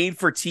made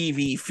for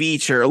TV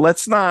feature.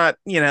 Let's not,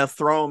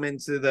 throw him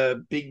into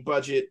the big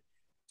budget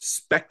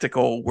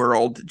spectacle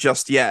world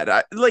just yet.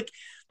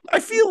 I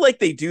feel like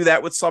they do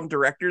that with some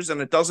directors and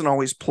it doesn't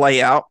always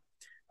play out.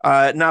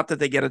 Not that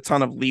they get a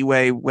ton of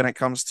leeway when it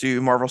comes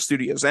to Marvel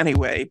Studios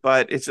anyway,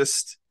 but it's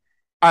just,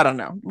 I don't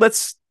know.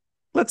 Let's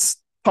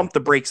pump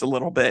the brakes a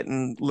little bit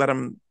and let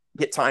him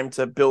get time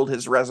to build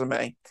his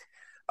resume.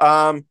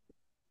 I'm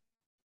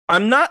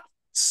not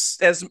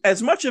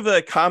as much of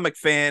a comic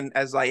fan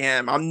as I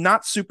am. I'm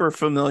not super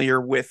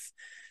familiar with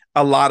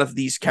a lot of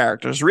these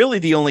characters. Really,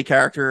 the only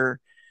character,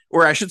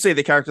 or I should say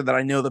the character that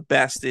I know the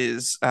best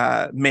is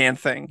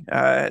Man-Thing,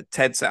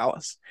 Ted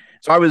Sallis.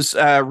 So I was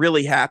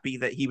really happy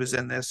that he was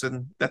in this,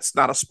 and that's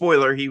not a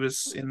spoiler. He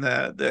was in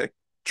the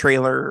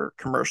trailer or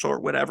commercial or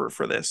whatever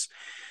for this.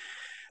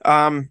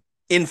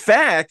 In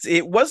fact,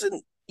 it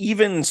wasn't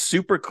even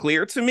super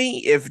clear to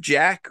me if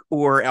Jack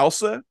or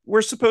Elsa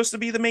were supposed to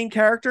be the main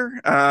character.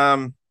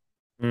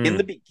 In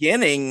the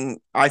beginning,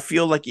 I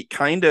feel like it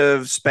kind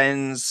of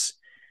spends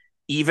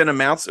even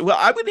amounts. Well,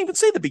 I wouldn't even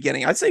say the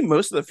beginning. I'd say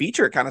most of the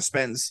feature kind of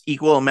spends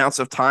equal amounts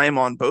of time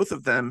on both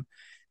of them.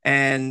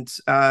 And,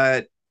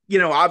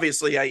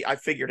 obviously I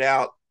figured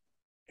out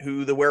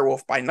who the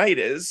Werewolf by Night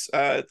is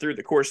through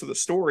the course of the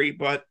story,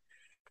 but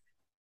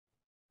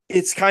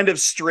it's kind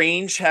of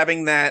strange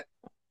having that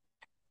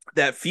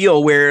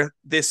feel where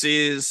this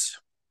is,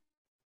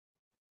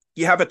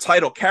 you have a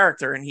title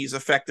character and he's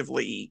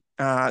effectively,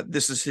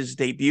 this is his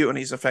debut and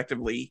he's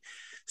effectively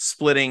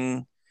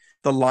splitting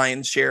the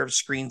lion's share of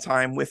screen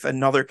time with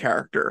another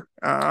character.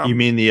 You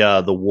mean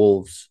the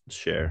Wolves'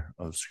 share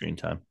of screen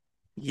time?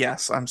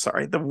 Yes, I'm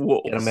sorry. The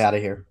Wolves. Get him out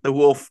of here. The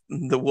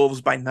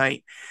Wolves by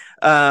Night.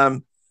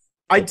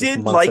 I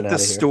did like the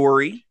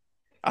story.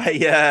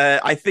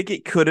 I think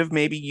it could have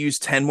maybe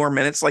used 10 more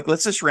minutes. Like,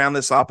 let's just round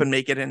this up and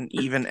make it an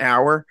even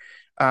hour,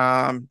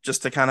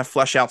 just to kind of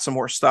flesh out some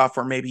more stuff,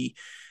 or maybe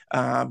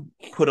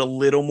put a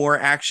little more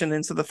action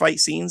into the fight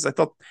scenes. I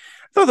thought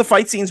the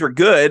fight scenes were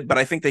good, but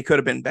I think they could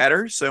have been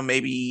better. So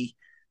maybe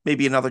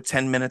another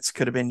 10 minutes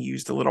could have been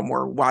used a little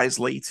more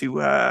wisely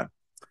to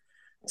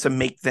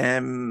make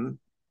them,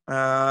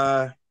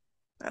 I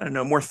don't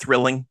know, more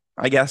thrilling,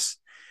 I guess.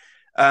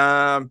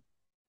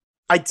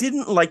 I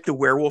didn't like the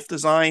werewolf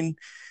design.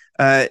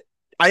 I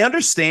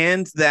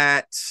understand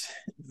that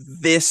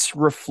this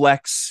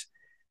reflects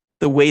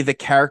the way the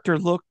character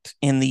looked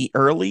in the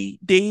early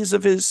days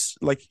of his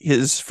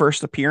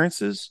first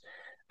appearances.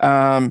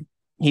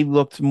 He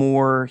looked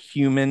more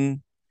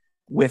human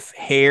with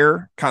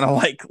hair, kind of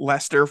like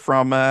Lester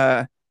from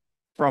the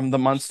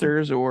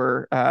Munsters,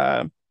 or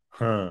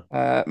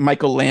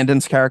Michael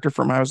Landon's character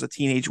from I Was a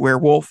Teenage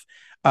Werewolf.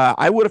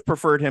 I would have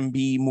preferred him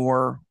be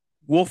more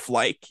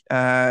wolf-like,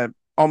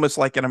 almost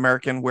like an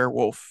American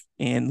Werewolf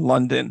in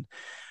London.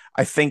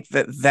 I think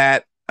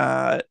that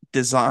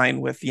design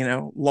with,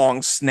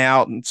 long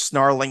snout and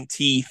snarling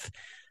teeth,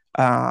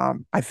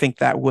 I think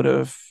that would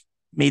have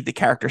made the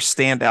character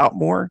stand out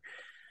more.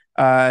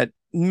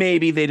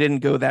 Maybe they didn't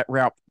go that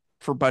route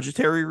for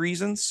budgetary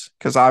reasons,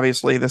 because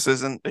obviously this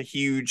isn't a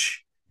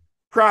huge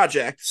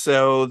project,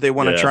 so they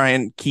want to try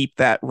and keep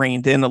that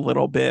reined in a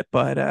little bit.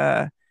 But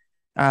I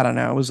don't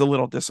know, it was a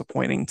little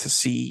disappointing to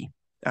see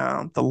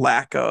the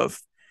lack of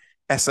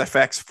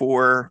SFX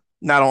for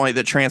not only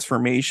the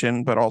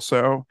transformation but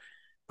also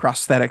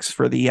prosthetics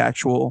for the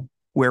actual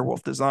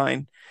werewolf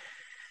design.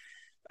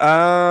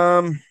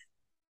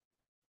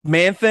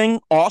 Man-Thing,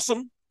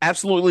 awesome,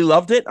 absolutely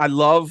loved it. I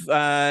love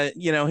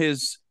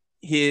his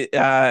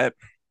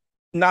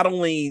not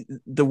only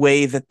the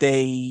way that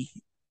they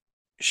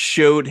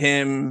showed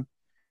him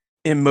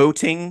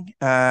emoting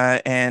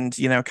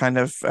and kind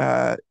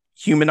of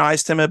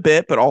humanized him a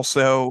bit, but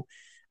also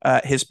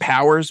his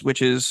powers,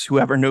 which is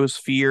whoever knows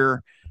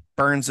fear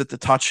burns at the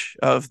touch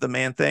of the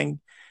Man-Thing.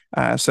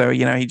 So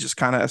he just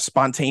kind of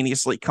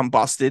spontaneously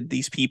combusted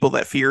these people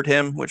that feared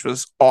him, which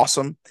was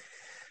awesome.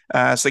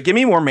 So give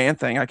me more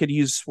Man-Thing. I could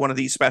use one of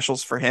these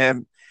specials for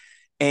him.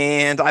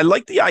 And I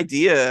like the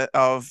idea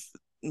of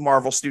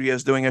Marvel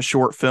Studios doing a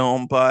short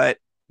film, but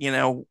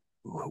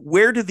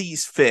where do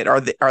these fit?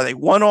 Are they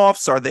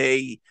one-offs? Are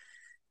they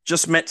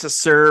just meant to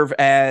serve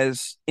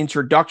as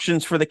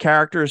introductions for the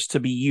characters to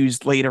be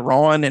used later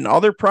on in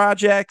other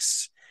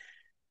projects?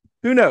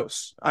 Who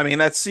knows? I mean,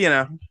 that's,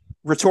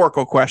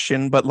 rhetorical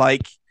question, but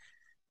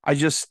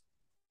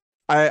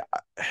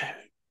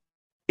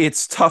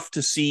it's tough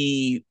to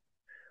see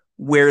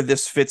where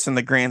this fits in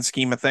the grand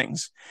scheme of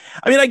things.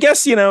 I mean, I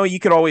guess, you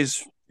could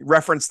always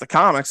reference the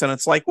comics and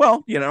it's like,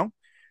 well,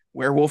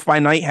 Werewolf by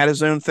Night had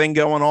his own thing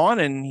going on,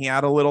 and he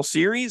had a little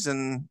series,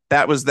 and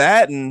that was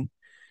that. And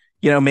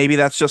maybe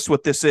that's just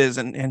what this is,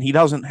 and he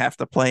doesn't have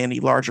to play any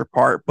larger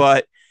part.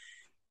 But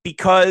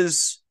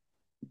because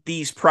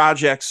these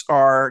projects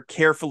are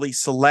carefully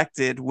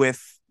selected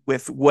with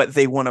what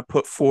they want to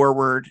put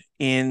forward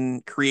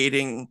in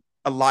creating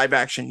a live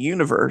action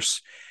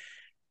universe,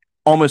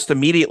 almost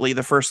immediately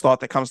the first thought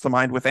that comes to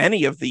mind with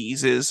any of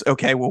these is,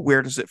 okay, well,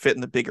 where does it fit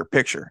in the bigger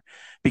picture?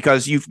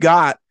 Because you've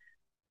got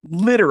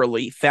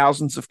literally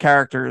thousands of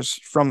characters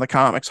from the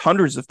comics,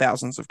 hundreds of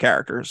thousands of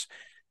characters.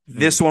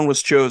 This one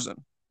was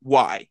chosen.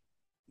 Why?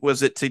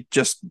 Was it to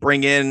just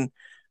bring in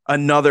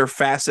another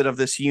facet of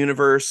this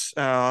universe,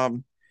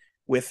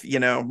 with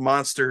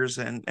monsters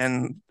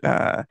and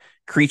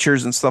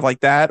creatures and stuff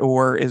like that,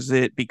 or is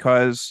it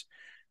because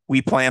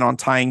we plan on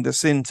tying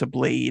this into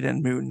Blade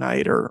and Moon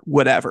Knight or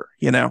whatever?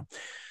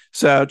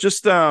 So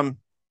just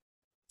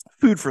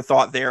food for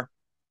thought there.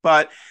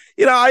 But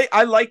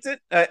I liked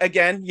it.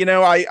 Again,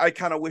 I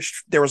kind of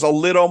wished there was a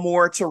little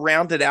more to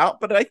round it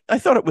out, but I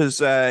thought it was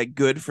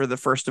good for the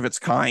first of its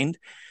kind.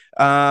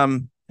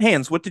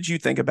 Hans, what did you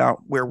think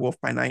about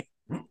Werewolf by Night?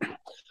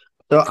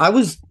 So I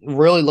was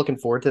really looking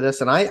forward to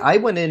this, and I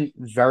went in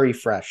very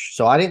fresh.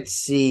 So I didn't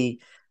see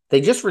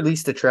they just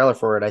released a trailer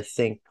for it, I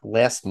think,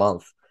 last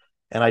month,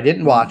 and I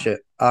didn't watch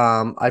it.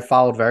 I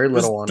followed very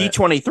little on it.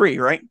 D23,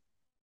 right?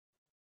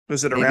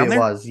 Was it around there?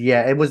 It was.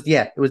 Yeah, it was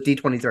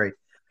D23.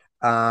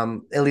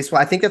 At least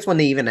I think that's when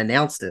they even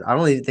announced it. I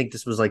don't even think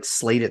this was like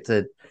slated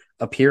to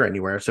appear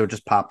anywhere, so it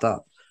just popped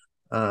up.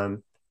 I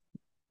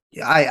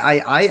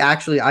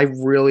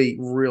really,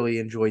 really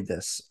enjoyed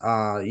this.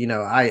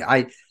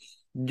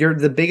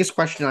 The biggest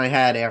question I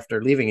had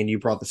after leaving, and you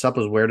brought this up,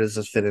 was where does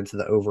this fit into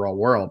the overall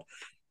world?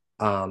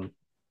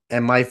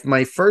 And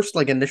my first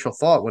initial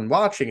thought when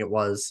watching it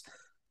was,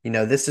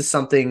 this is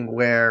something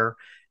where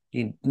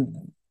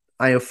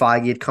I know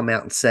Feige had come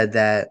out and said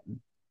that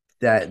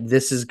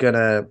this is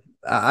gonna,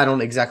 I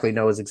don't exactly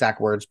know his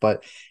exact words,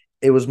 but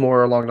it was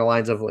more along the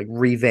lines of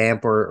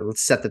revamp or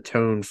set the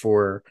tone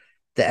for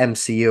the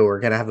MCU, or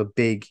gonna have a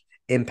big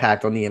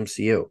impact on the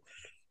MCU.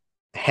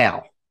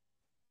 How?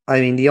 I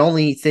mean, the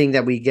only thing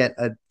that we get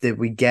on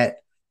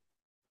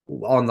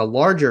the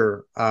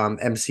larger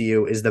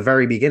MCU is the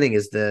very beginning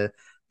is the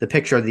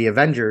picture of the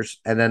Avengers,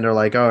 and then they're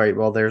like, all right,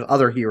 well, there's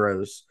other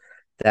heroes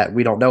that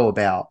we don't know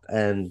about,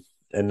 and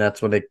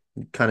that's when it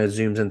kind of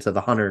zooms into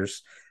the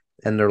Hunters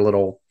and their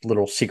little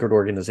secret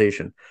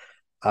organization.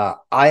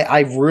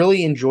 I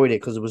really enjoyed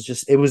it because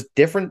it was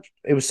different.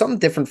 It was something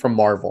different from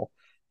Marvel.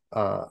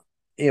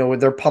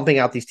 They're pumping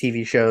out these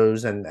TV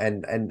shows and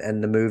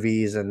the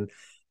movies, and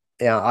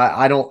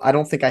I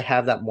don't think I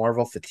have that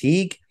Marvel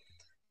fatigue,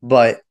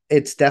 but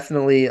it's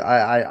definitely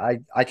I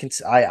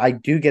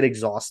do get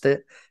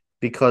exhausted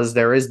because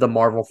there is the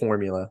Marvel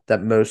formula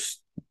that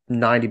most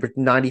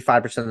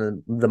 95%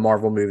 of the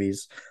Marvel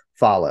movies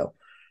follow.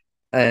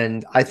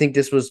 And I think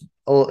it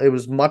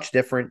was much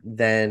different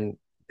than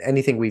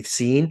anything we've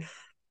seen.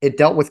 It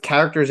dealt with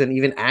characters and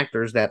even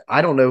actors that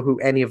I don't know who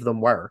any of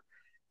them were.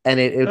 And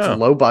it's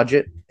low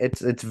budget.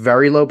 It's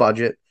very low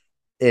budget.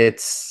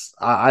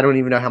 I don't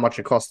even know how much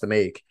it costs to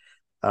make.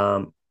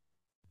 But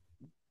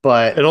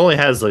it only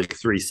has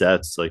 3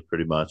 sets,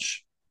 pretty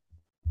much.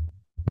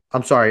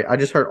 I'm sorry. I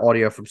just heard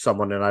audio from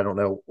someone and I don't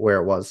know where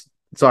it was.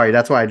 Sorry.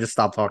 That's why I just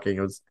stopped talking.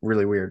 It was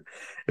really weird.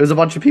 It was a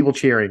bunch of people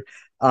cheering.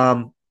 Who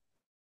am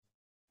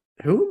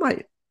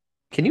I?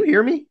 Can you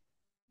hear me?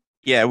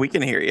 Yeah, we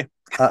can hear you.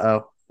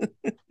 Uh-oh.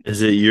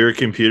 Is it your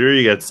computer?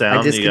 You got sound?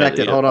 I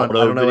disconnected. Hold on. I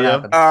don't know what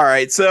happened. All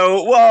right.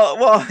 So,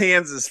 while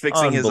Hans is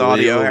fixing his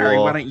audio, Harry,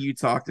 why don't you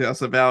talk to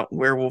us about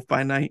Werewolf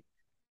by Night?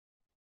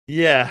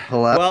 Yeah.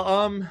 Hello?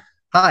 Well,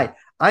 hi.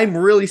 I'm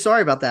really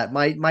sorry about that.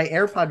 My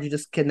AirPod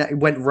just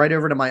went right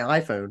over to my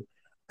iPhone,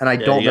 and I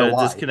don't know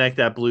why. Disconnect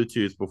that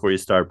Bluetooth before you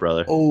start,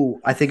 brother. Oh,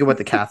 I think it went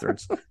to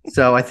Catherine's.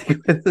 So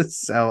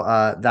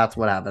that's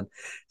what happened.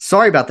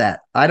 Sorry about that.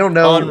 I don't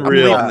know.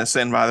 Unreal. I'm leaving this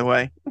in, by the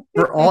way.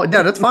 No,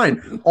 that's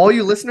fine. All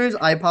you listeners,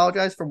 I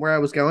apologize from where I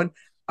was going.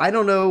 I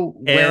don't know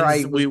where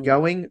I was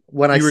going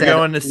when you were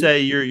going to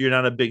say you're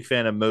not a big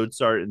fan of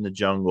Mozart in the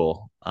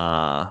Jungle.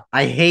 I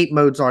hate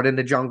Mozart in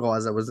the Jungle,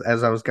 as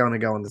I was going to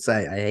go on to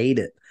say. I hate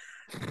it.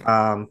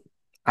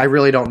 I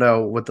really don't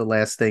know what the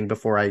last thing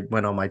before I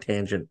went on my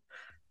tangent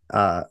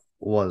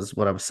was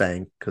what I was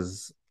saying,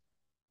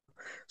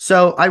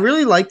 so I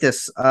really like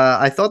this.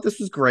 I thought this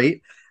was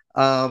great.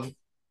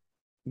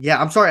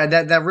 Yeah, I'm sorry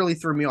that really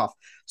threw me off.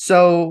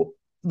 So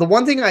the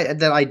one thing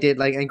that I did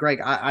and Greg,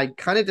 I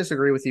kind of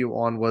disagree with you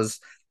on was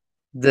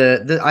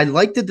I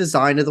like the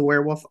design of the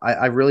werewolf.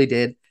 I really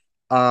did.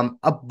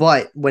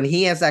 But when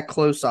he has that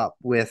close up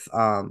with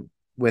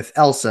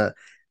Elsa,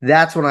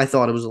 that's when I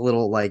thought it was a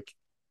little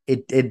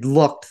it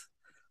looked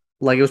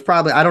like it was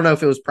probably, I don't know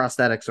if it was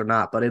prosthetics or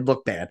not, but it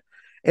looked bad.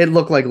 It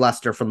looked like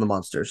Lester from the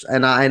Munsters,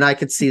 and I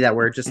could see that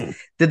where it just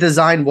the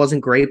design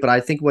wasn't great. But I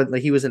think when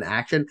he was in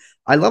action,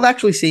 I love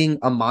actually seeing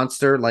a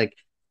monster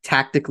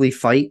tactically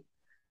fight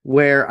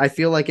where I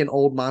feel like in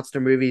old monster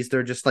movies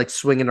they're just like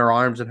swinging their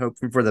arms and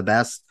hoping for the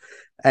best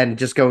and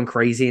just going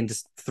crazy and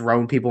just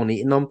throwing people and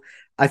eating them.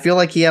 I feel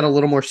like he had a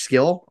little more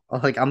skill.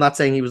 Like I'm not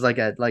saying he was like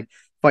a like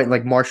fighting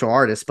like martial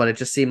artist, but it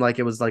just seemed like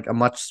it was like a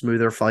much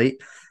smoother fight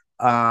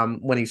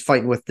when he's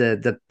fighting with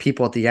the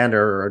people at the end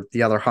or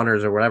the other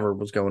hunters or whatever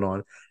was going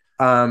on.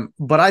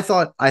 But I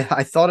thought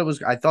it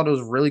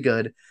was really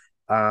good.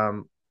 As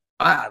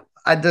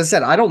I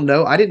said, I don't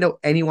know. I didn't know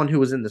anyone who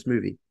was in this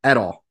movie at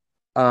all.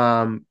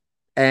 Um,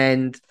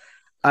 and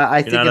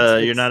I think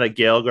You're not a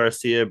Gail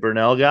Garcia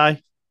Bernal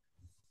guy.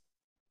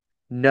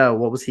 no.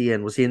 What was he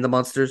in? Was he in the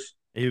Monsters?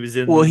 He was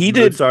in Well, he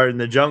did. Mozart in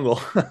the Jungle.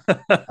 He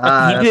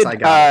That's did I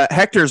got it.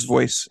 Hector's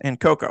voice in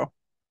Coco,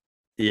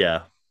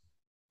 Yeah.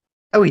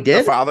 Oh, he the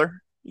did.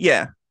 father.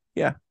 Yeah,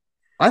 yeah.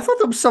 I thought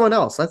that was someone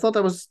else. I thought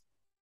that was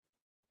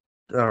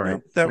all right.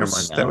 No, that Never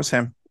was mind. that was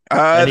him.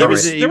 And he There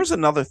was was there was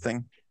another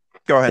thing.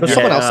 Go ahead. There's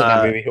Harry. someone else in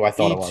that movie who I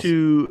thought it was.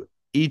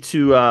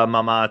 E2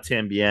 Mama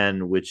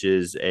Tambien, which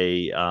is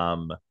a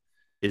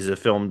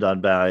film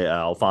done by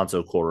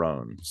Alfonso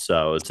Cuarón.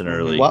 So it's an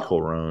early What?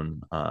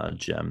 Cuarón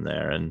gem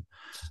there. And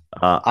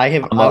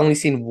I've only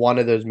seen one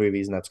of those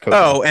movies, and that's Coco.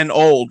 Oh, and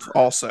Old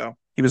also.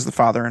 He was the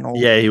father in Old.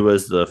 yeah, he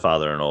was the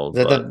father in Old.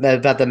 Is that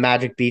about the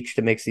magic beach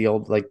that makes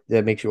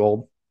that makes you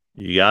old?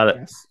 You got it.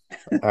 Yes.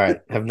 All right,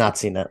 have not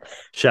seen that.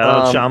 Shout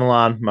out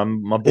Shyamalan,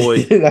 my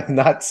boy. I've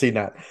not seen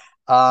that.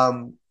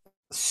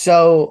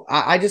 So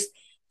I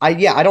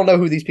don't know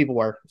who these people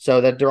were.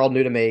 So that they're all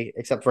new to me,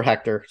 except for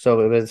Hector.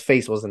 So his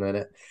face wasn't in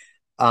it.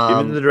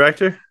 Even the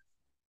director?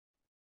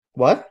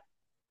 What?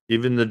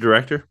 Even the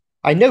director?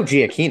 I know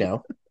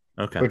Giacchino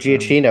Okay. or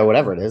Giacchino,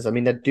 whatever it is. I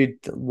mean, that dude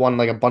won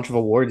like a bunch of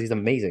awards. He's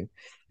amazing.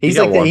 He's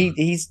got like one.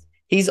 he's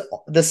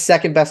the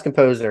second best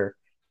composer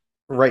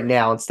right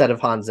now instead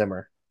of Hans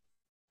Zimmer.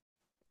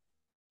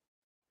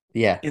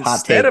 Yeah, hot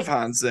Instead take. of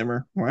Hans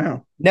Zimmer.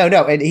 Wow. No,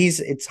 and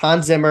it's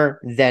Hans Zimmer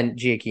then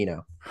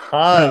Giacchino.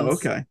 Hans. Oh,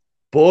 okay.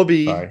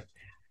 Bobby. Sorry.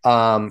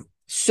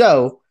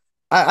 So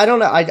I don't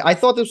know. I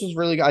thought this was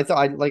really good.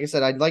 Like I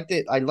said, I liked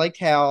it. I liked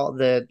how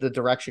the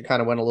direction kind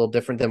of went a little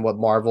different than what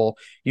Marvel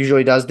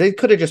usually does. They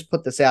could have just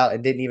put this out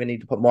and didn't even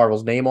need to put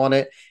Marvel's name on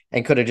it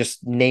and could have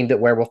just named it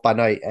Werewolf by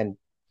Night and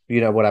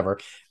whatever.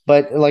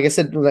 But like I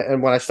said,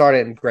 and when I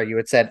started, and Greg, you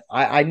had said,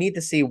 I need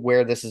to see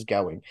where this is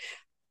going.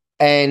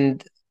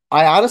 And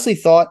I honestly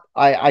thought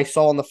I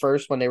saw in the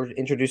first when they were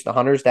introduced to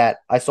hunters that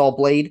I saw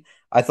Blade.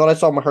 I thought I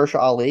saw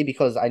Mahershala Ali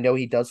because I know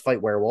he does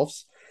fight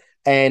werewolves,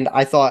 and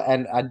I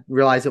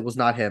realized it was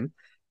not him,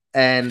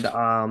 and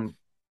then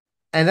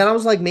I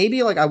was like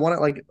maybe like I want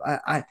to like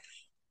I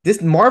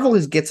this Marvel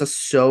gets us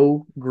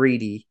so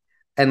greedy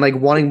and like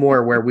wanting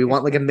more where we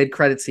want like a mid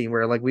credit scene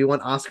where like we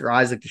want Oscar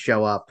Isaac to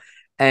show up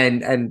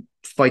and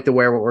fight the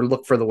werewolf or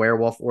look for the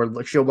werewolf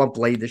or she'll want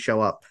Blade to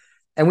show up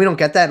and we don't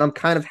get that, and I'm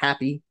kind of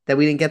happy that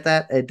we didn't get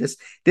that.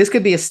 This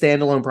could be a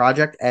standalone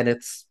project, and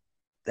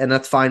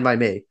that's fine by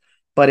me.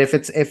 But if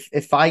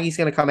Feige's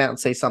going to come out and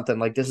say something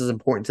like this is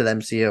important to the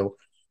MCU,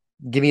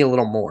 give me a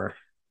little more.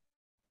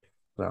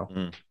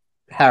 So,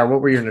 Harry,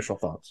 what were your initial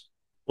thoughts?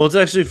 Well, it's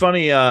actually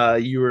funny.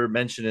 You were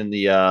mentioning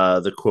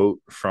the quote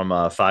from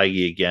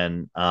Feige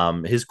again.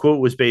 His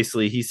quote was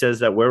basically he says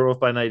that Werewolf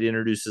by Night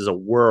introduces a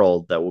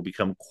world that will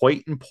become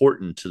quite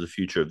important to the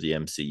future of the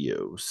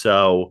MCU.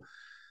 So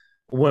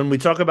when we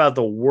talk about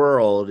the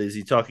world, is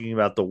he talking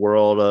about the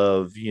world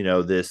of,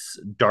 this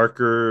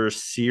darker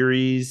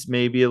series,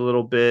 maybe a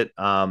little bit?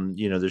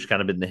 There's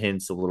kind of been the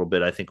hints a little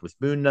bit, I think, with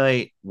Moon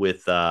Knight,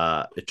 with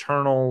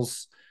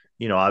Eternals,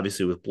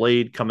 obviously with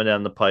Blade coming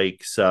down the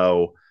pike.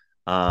 So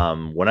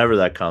whenever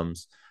that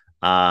comes.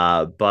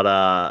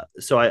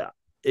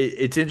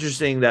 It's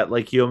interesting that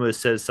like he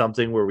almost says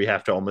something where we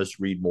have to almost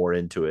read more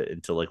into it,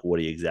 into like what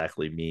he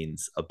exactly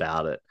means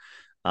about it.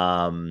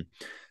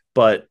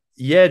 But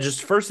yeah,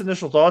 just first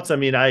initial thoughts. I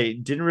mean,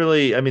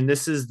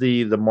 this is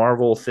the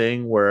Marvel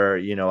thing where,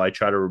 I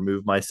try to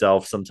remove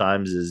myself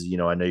sometimes is,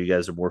 I know you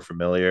guys are more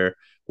familiar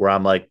where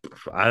I'm like,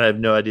 I have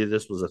no idea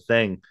this was a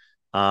thing.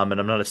 And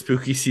I'm not a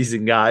spooky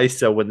season guy.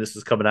 So when this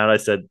was coming out, I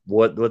said,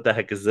 what the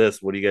heck is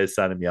this? What are you guys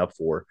signing me up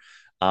for?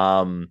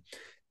 And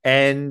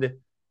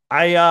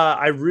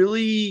I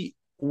really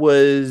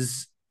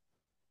was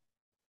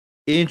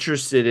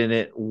interested in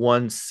it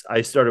once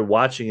I started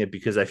watching it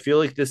because I feel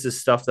like this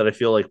is stuff that I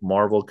feel like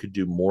Marvel could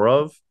do more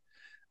of.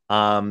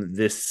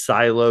 This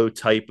silo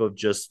type of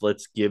just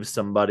let's give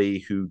somebody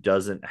who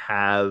doesn't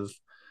have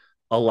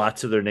a lot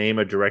to their name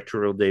a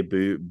directorial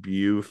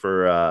debut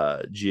for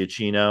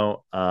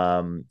Giacchino,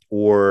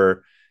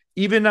 or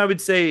even I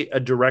would say a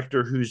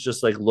director who's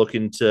just like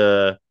looking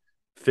to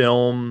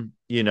film,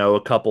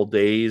 a couple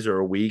days or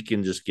a week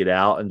and just get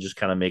out and just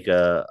kind of make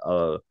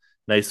a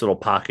nice little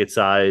pocket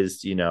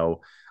sized,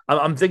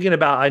 I'm thinking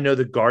about, I know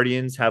the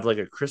Guardians have like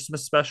a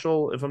Christmas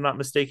special, if I'm not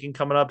mistaken,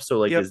 coming up. So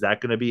like, Is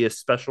that going to be a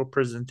special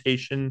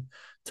presentation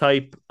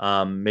type?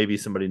 Maybe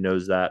somebody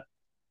knows that,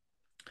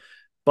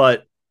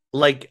 but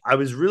like I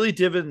was really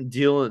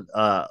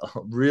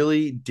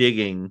really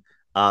digging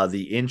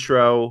the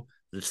intro,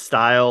 the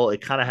style.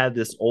 It kind of had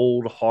this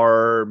old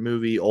horror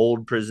movie,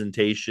 old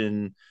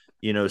presentation,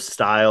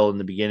 style in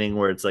the beginning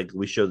where it's like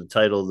we show the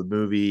title of the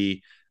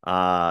movie,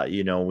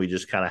 we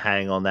just kind of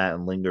hang on that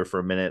and linger for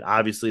a minute.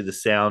 Obviously, the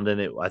sound in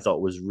it I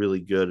thought was really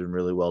good and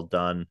really well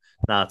done,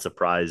 not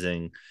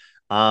surprising.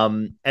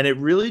 And it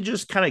really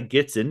just kind of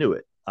gets into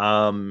it.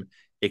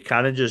 It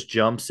kind of just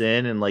jumps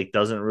in and like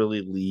doesn't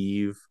really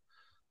leave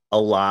a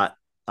lot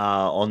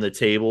on the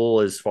table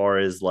as far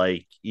as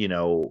like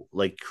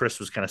like Chris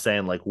was kind of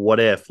saying like what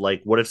if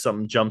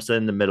something jumps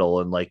in the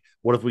middle and like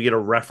what if we get a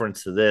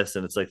reference to this,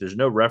 and it's like there's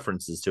no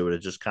references to it. It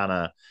just kind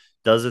of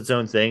does its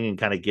own thing and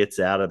kind of gets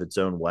out of its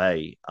own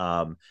way.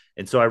 And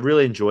so I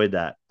really enjoyed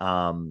that.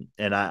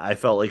 And I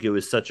felt like it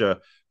was such a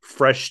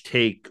fresh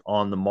take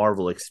on the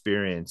Marvel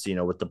experience,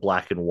 with the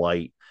black and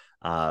white,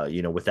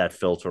 with that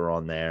filter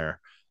on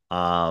there.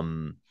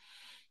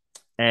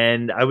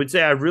 And I would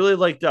say I really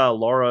liked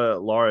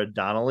Laura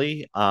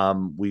Donnelly.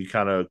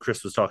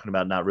 Chris was talking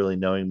about not really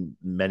knowing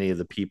many of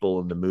the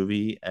people in the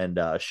movie, and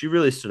she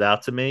really stood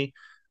out to me.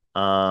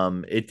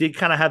 It did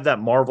kind of have that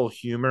Marvel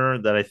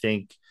humor that I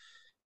think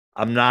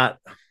I'm not.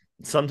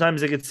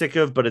 Sometimes I get sick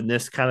of, but in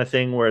this kind of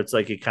thing where it's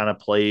like it kind of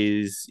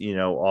plays,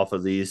 off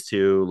of these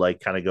two, like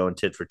kind of going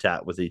tit for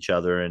tat with each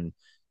other and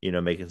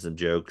making some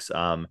jokes.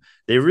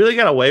 They really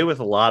got away with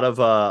a lot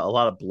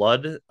of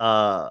blood.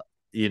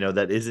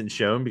 That isn't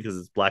shown because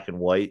it's black and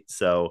white.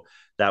 So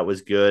that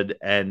was good.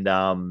 And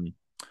I'm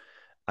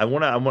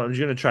going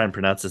to try and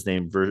pronounce his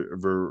name,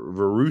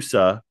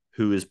 Verusa,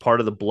 who is part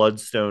of the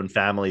Bloodstone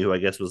family, who I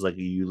guess was like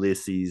a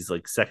Ulysses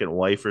like second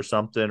wife or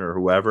something or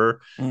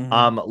whoever.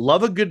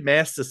 Love a good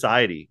masked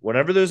society.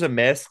 Whenever there's a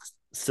masked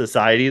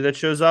society that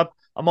shows up,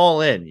 I'm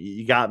all in.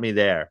 You got me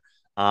there.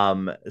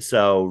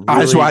 So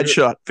really, Eyes Wide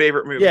Shut,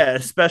 favorite movie. Yeah,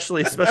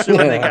 especially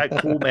when they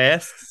got cool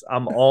masks,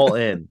 I'm all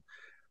in.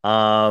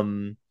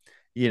 And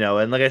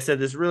like I said,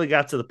 this really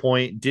got to the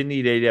point. Didn't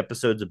need 8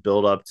 episodes of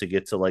build up to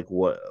get to like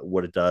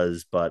what it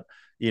does. But,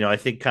 I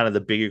think kind of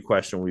the bigger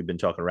question we've been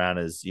talking around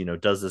is,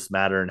 does this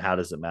matter and how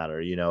does it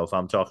matter? If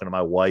I'm talking to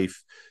my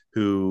wife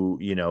who,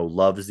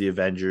 loves the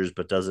Avengers,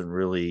 but doesn't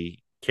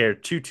really care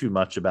too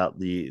much about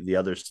the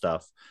other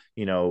stuff,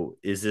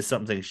 is this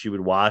something she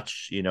would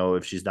watch,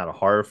 if she's not a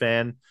horror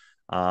fan?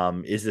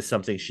 Is this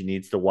something she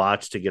needs to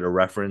watch to get a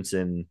reference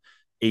in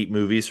 8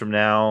 movies from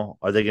now?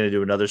 Are they going to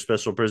do another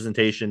special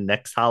presentation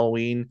next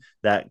Halloween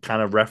that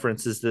kind of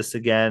references this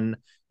again?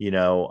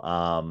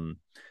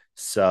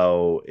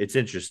 So it's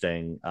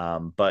interesting.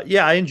 But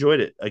yeah, I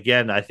enjoyed it.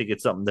 Again, I think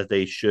it's something that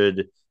they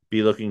should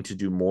be looking to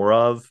do more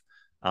of.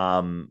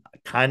 I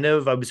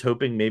was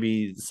hoping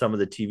maybe some of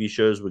the TV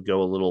shows would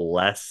go a little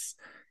less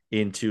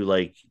into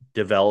like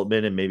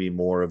development and maybe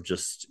more of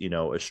just,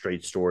 a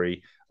straight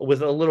story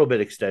with a little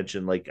bit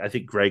extension. Like I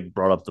think Greg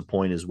brought up the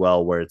point as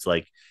well, where it's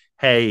like,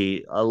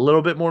 hey, a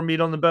little bit more meat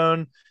on the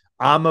bone.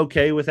 I'm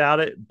okay without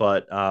it,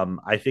 but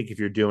I think if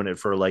you're doing it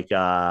for like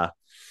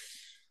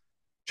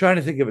trying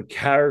to think of a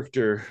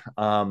character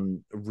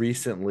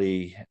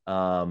recently,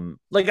 a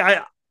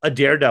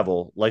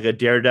Daredevil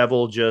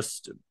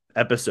just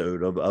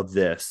episode of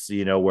this,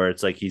 where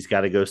it's like he's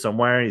got to go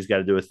somewhere, he's got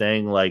to do a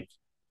thing, like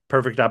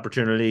perfect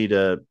opportunity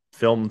to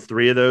film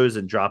 3 of those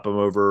and drop them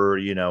over,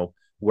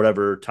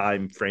 whatever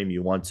time frame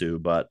you want to,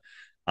 but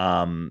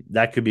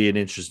that could be an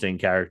interesting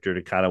character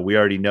to kind of, we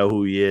already know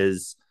who he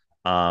is.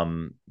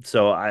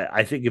 So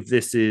I think if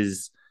this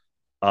is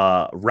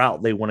a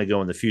route they want to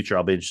go in the future,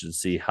 I'll be interested to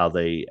see how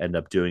they end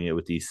up doing it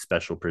with these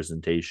special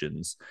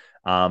presentations.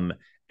 And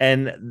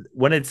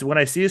when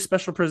I see a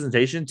special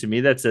presentation, to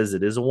me, that says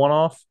it is a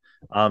one-off,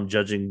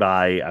 judging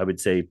by, I would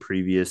say,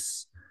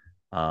 previous,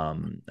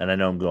 and I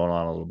know I'm going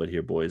on a little bit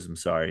here, boys, I'm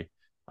sorry.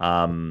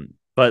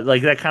 But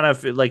like that kind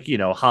of like,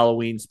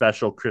 Halloween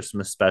special,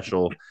 Christmas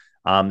special,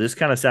 this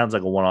kind of sounds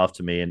like a one-off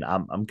to me, and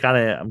I'm kind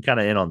of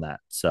in on that.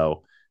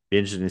 So be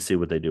interesting to see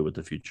what they do with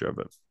the future of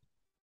it.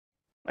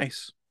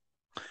 Nice.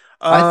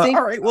 I think.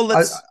 All right. Well,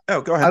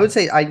 go ahead. I would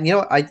say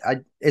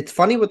it's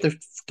funny with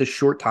the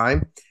short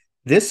time.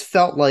 This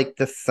felt like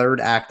the third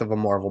act of a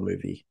Marvel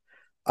movie,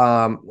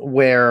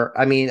 where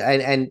I mean,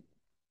 and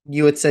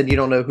you had said you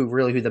don't know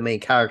who the main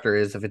character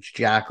is, if it's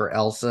Jack or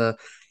Elsa.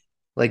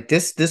 Like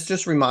this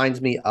just reminds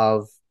me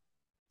of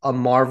a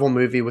Marvel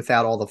movie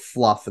without all the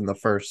fluff in the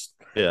first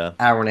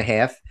hour and a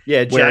half.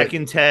 Yeah, Jack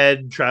and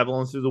Ted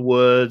traveling through the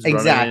woods,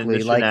 exactly,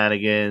 running into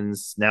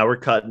shenanigans. Now we're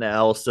cutting to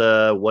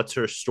Elsa. What's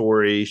her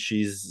story?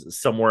 She's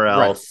somewhere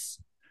else.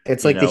 Right.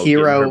 It's like the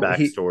hero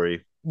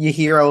backstory. The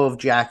hero of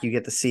Jack, you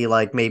get to see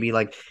like maybe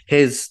like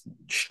his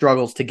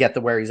struggles to get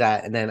to where he's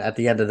at, and then at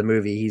the end of the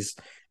movie, he's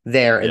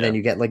there, and then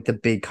you get like the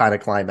big kind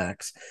of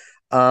climax.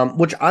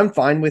 Which I'm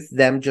fine with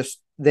them. Just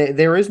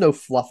there is no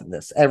fluff in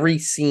this. Every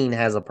scene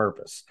has a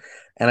purpose,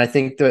 and I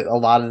think that a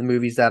lot of the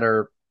movies that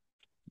are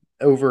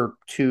over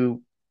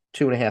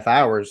 2.5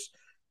 hours,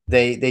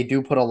 they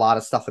do put a lot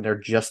of stuff in there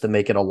just to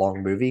make it a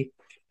long movie,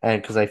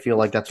 and because I feel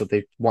like that's what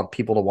they want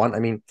people to want. I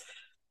mean,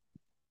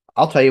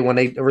 I'll tell you, when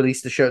they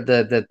released the show,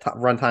 the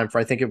runtime for,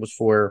 I think it was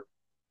for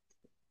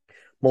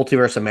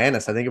Multiverse of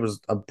Madness, I think it was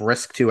a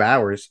brisk 2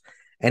 hours,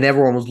 and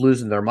everyone was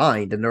losing their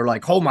mind, and they're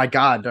like, "Oh my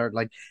god!" They're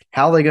like,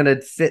 "How are they going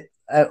to fit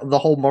the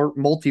whole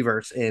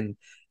multiverse in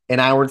an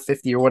hour and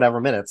 50 or whatever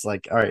minutes?"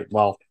 Like, all right,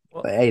 well,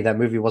 hey, that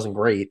movie wasn't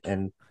great,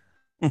 and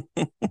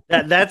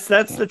that's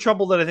the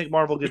trouble that I think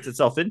Marvel gets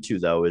itself into,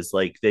 though, is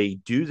like they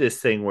do this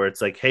thing where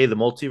it's like, hey, the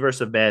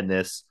multiverse of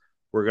madness,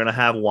 we're gonna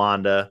have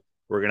Wanda,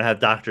 we're gonna have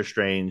Doctor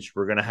Strange,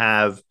 we're gonna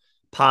have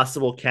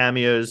possible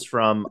cameos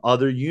from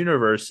other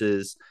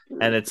universes,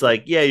 and it's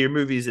like, yeah, your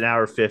movie's an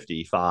hour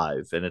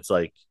 55, and it's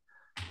like,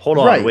 hold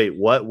on, right. wait,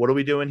 what are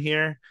we doing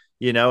here?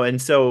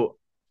 And so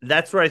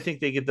that's where I think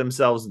they get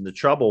themselves into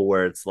trouble,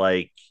 where it's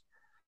like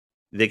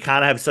they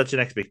kind of have such an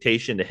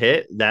expectation to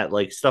hit that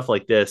like stuff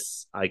like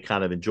this I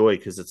kind of enjoy,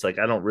 because it's like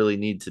I don't really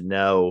need to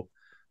know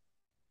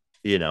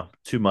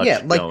too much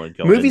Yeah, like going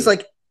movies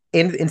into it.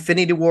 like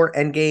Infinity War,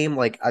 Endgame,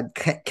 like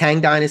Kang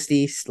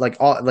Dynasty, like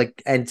all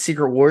like and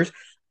Secret Wars.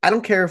 I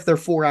don't care if they're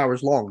 4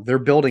 hours long. They're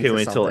building Can't to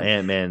wait until something.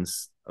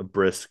 Ant-Man's a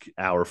brisk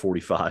hour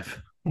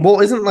 45. Well,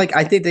 isn't like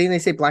I think they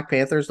say Black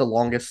Panther is the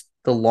longest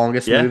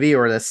Yeah, movie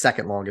or the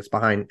second longest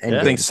behind I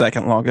yeah. think Endgame.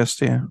 second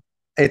longest. Yeah.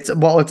 It's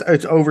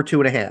over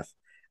 2.5,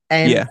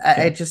 and Yeah.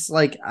 Yeah. it just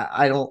like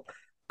I don't.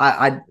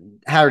 I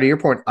Harry, to your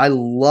point, I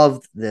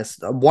loved this.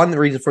 One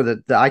reason for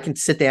the I can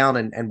sit down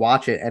and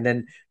watch it and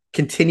then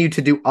continue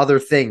to do other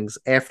things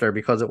after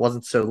because it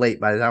wasn't so late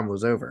by the time it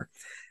was over.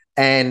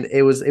 And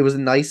it was a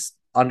nice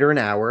under an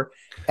hour,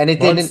 and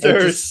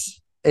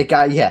Monsters. it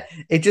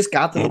just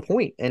got to the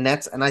point, and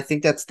I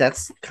think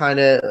that's kind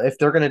of, if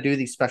they're going to do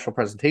these special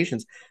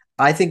presentations,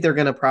 I think they're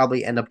going to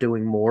probably end up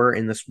doing more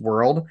in this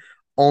world,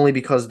 only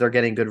because they're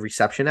getting good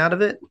reception out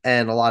of it,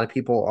 and a lot of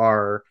people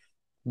are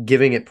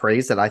giving it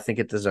praise that I think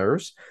it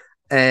deserves.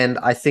 And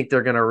I think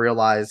they're going to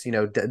realize,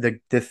 the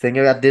thing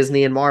about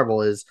Disney and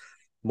Marvel is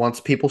once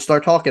people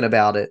start talking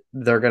about it,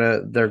 they're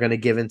gonna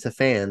give in to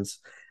fans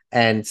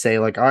and say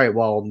like, all right,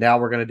 well, now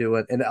we're gonna do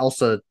an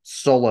Elsa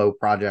solo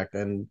project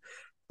and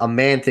a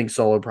Man Thing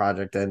solo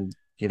project, and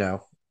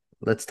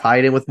let's tie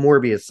it in with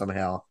Morbius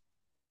somehow.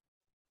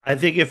 I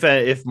think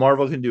if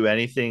Marvel can do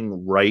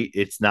anything right,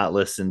 it's not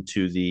listen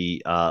to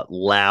the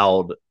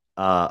loud,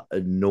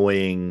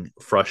 annoying,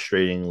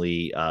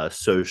 frustratingly,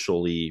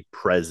 socially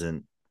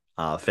present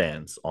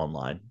fans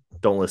online.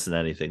 Don't listen to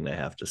anything they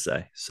have to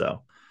say.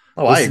 So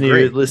Oh, I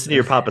agree. listen to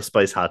your Papa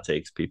Spice hot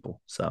takes, people.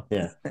 So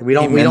Yeah, we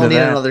don't Amen to need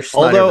that. another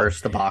although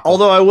Snyderverse debacle.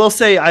 although I will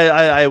say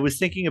I was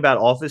thinking about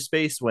Office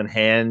Space when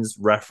Hans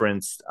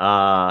referenced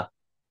the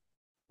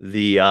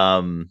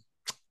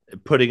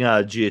putting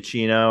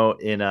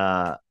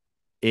Giacchino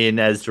in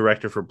as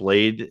director for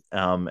Blade.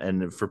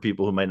 And for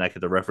people who might not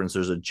get the reference,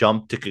 there's a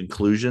jump to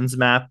conclusions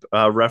map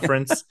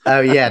reference.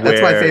 Oh yeah,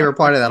 that's my where favorite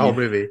part of that whole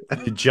movie.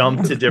 You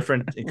jump to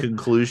different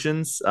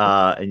conclusions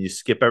and you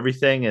skip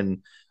everything.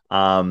 And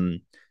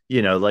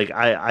like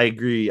I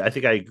agree. I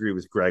think I agree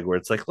with Greg where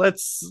it's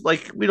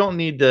like, we don't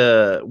need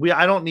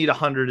I don't need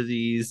 100 of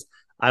these.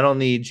 I don't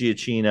need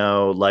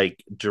Giacchino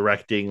like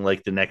directing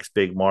like the next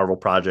big Marvel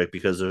project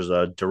because there's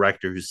a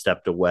director who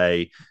stepped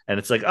away and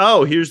it's like,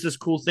 oh, here's this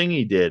cool thing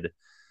he did.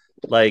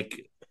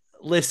 Like,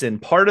 listen,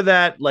 part of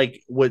that,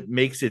 like what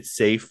makes it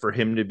safe for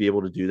him to be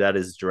able to do that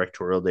as his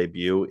directorial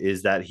debut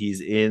is that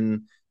he's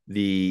in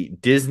the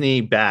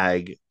Disney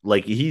bag.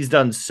 Like he's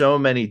done so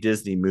many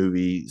Disney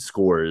movie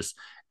scores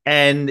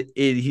and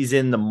he's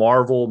in the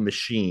Marvel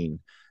machine.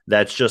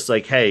 That's just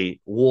like, hey,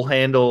 we'll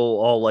handle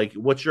all like,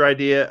 what's your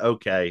idea?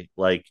 Okay.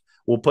 Like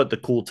we'll put the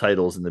cool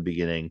titles in the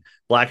beginning,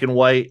 black and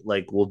white,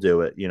 like we'll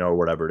do it, or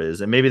whatever it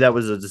is. And maybe that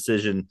was a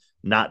decision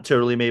not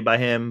totally made by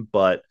him,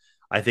 but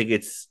I think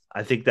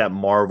that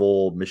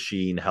Marvel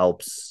machine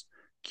helps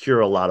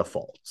cure a lot of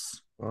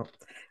faults.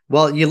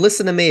 Well, you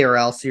listen to me, or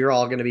else you're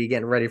all going to be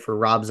getting ready for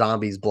Rob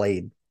Zombie's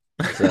Blade.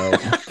 So,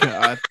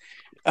 God.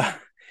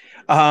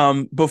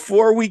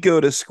 Before we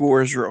go to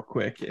scores, real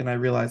quick, and I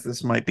realize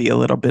this might be a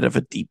little bit of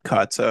a deep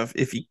cut, so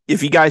if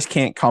you guys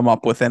can't come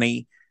up with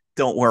any,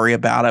 don't worry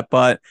about it.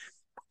 But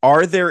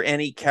are there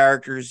any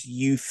characters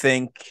you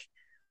think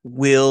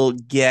will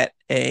get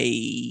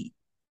a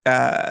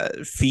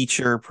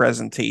feature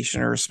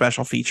presentation or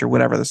special feature,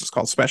 whatever this is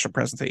called, special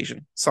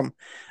presentation, some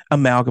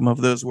amalgam of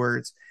those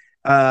words?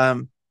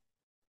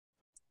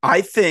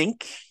 I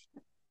think,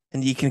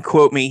 and you can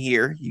quote me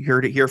here, you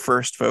heard it here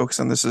first, folks,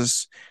 and this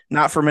is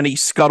not from any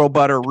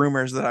scuttlebutt or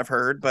rumors that I've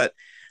heard, but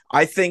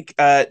I think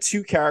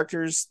two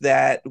characters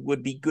that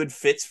would be good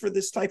fits for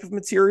this type of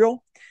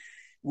material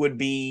would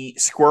be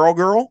Squirrel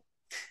Girl.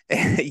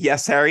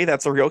 Yes, Harry,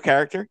 that's a real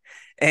character.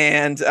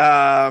 And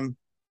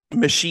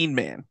Machine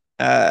Man.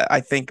 I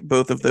think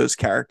both of those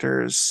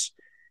characters,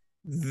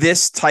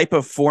 this type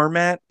of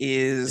format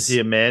Is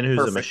he a man who's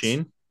perfect. A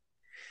machine?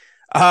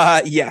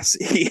 Yes,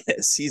 he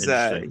is. He's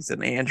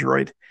an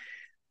android.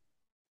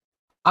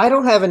 I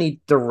don't have any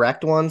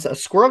direct ones. A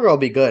Squirrel Girl will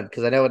be good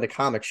because I know in the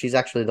comics she's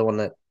actually the one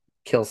that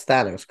kills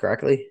Thanos.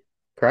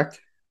 Correct?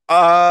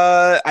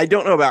 I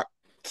don't know about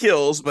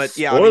kills, but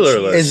yeah, Spoiler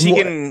alert.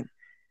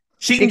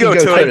 She can go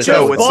toe to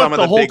toe with some of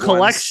the whole big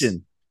collection.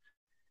 Ones.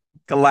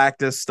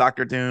 Galactus,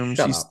 Doctor Doom,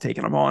 Shut she's up.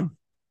 taking them on.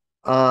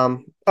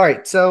 All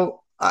right,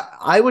 so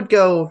I would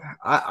go.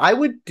 I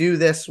would do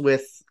this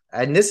with,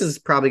 and this is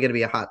probably going to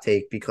be a hot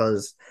take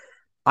because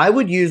I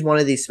would use one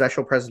of these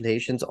special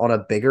presentations on a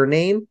bigger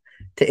name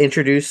to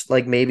introduce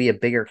like maybe a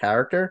bigger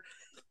character.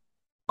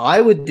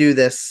 I would do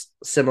this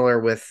similar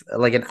with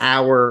like an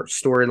hour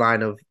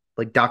storyline of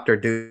like Doctor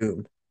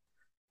Doom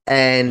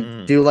and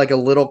Mm, do like a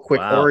little quick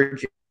wow.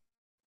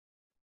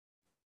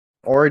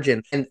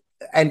 origin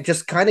and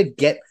just kind of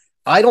get.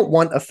 I don't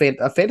want a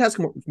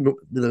Fantastic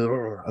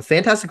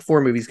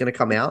Four movie is going to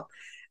come out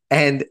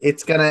and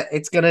it's gonna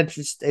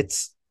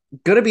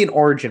be an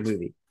origin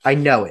movie. I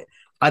know it.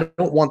 I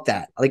don't want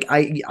that. Like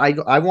I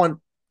want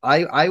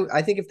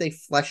I think if they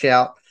flesh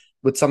out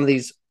with some of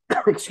these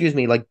excuse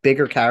me, like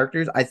bigger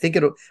characters, I think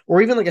it'll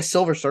or even like a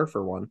Silver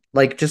Surfer one,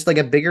 like just like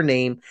a bigger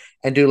name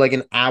and do like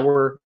an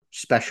hour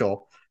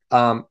special.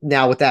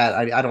 Now with that,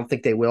 I don't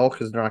think they will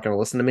because they're not going to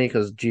listen to me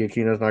because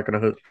Giacchino's not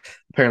going to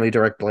apparently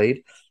direct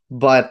Blade.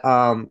 But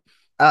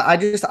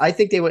I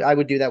think I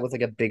would do that with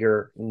like a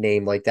bigger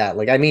name like that.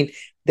 Like I mean,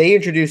 they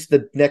introduced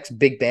the next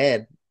big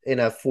bad in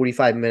a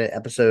 45-minute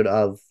episode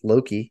of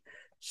Loki,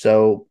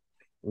 so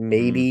Mm.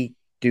 maybe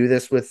do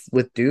this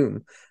with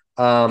Doom.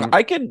 Um,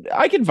 I could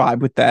vibe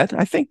with that.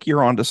 I think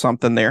you're onto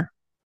something there.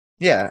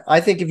 yeah, I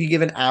think if you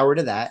give an hour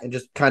to that and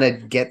just kind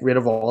of get rid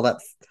of all that,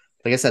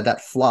 like I said,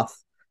 that fluff,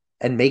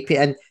 and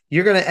and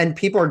you're gonna and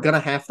people are gonna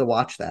have to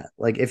watch that.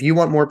 Like if you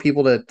want more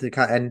people to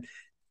kind and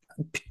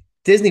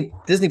Disney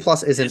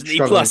Plus isn't Disney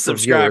struggling Plus for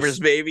subscribers, viewers.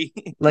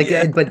 baby. Like,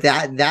 Yeah. but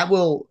that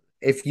will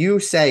if you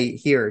say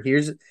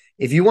here's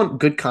if you want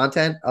good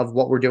content of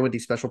what we're doing with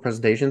these special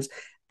presentations,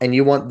 and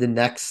you want the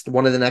next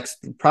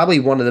probably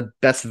one of the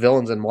best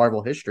villains in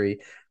Marvel history,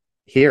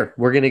 here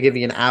we're gonna give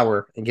you an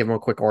hour and give them a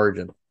quick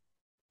origin.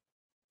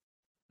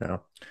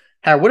 No.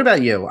 Howard, what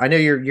about you? I know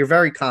you're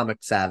very comic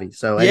savvy,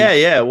 so Yeah,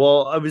 any yeah.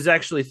 Well, I was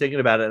actually thinking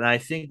about it, and I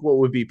think what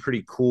would be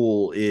pretty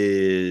cool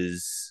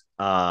is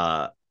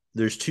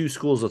there's two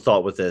schools of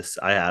thought with this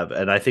I have,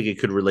 and I think it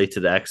could relate to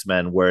the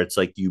X-Men where it's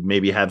like you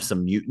maybe have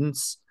some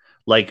mutants,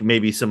 like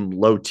maybe some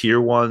low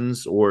tier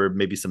ones or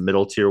maybe some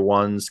middle tier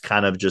ones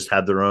kind of just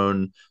have their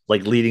own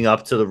like leading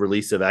up to the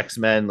release of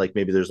X-Men, like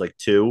maybe there's like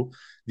two.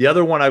 The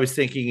other one I was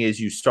thinking is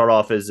you start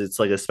off as it's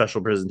like a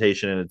special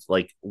presentation and it's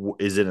like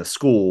is in a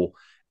school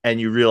and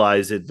you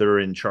realize that they're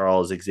in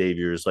Charles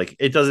Xavier's. Like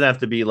it doesn't have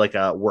to be like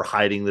a we're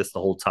hiding this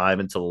the whole time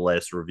until the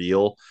last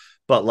reveal,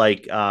 but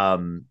like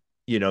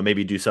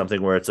maybe do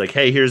something where it's like,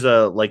 hey, here's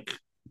a like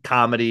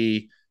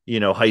comedy,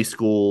 high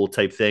school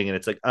type thing, and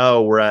it's like,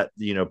 oh, we're at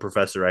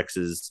Professor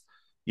X's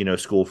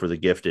school for the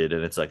gifted,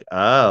 and it's like,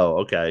 oh,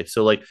 okay,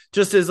 so like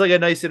just as like a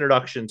nice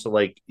introduction to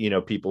like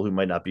people who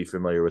might not be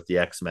familiar with the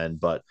X-Men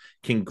but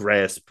can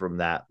grasp from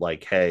that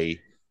like, hey,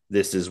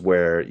 this is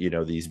where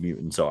these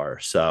mutants are.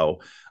 So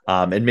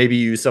and maybe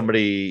use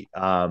somebody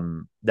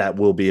that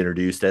will be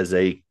introduced as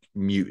a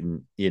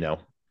mutant,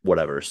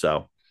 whatever.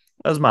 So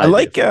that was my I idea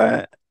like for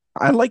it.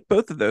 I like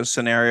both of those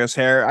scenarios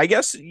here. I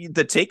guess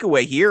the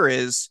takeaway here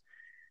is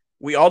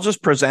we all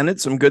just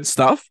presented some good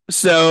stuff.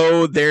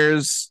 So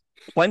there's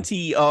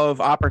plenty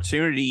of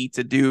opportunity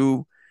to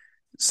do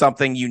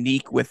something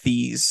unique with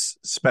these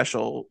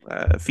special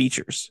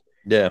features.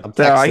 Yeah, I'm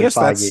So I texting guess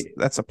that's Feige,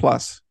 that's a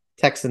plus.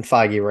 texting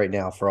Feige right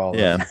now for all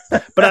this.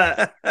 yeah.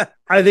 But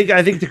I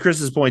think to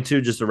Chris's point too,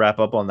 just to wrap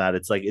up on that,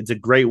 it's like it's a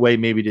great way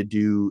maybe to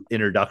do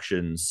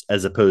introductions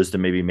as opposed to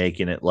maybe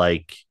making it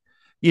like,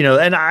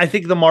 and I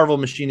think the Marvel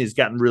machine has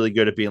gotten really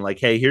good at being like,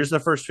 hey, here's the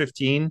first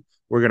 15.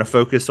 We're gonna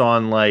focus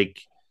on like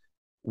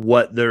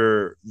what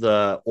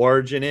the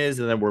origin is,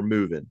 and then we're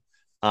moving.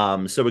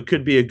 So it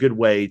could be a good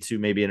way to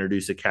maybe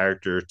introduce a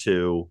character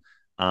to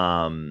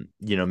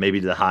maybe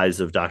the highs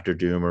of Doctor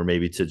Doom, or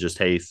maybe to just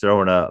hey,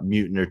 throw in a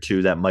mutant or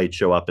two that might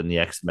show up in the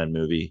X-Men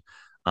movie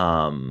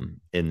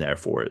in there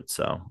for it.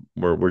 So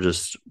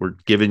we're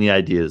giving you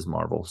ideas,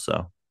 Marvel.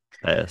 So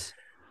yes.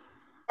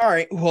 All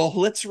right, well,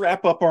 let's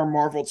wrap up our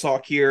Marvel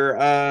talk here.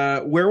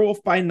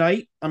 Werewolf by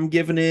Night, I'm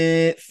giving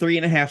it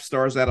 3.5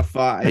 stars out of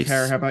 5. Harry,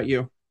 Nice. how about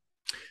you?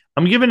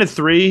 I'm giving it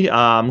 3.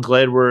 I'm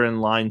glad we're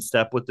in line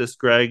step with this,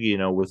 Greg.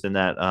 Within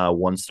that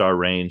 1 star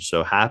range.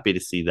 So happy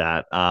to see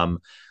that.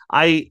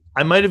 I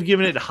might have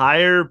given it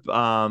higher.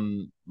 I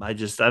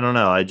don't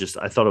know. I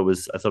thought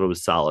it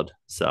was solid.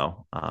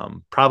 So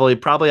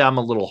probably I'm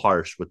a little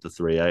harsh with the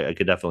 3. I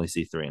could definitely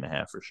see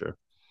 3.5 for sure.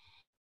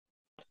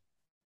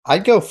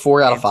 I'd go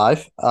 4 out of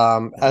 5.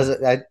 Yeah.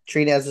 I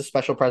treat it as a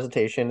special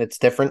presentation. It's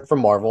different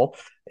from Marvel.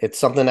 It's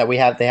something that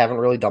they haven't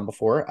really done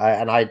before.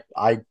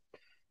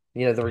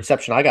 The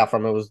reception I got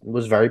from it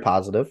was very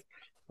positive.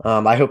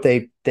 I hope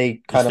they Did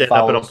you kind of stand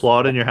up and follow.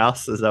 applaud in your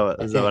house? Is that what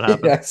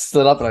happened? I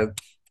stood up and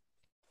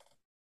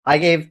I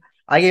gave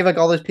like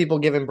all those people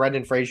giving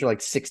Brendan Fraser like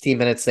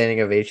 16-minute standing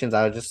ovations.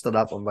 I just stood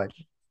up. I'm like,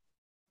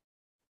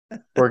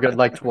 for a good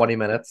like 20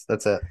 minutes.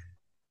 That's it.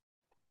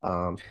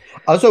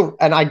 Also,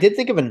 and I did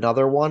think of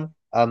another one.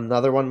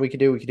 Another one we could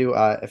do. We could do.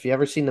 If you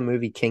ever seen the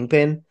movie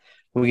Kingpin,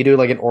 we could do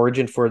like an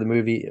origin for the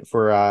movie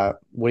for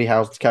Woody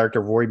Harrelson's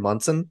character Roy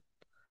Munson.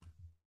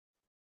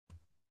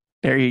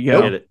 There you I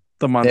go. get it.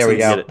 The There we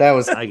Muncies. go. That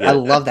was I get I it.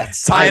 love that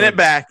Tying it silence.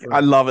 back. I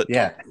love it.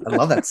 Yeah, I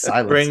love that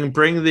silence.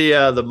 Bring the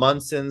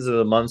Munsons or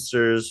the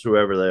Munsters,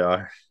 whoever they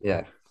are.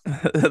 Yeah.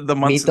 The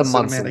Meet Munson the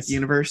Cinematic Munsons.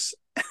 Universe.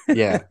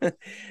 Yeah.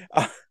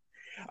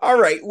 All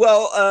right.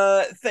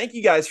 Well, thank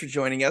you guys for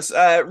joining us.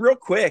 Real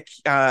quick,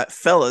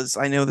 fellas,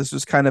 I know this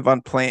was kind of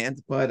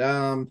unplanned, but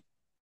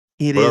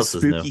it What is else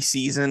is new? spooky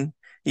season.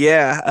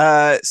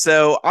 Yeah.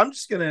 So I'm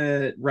just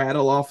gonna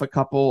rattle off a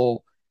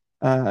couple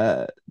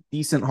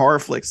decent horror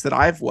flicks that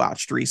I've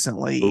watched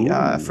recently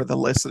Ooh. for the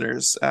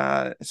listeners.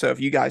 So if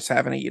you guys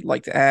have any you'd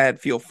like to add,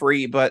 feel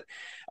free. But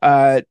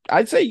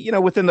I'd say,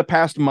 within the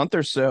past month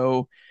or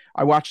so,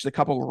 I watched a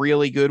couple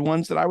really good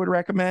ones that I would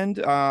recommend.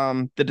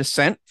 The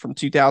Descent from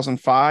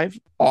 2005,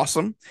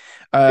 awesome.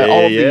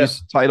 All of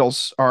these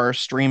titles are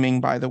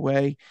streaming, by the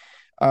way.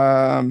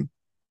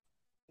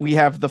 We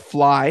have The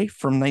Fly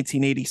from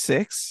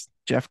 1986,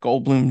 Jeff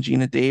Goldblum,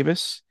 Gina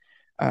Davis,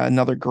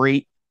 another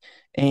great.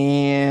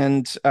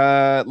 And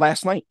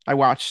last night I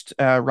watched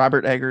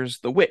Robert Eggers'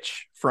 The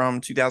Witch from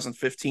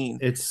 2015.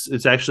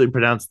 It's actually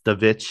pronounced The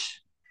Witch.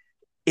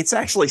 It's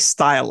actually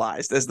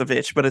stylized as The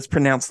Witch, but it's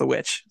pronounced The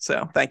Witch.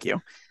 So thank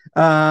you.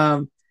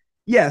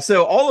 Yeah,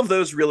 so all of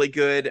those really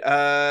good.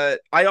 I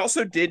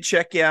also did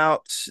check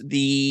out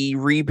the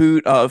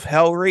reboot of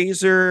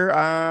Hellraiser.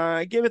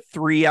 I give it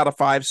 3 out of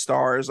 5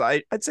 stars.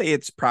 I'd say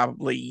it's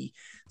probably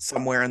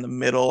somewhere in the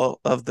middle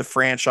of the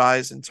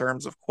franchise in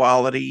terms of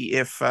quality.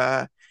 If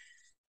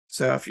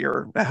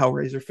you're a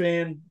Hellraiser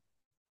fan,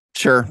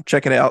 sure,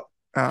 check it out.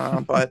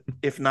 But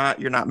if not,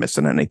 you're not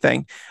missing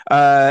anything.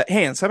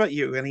 Hans, how about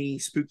you? Any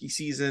spooky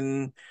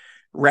season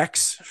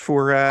recs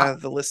for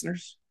the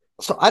listeners?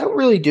 So I don't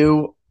really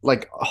do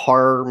like a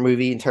horror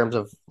movie in terms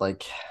of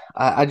like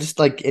I just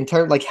like in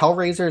terms like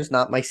Hellraiser is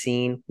not my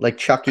scene. Like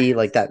Chucky,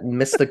 like that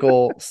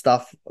mystical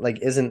stuff, like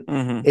isn't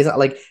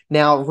like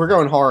now we're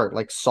going horror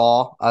like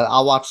Saw.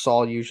 I'll watch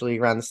Saw usually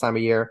around this time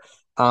of year.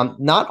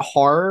 Not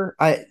horror.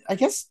 I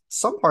guess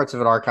some parts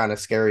of it are kind of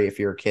scary if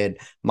you're a kid.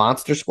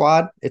 Monster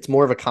Squad, it's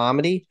more of a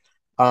comedy.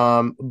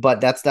 But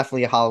that's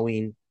definitely a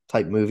Halloween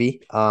type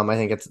movie. I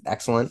think it's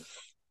excellent.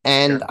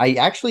 And Sure. I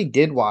actually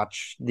did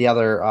watch the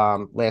other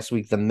last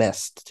week, The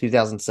Mist,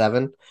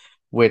 2007,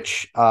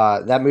 which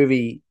that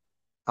movie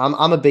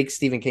I'm a big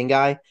Stephen King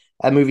guy.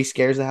 That movie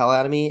scares the hell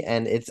out of me,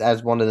 and it's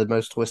as one of the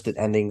most twisted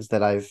endings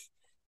that I've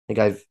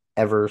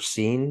ever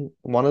seen.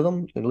 One of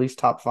them, at least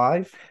top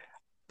 5.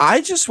 I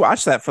just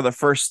watched that for the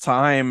first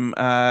time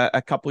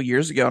a couple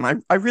years ago,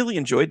 and I really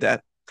enjoyed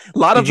that. A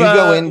lot Did of you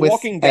go in with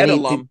Walking Dead any?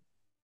 alum.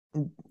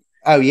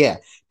 Oh yeah.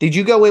 Did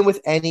you go in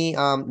with any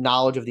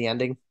knowledge of the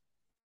ending?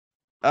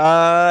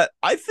 I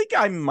think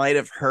I might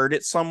have heard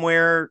it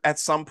somewhere at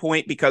some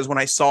point because when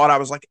I saw it, I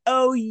was like,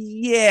 "Oh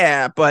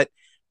yeah," but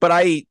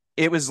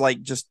it was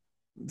like just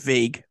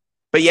vague.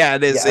 But yeah,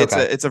 it is. Yeah, It's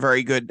okay. it's a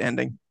very good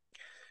ending.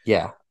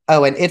 Yeah.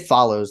 Oh, and It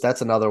Follows.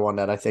 That's another one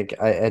that I think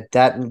that's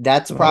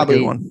Another good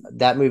probably one.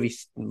 that movie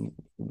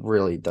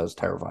really does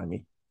terrify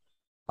me.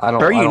 I don't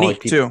Very I don't like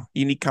unique people. too.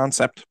 Unique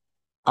concept.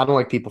 I don't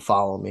like people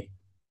following me.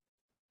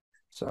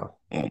 So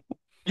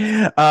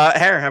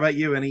Harry, how about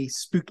you? Any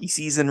spooky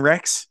season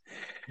recs?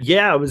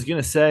 Yeah, I was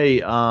gonna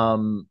say,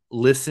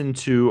 listen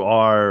to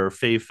our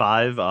Fave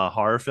 5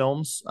 horror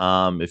films.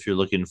 If you're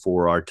looking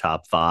for our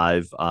top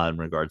 5 in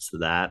regards to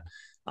that.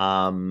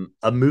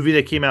 A movie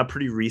that came out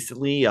pretty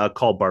recently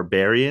called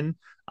Barbarian,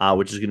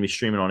 which is gonna be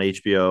streaming on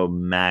HBO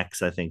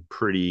Max, I think,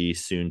 pretty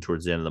soon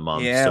towards the end of the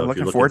month. Yeah, So if looking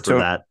you're looking forward for to it.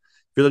 that,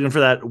 if you're looking for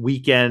that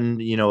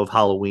weekend, of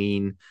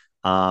Halloween,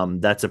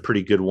 that's a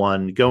pretty good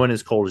one. Go in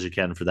as cold as you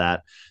can for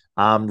that.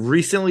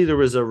 Recently there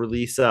was a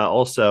release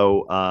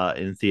also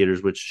in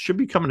theaters, which should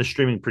be coming to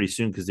streaming pretty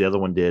soon because the other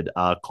one did,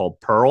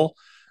 called Pearl.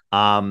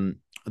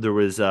 There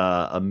was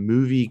a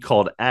movie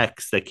called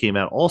X that came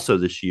out also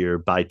this year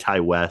by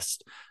Ty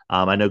West.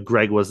 I know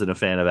Greg wasn't a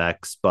fan of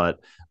X, but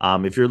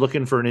if you're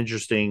looking for an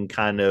interesting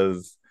kind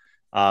of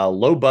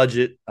low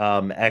budget,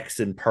 X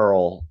and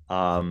Pearl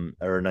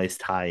are a nice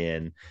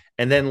tie-in.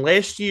 And then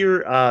last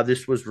year,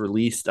 this was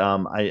released.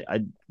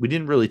 We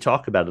didn't really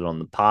talk about it on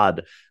the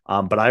pod,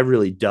 but I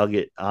really dug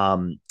it.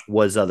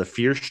 Was the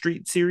Fear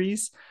Street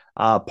series,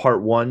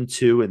 part 1,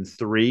 2, and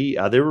 3.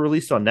 They were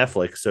released on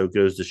Netflix, so it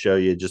goes to show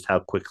you just how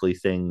quickly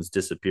things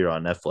disappear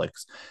on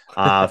Netflix.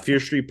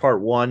 Fear Street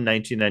Part 1,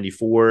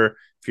 1994.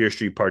 Fear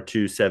Street Part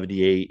 2,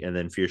 78, and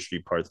then Fear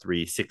Street Part 3,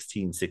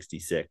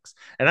 1666.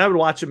 And I would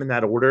watch them in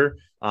that order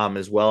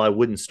as well. I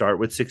wouldn't start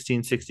with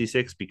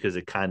 1666 because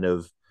it kind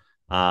of,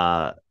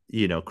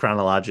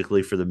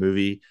 chronologically for the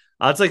movie.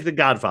 It's like The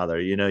Godfather.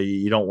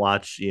 You don't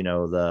watch,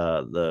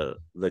 the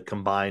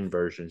combined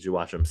versions. You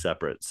watch them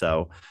separate.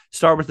 So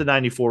start with the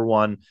 94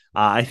 one.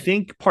 I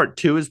think Part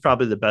 2 is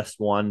probably the best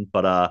one,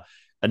 but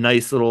a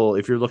nice little,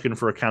 if you're looking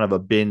for a kind of a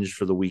binge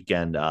for the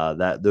weekend,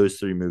 that those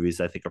 3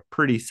 movies I think are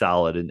pretty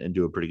solid and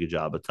do a pretty good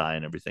job of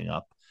tying everything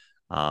up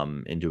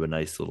into a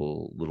nice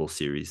little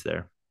series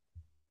there.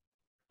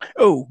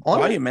 Oh, on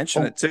while it. you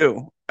mention Oh, it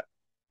too.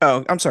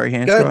 Oh, I'm sorry,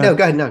 Hans. go Go ahead. No, ahead.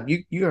 go ahead. No,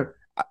 you're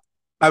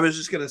I was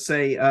just gonna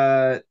say,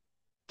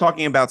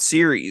 talking about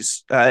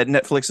series,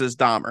 Netflix's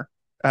Dahmer.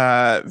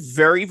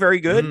 Very, very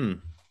good.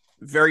 Mm.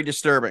 Very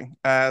disturbing.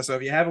 So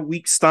if you have a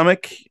weak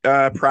stomach,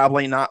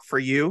 probably not for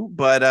you.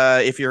 But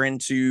if you're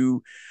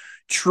into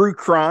true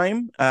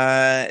crime,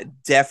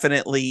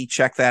 definitely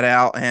check that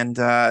out. And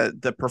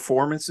the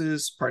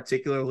performances,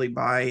 particularly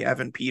by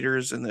Evan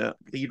Peters in the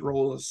lead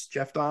role as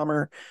Jeff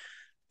Dahmer,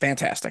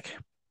 fantastic.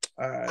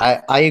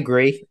 I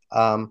agree.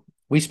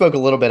 We spoke a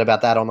little bit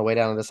about that on the way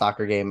down to the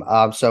soccer game.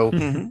 So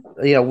Mhm.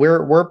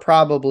 we're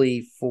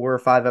probably 4 or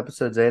 5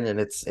 episodes in, and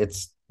it's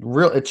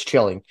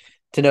chilling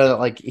to know that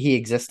like he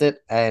existed,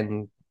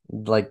 and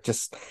like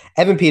just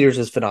Evan Peters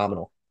is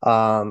phenomenal.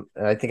 And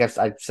I think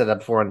I've said that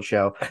before on the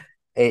show.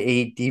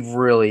 He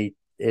really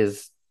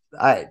is.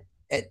 I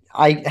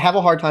have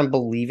a hard time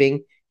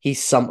believing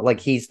he's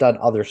done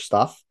other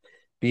stuff,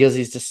 because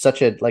he's just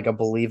such a like a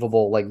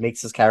believable, like,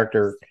 makes his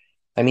character.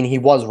 I mean, he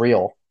was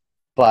real,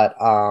 but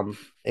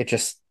it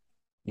just,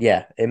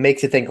 yeah, it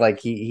makes you think like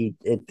he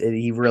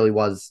really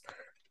was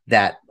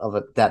that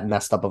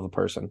messed up of a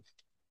person.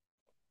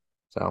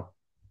 So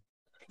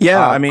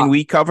Yeah, I um mean,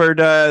 we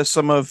covered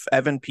some of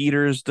Evan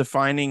Peters'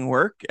 defining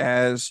work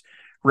as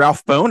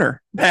Ralph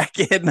Boner back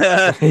in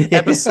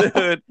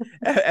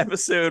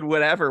episode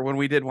whatever when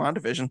we did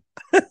WandaVision.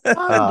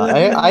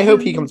 I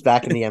hope he comes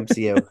back in the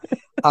MCU.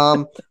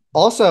 Um,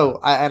 Also,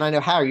 and I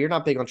know Harry, you're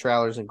not big on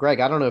trailers, and Greg,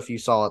 I don't know if you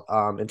saw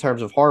it. In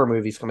terms of horror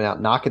movies coming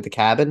out, Knock at the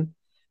Cabin,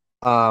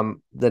 the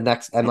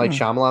next M Night Mm.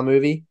 Shyamalan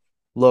movie,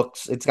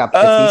 it's got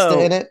Batista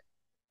in Oh, it.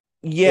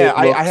 yeah,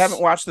 It I haven't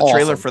looks watched the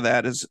trailer awesome. for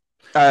that.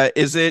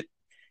 Is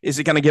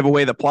it going to give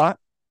away the plot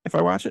if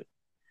I watch it?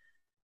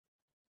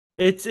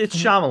 It's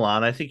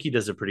Shyamalan. I think he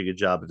does a pretty good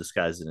job of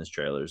disguising his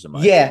trailers, in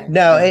my Yeah, opinion.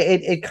 no, Yeah.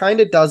 it kind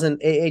of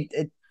doesn't.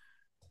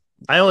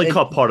 I only It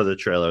caught part of the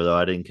trailer though.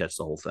 I didn't catch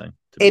the whole thing.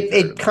 To be fair to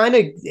it me. kind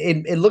of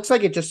it looks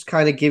like it just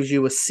kind of gives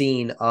you a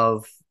scene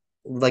of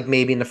like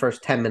maybe in the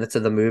first 10 minutes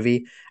of the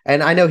movie.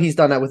 And I know he's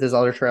done that with his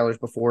other trailers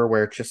before,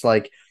 where it's just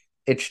like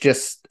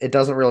it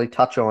doesn't really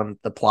touch on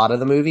the plot of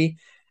the movie.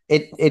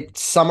 It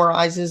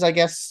summarizes, I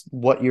guess,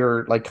 what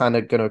you're like kind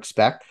of going to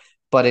expect,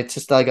 but it's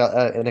just like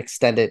an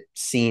extended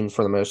scene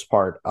for the most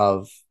part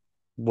of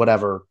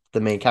whatever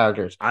the main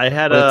characters. But it's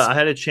I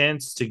had a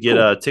chance to get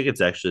Cool. tickets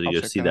actually I'll to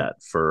go check see that out.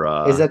 that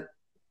for Is that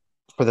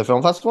for the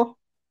film festival?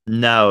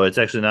 no, it's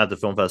actually not the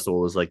film festival.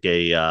 It was like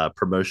a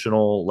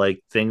promotional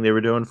like thing they were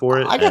doing for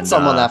it. I got And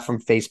some on that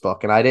from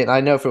Facebook, and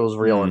I know if it was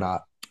real or hmm.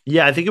 not.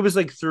 Yeah, I think it was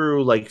like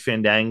through like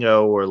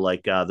Fandango or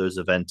like those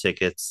event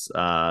tickets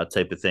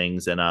type of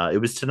things. And it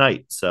was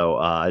tonight. So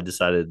I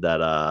decided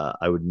that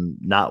I would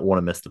not want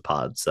to miss the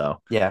pod. So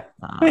Yeah.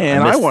 I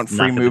Man, I missed want free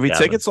Knock at the movie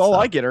Cabin. tickets. All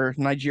I So get are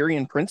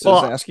Nigerian princes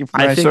well, asking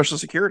for I my think social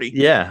security.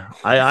 yeah,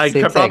 Same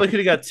probably thing. could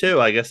have got two.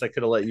 I guess I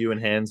could have let you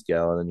and Hands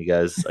go, and then you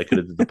guys I could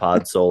have did the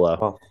pod solo.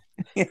 Well,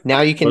 now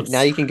Let's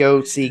you can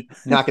go see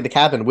Knock at the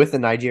Cabin with the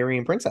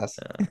Nigerian princess.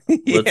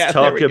 Yeah,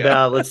 there we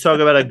go. let's talk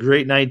about a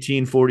great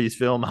 1940s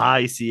film,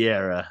 High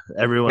Sierra.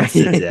 Everyone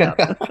sit down.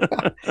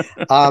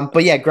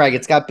 But yeah, Greg,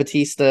 it's got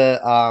Batista,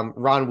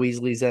 Ron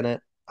Weasley's in it,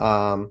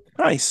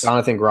 Nice.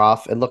 Jonathan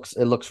Groff. It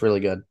looks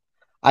really good.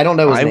 I don't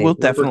know his I name. will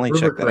definitely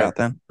check Rupert that Grint. out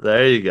then.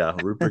 There you go,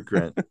 Rupert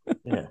Grint.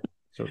 Yeah,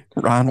 so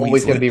Ron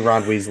always going to Weasley. be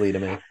Ron Weasley to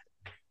me.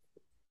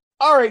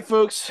 All right,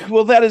 folks.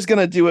 Well, that is going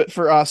to do it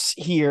for us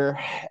here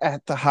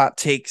at the Hot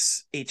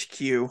Takes HQ.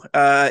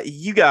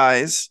 You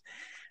guys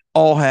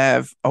all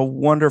have a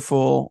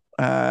wonderful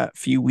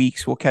few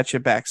weeks. We'll catch you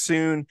back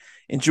soon.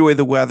 Enjoy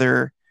the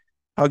weather.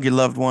 Hug your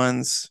loved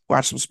ones.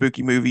 Watch some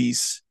spooky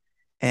movies.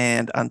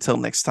 And until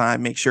next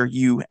time, make sure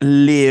you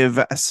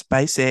live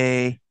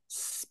spicy.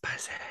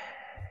 Spicy.